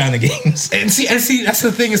those kind of games. And see, that's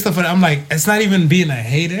the thing and stuff like that. I'm like, it's not even being a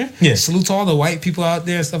hater. Yeah. Salute to all the white people out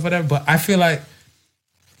there and stuff like that. But I feel like,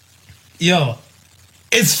 yo,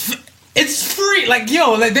 it's free. Like,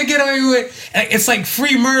 yo, like they get away with it's like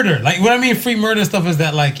free murder. Like what I mean, free murder stuff is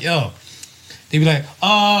that like, yo, they be like,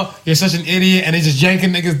 oh, you're such an idiot, and they just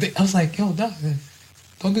yanking niggas' dick. I was like, yo, dog,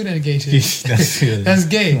 don't do that gay shit. That's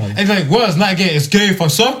gay. And it's like, well, it's not gay. It's gay if I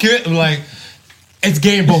suck it. I'm like, it's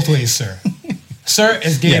gay in both ways, sir. Sir,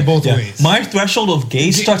 it's gay in both ways. My threshold of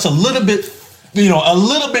gay starts a little bit, and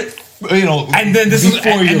then this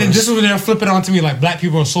is when they're flipping onto me like black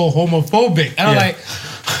people are so homophobic. And I'm like,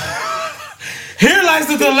 here lies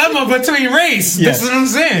the dilemma between race. Yeah. This is what I'm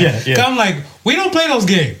saying. Yeah. I'm like, we don't play those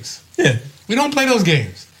games. Yeah. We don't play those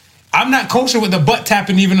games. I'm not kosher with the butt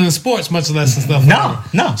tapping even in the sports, much less and stuff.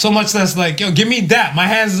 No. So much less like, yo, give me that. My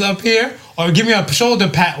hands is up here, or give me a shoulder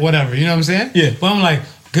pat, whatever. You know what I'm saying? Yeah. But I'm like,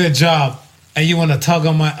 good job. And you want to tug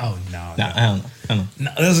on my? Oh no. I don't know.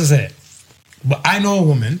 No, this is it. But I know a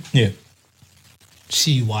woman. Yeah.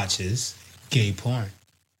 She watches gay porn.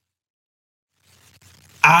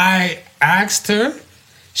 I asked her.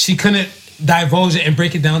 She couldn't divulge it and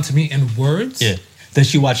break it down to me in words. Yeah. Does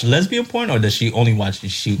she watch lesbian porn, or does she only watch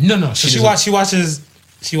No. So she watches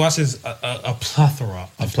a plethora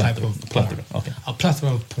of porn. Okay. A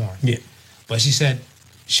plethora of porn. Yeah. But she said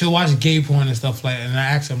she'll watch gay porn and stuff like that. And I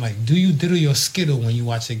asked her, I'm like, do you diddle your skittle when you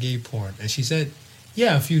watch a gay porn? And she said,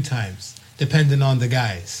 yeah, a few times, depending on the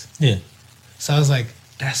guys. Yeah. So I was like,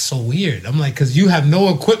 that's so weird. I'm like, because you have no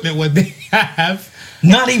equipment what they have.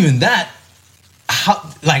 Not even that.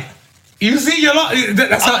 How, like, you see,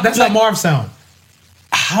 that's how Marv sound.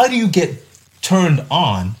 How do you get turned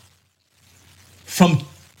on from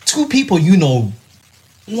two people you know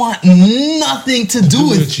want nothing to do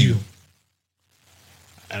with you?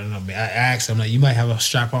 I don't know, man. I asked her, I'm like, you might have a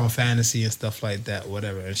strap-on fantasy and stuff like that,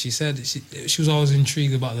 whatever. And she said she was always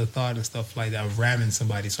intrigued about the thought and stuff like that of ramming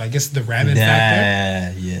somebody. So I guess the ramming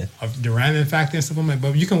factor. Yeah. The ramming factor and stuff. I'm like,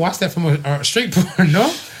 but you can watch that from a straight porn,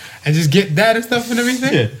 no? And just get that and stuff and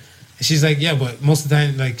everything? Yeah. And she's like, yeah, but most of the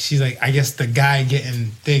time, like, she's like, I guess the guy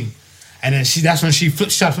getting thing. And then that's when she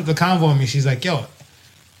flipped the convo on me. She's like, yo,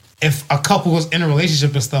 if a couple was in a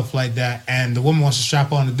relationship and stuff like that, and the woman wants to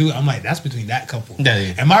strap on the dude, I'm like, that's between that couple.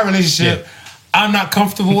 Yeah. And my relationship, I'm not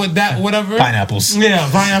comfortable with that, whatever. Pineapples. Yeah,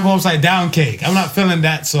 pineapple upside down cake. I'm not feeling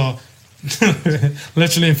that, so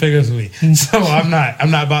literally and figuratively. So I'm not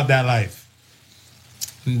about that life.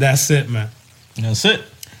 That's it, man. That's it.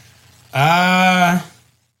 I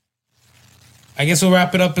guess we'll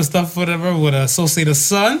wrap it up and stuff, whatever, with So Say the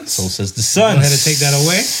Suns. So Says the Suns. Go ahead and take that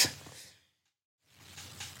away.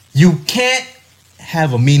 You can't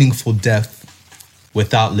have a meaningful death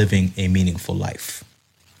without living a meaningful life.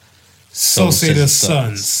 So Say the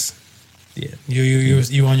Suns. Yeah.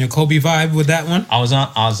 You on your Kobe vibe with that one? I was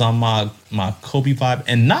on my Kobe vibe,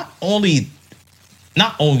 and not only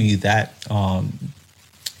that,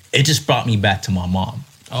 it just brought me back to my mom.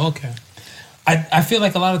 Oh, okay. I feel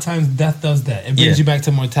like a lot of times death does that. It brings you back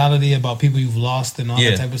to mortality, about people you've lost and all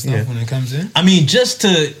that type of stuff when it comes in.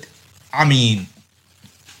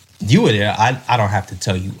 You were there. I don't have to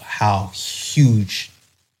tell you how huge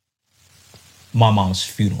my mom's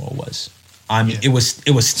funeral was. It was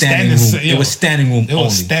standing room. It was standing room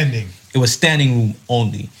only. It was standing room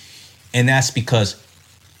only. And that's because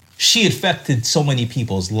she affected so many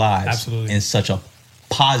people's lives in such a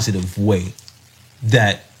positive way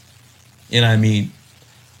that, you know what I mean?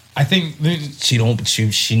 I think she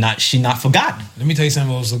not forgotten. Let me tell you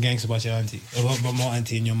something what was so gangster about your auntie, about my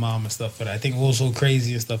auntie and your mom and stuff. But I think what was so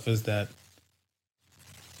crazy and stuff is that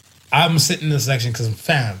I'm sitting in this section because I'm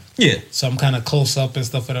fam. Yeah. So I'm kind of close up and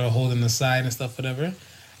stuff, whatever, holding the side and stuff, whatever.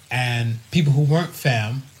 And people who weren't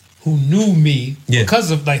fam, who knew me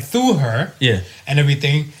because of, like, through her and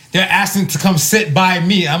everything, they're asking to come sit by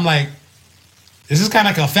me. I'm like, This is kind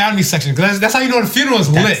of like a family section because that's how you know the funeral is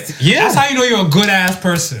lit. Yeah. That's how you know you're a good ass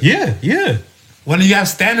person. Yeah. When you have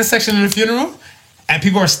standing section in the funeral and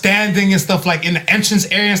people are standing and stuff like in the entrance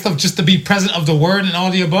area and stuff just to be present of the word and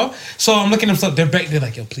all the above. So I'm looking at stuff. They're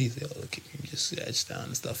like, yo, please, yo, can you just edge down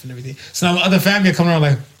and stuff and everything. So now other family are coming around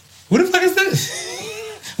like, who the fuck is this?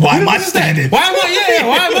 Why am I standing? Why am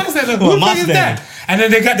I standing? Who the fuck is that? And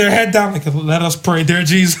then they got their head down like, let us pray, dear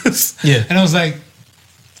Jesus. Yeah. And I was like,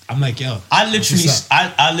 I'm like, yo. I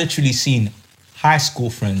literally seen high school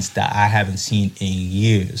friends that I haven't seen in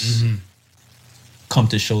years come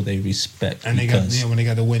to show their respect. And when they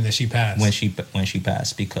got the win that she passed. When she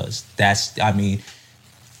passed, because that's, I mean,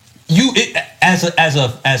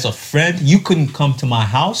 as a friend, you couldn't come to my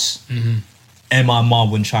house and my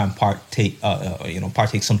mom wouldn't try and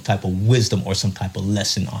partake some type of wisdom or some type of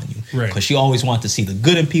lesson on you. Right. Because she always wanted to see the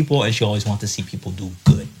good in people, and she always wanted to see people do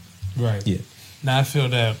good. Right. Yeah. Now I feel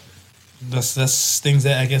that that's things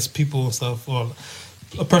that I guess people and stuff, or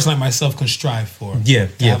a person like myself, can strive for. Yeah.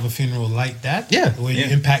 To have a funeral like that. Yeah. Where you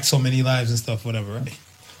impact so many lives and stuff, whatever, right?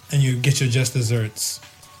 And you get your just desserts.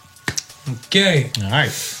 Okay. All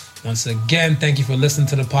right. Once again, thank you for listening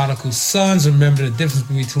to the Particle Sons. Remember, the difference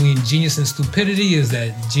between genius and stupidity is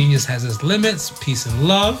that genius has its limits. Peace and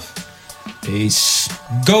love. Peace.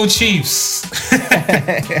 Go Chiefs.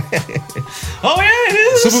 Oh yeah, it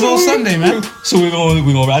is Super Bowl Sunday, man. So we're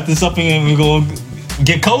gonna wrap this up and we're gonna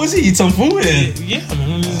get cozy, eat some food, and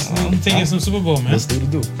man. I'm taking some Super Bowl, man. Let's do the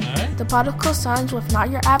do. All right. The Particle Sons with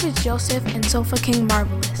Not Your Average Joseph and Sofa King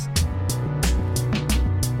Marvelous.